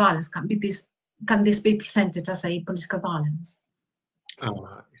 political violence? Can this be presented as a political violence?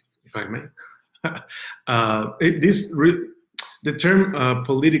 If I may, the term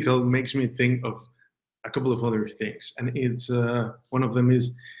political makes me think of a couple of other things, and it's one of them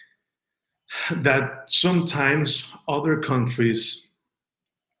is that sometimes other countries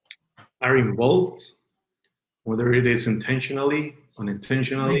are involved, whether it is intentionally,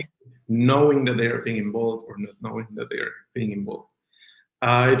 unintentionally, knowing that they are being involved or not knowing that they are being involved.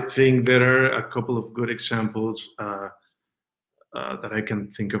 I think there are a couple of good examples that I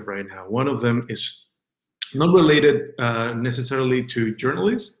can think of right now. One of them is not related necessarily to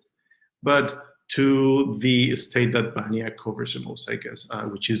journalists, but to the state that Vania covers the most, I guess,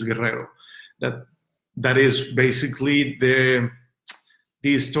 which is Guerrero. That is basically the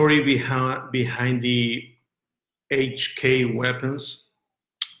story behind the HK weapons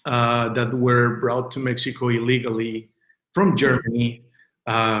that were brought to Mexico illegally from Germany,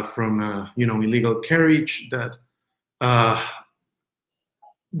 from illegal carriage. That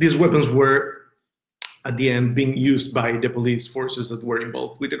these weapons were at the end being used by the police forces that were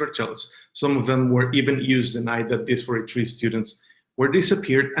involved with the cartels. Some of them were even used the night that these 43 students were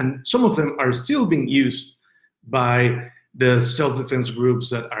disappeared, and some of them are still being used by the self-defense groups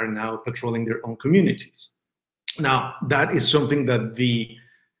that are now patrolling their own communities. Now, that is something that the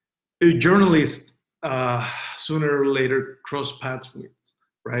journalists sooner or later cross paths with,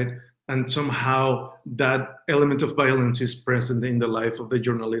 right? And somehow that element of violence is present in the life of the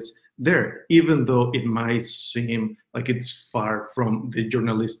journalists there, even though it might seem like it's far from the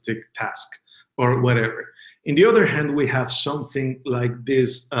journalistic task or whatever. On the other hand, we have something like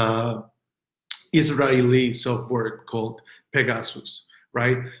this Israeli software called Pegasus,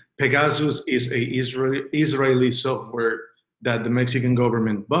 right? Pegasus is a Israeli software that the Mexican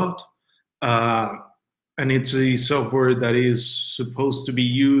government bought, and it's a software that is supposed to be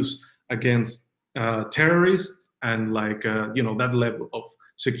used against terrorists and that level of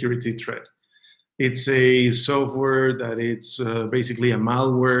security threat. It's a software that it's basically a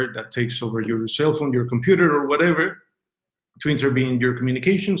malware that takes over your cell phone, your computer, or whatever, to intervene in your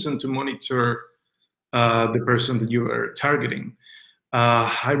communications and to monitor the person that you are targeting.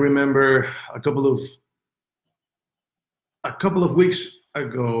 I remember a couple of weeks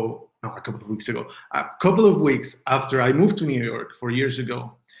after I moved to New York 4 years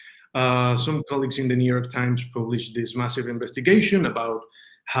ago, some colleagues in the New York Times published this massive investigation about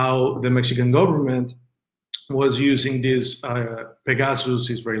how the Mexican government was using this Pegasus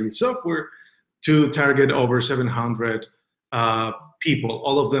Israeli software to target over 700 people.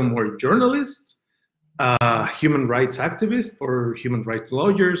 All of them were journalists, human rights activists, or human rights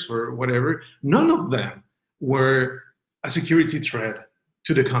lawyers, or whatever. None of them were a security threat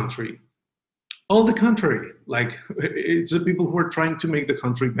to the country. All the contrary, like it's the people who are trying to make the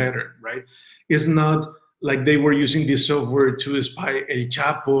country better, right? It's not like they were using this software to spy El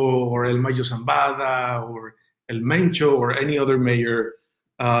Chapo or El Mayo Zambada or El Mencho or any other mayor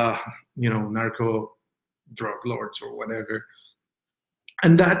narco drug lords or whatever.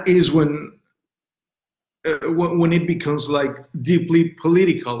 And that is when it becomes like deeply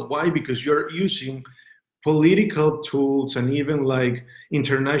political. Why? Because you're using political tools and even like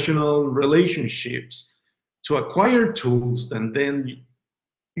international relationships to acquire tools that then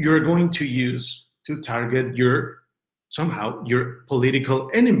you're going to use to target your political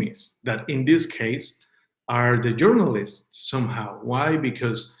enemies, that in this case are the journalists somehow. Why?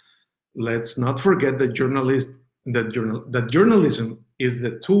 Because let's not forget that journalism is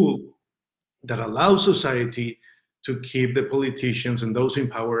the tool that allows society to keep the politicians and those in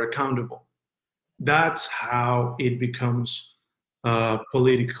power accountable. That's how it becomes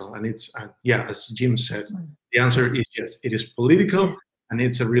political. And it's, as Jim said, the answer is yes, it is political, and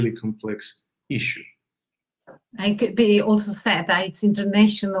it's a really complex issue. It could be also said that it's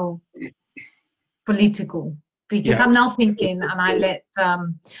international political, because I'm now thinking, and I let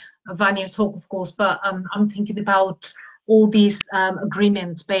Vanya talk, of course, but I'm thinking about all these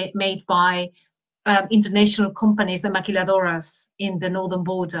agreements made by international companies, the maquiladoras in the northern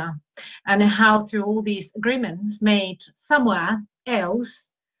border, and how through all these agreements made somewhere else,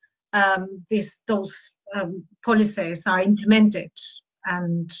 those policies are implemented.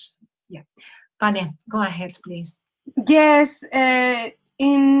 And Vania, go ahead, please. Yes,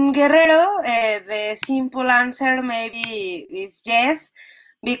 in Guerrero, the simple answer maybe is yes,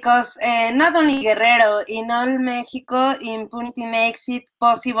 because not only Guerrero, in all Mexico, impunity makes it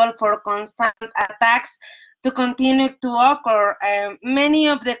possible for constant attacks to continue to occur. Many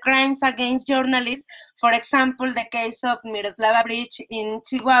of the crimes against journalists, for example, the case of Miroslava Bridge in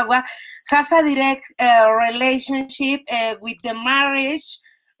Chihuahua, has a direct relationship with the marriage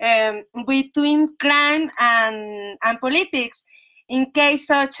between crime and politics. In case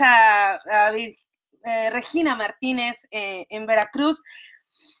such as Regina Martinez in Veracruz,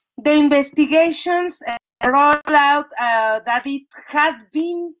 the investigations rolled out that it had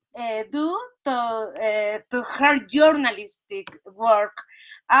been due to her journalistic work.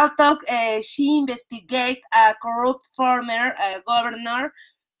 Although she investigated a corrupt former governor,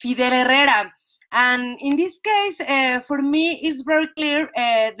 Fidel Herrera. And in this case, for me, it's very clear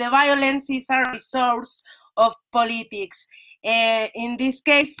the violence is a resource of politics. In this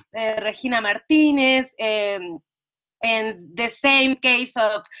case, Regina Martinez, and the same case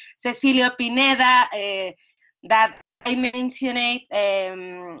of Cecilio Pineda that I mentioned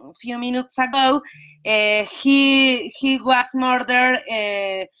a few minutes ago. He was murdered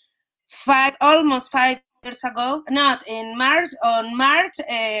almost 5 years ago, not in March,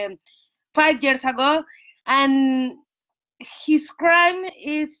 5 years ago, and his crime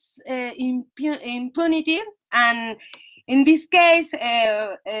is impunity. And in this case,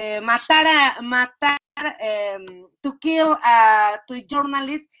 to kill to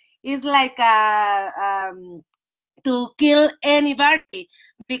journalists is like to kill anybody,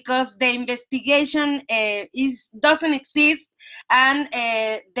 because the investigation doesn't exist, and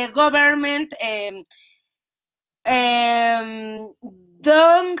the government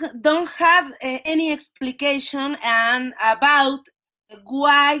don't have any explication and about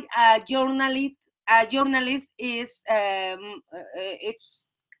why a journalist is it's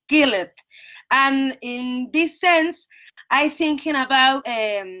killed. And in this sense, I thinking about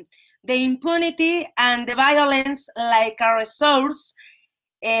the impunity and the violence like a resource.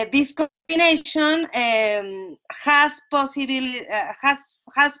 This combination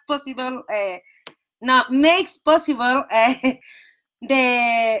makes possible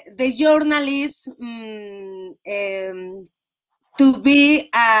the journalist to be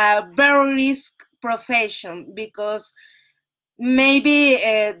a very risk profession, because maybe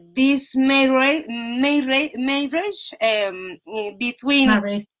this marriage between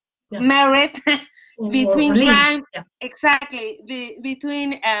married between crime, exactly,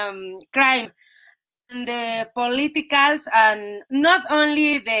 between crime and the politicals, and not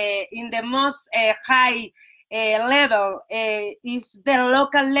only in the most high level, is the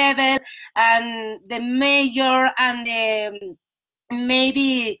local level and the mayor and the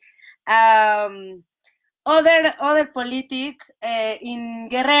maybe other politic in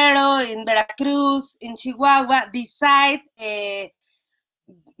Guerrero, in Veracruz, in Chihuahua decide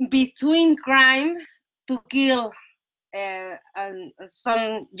between crime to kill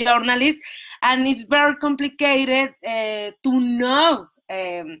some journalists, and it's very complicated to know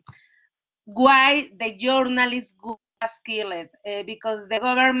why the journalist was killed, because the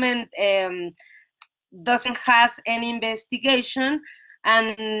government doesn't have any investigation,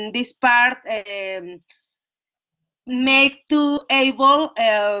 and this part make to able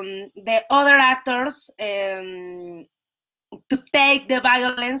the other actors to take the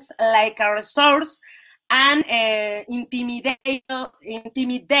violence like a resource and intimidate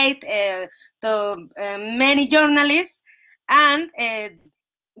many journalists, and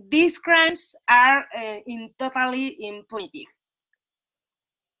these crimes are in totally impunity.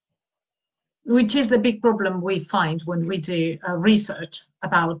 Which is the big problem we find when we do research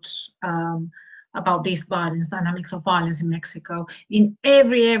about these violence, dynamics of violence in Mexico. In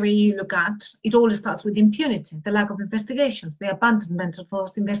every area you look at, it always starts with impunity, the lack of investigations, the abandonment of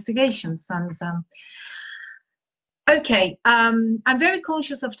those investigations. And okay, I'm very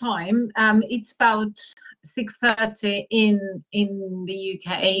conscious of time. It's about 6:30 in the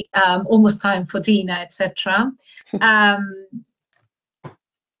UK, almost time for dinner, etc.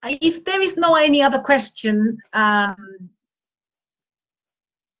 If there is no any other question, I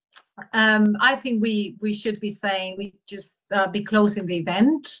think we should be saying we just be closing the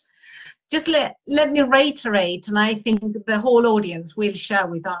event. Just let me reiterate, and I think the whole audience will share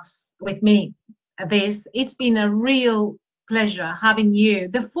with me this. It's been a real pleasure having you,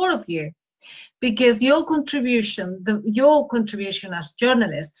 the four of you, because your contribution as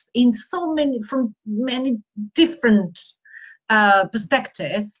journalists from many different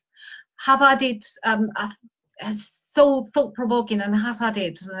perspectives have added so thought-provoking, and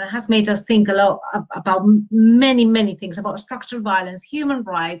has made us think a lot about many things, about structural violence, human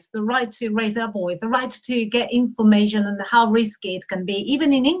rights, the right to raise their voice, the right to get information, and how risky it can be,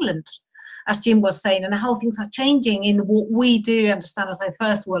 even in England, as Jim was saying, and how things are changing in what we do understand as a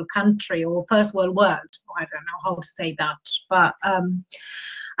first world country or first world world. I don't know how to say that, but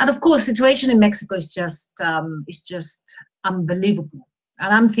and of course, the situation in Mexico is just unbelievable.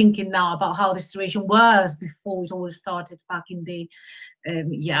 And I'm thinking now about how the situation was before it all started back in the,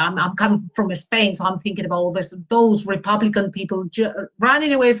 I'm coming from Spain, so I'm thinking about all those Republican people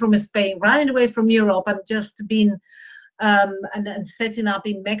running away from Spain, running away from Europe, and just being and setting up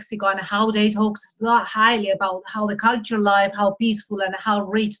in Mexico, and how they talked highly about how the cultural life, how peaceful and how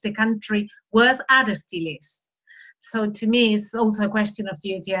rich the country was and still is. So to me, it's also a question of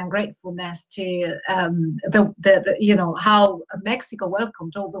duty and gratefulness to how Mexico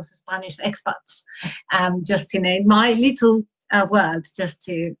welcomed all those Spanish expats, just in my little world, just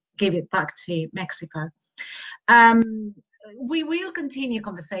to give it back to Mexico. We will continue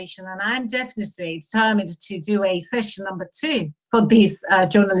conversation, and I'm definitely determined to do a session number 2 for this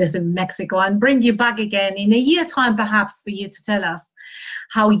journalism in Mexico, and bring you back again in a year's time, perhaps, for you to tell us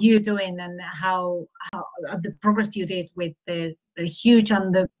how you're doing and how the progress you did with the huge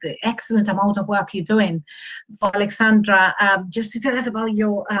and the excellent amount of work you're doing. For Alexandra, just to tell us about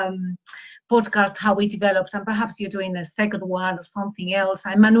your podcast, how it developed, and perhaps you're doing a second one or something else.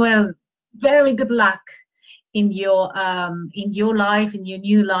 And Manuel, very good luck in your life, in your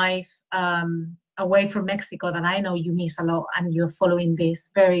new life, away from Mexico, that I know you miss a lot, and you're following this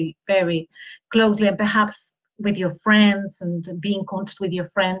very, very closely, and perhaps with your friends, and be in contact with your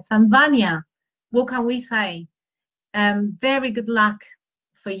friends. And Vanya, what can we say? Very good luck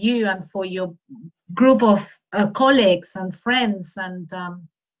for you and for your group of colleagues and friends. And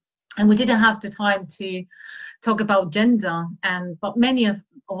we didn't have the time to talk about gender, but many of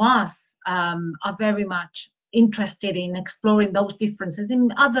us are very much interested in exploring those differences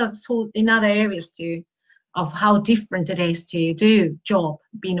in other areas too, of how different it is to do job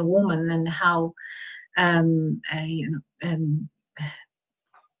being a woman, and how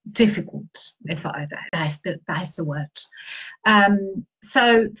difficult, if that's the word.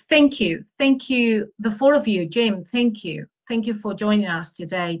 So thank you, the four of you. Jim, thank you for joining us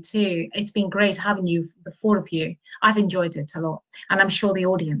today too. It's been great having you, the four of you. I've enjoyed it a lot, and I'm sure the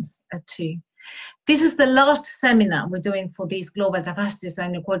audience too. This is the last seminar we're doing for this Global Diversities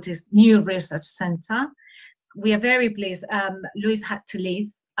and Inequalities New Research Center. We are very pleased. Luis had to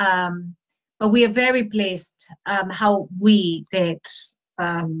leave, but we are very pleased how we did,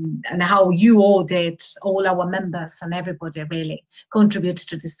 and how you all did, all our members and everybody really contributed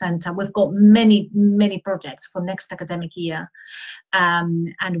to the center. We've got many projects for next academic year,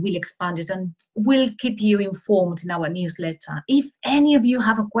 and we'll expand it, and we'll keep you informed in our newsletter. If any of you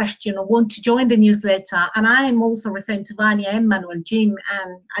have a question or want to join the newsletter, and I am also referring to Vanya, Emmanuel, Jim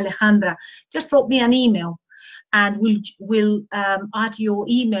and Alejandra, just drop me an email, and we'll add your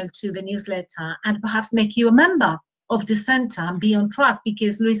email to the newsletter, and perhaps make you a member of the center and be on track,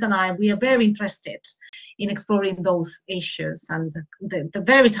 because Luis and we are very interested in exploring those issues, and the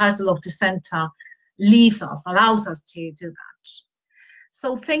very title of the center allows us to do that.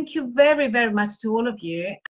 So thank you very, very much to all of you.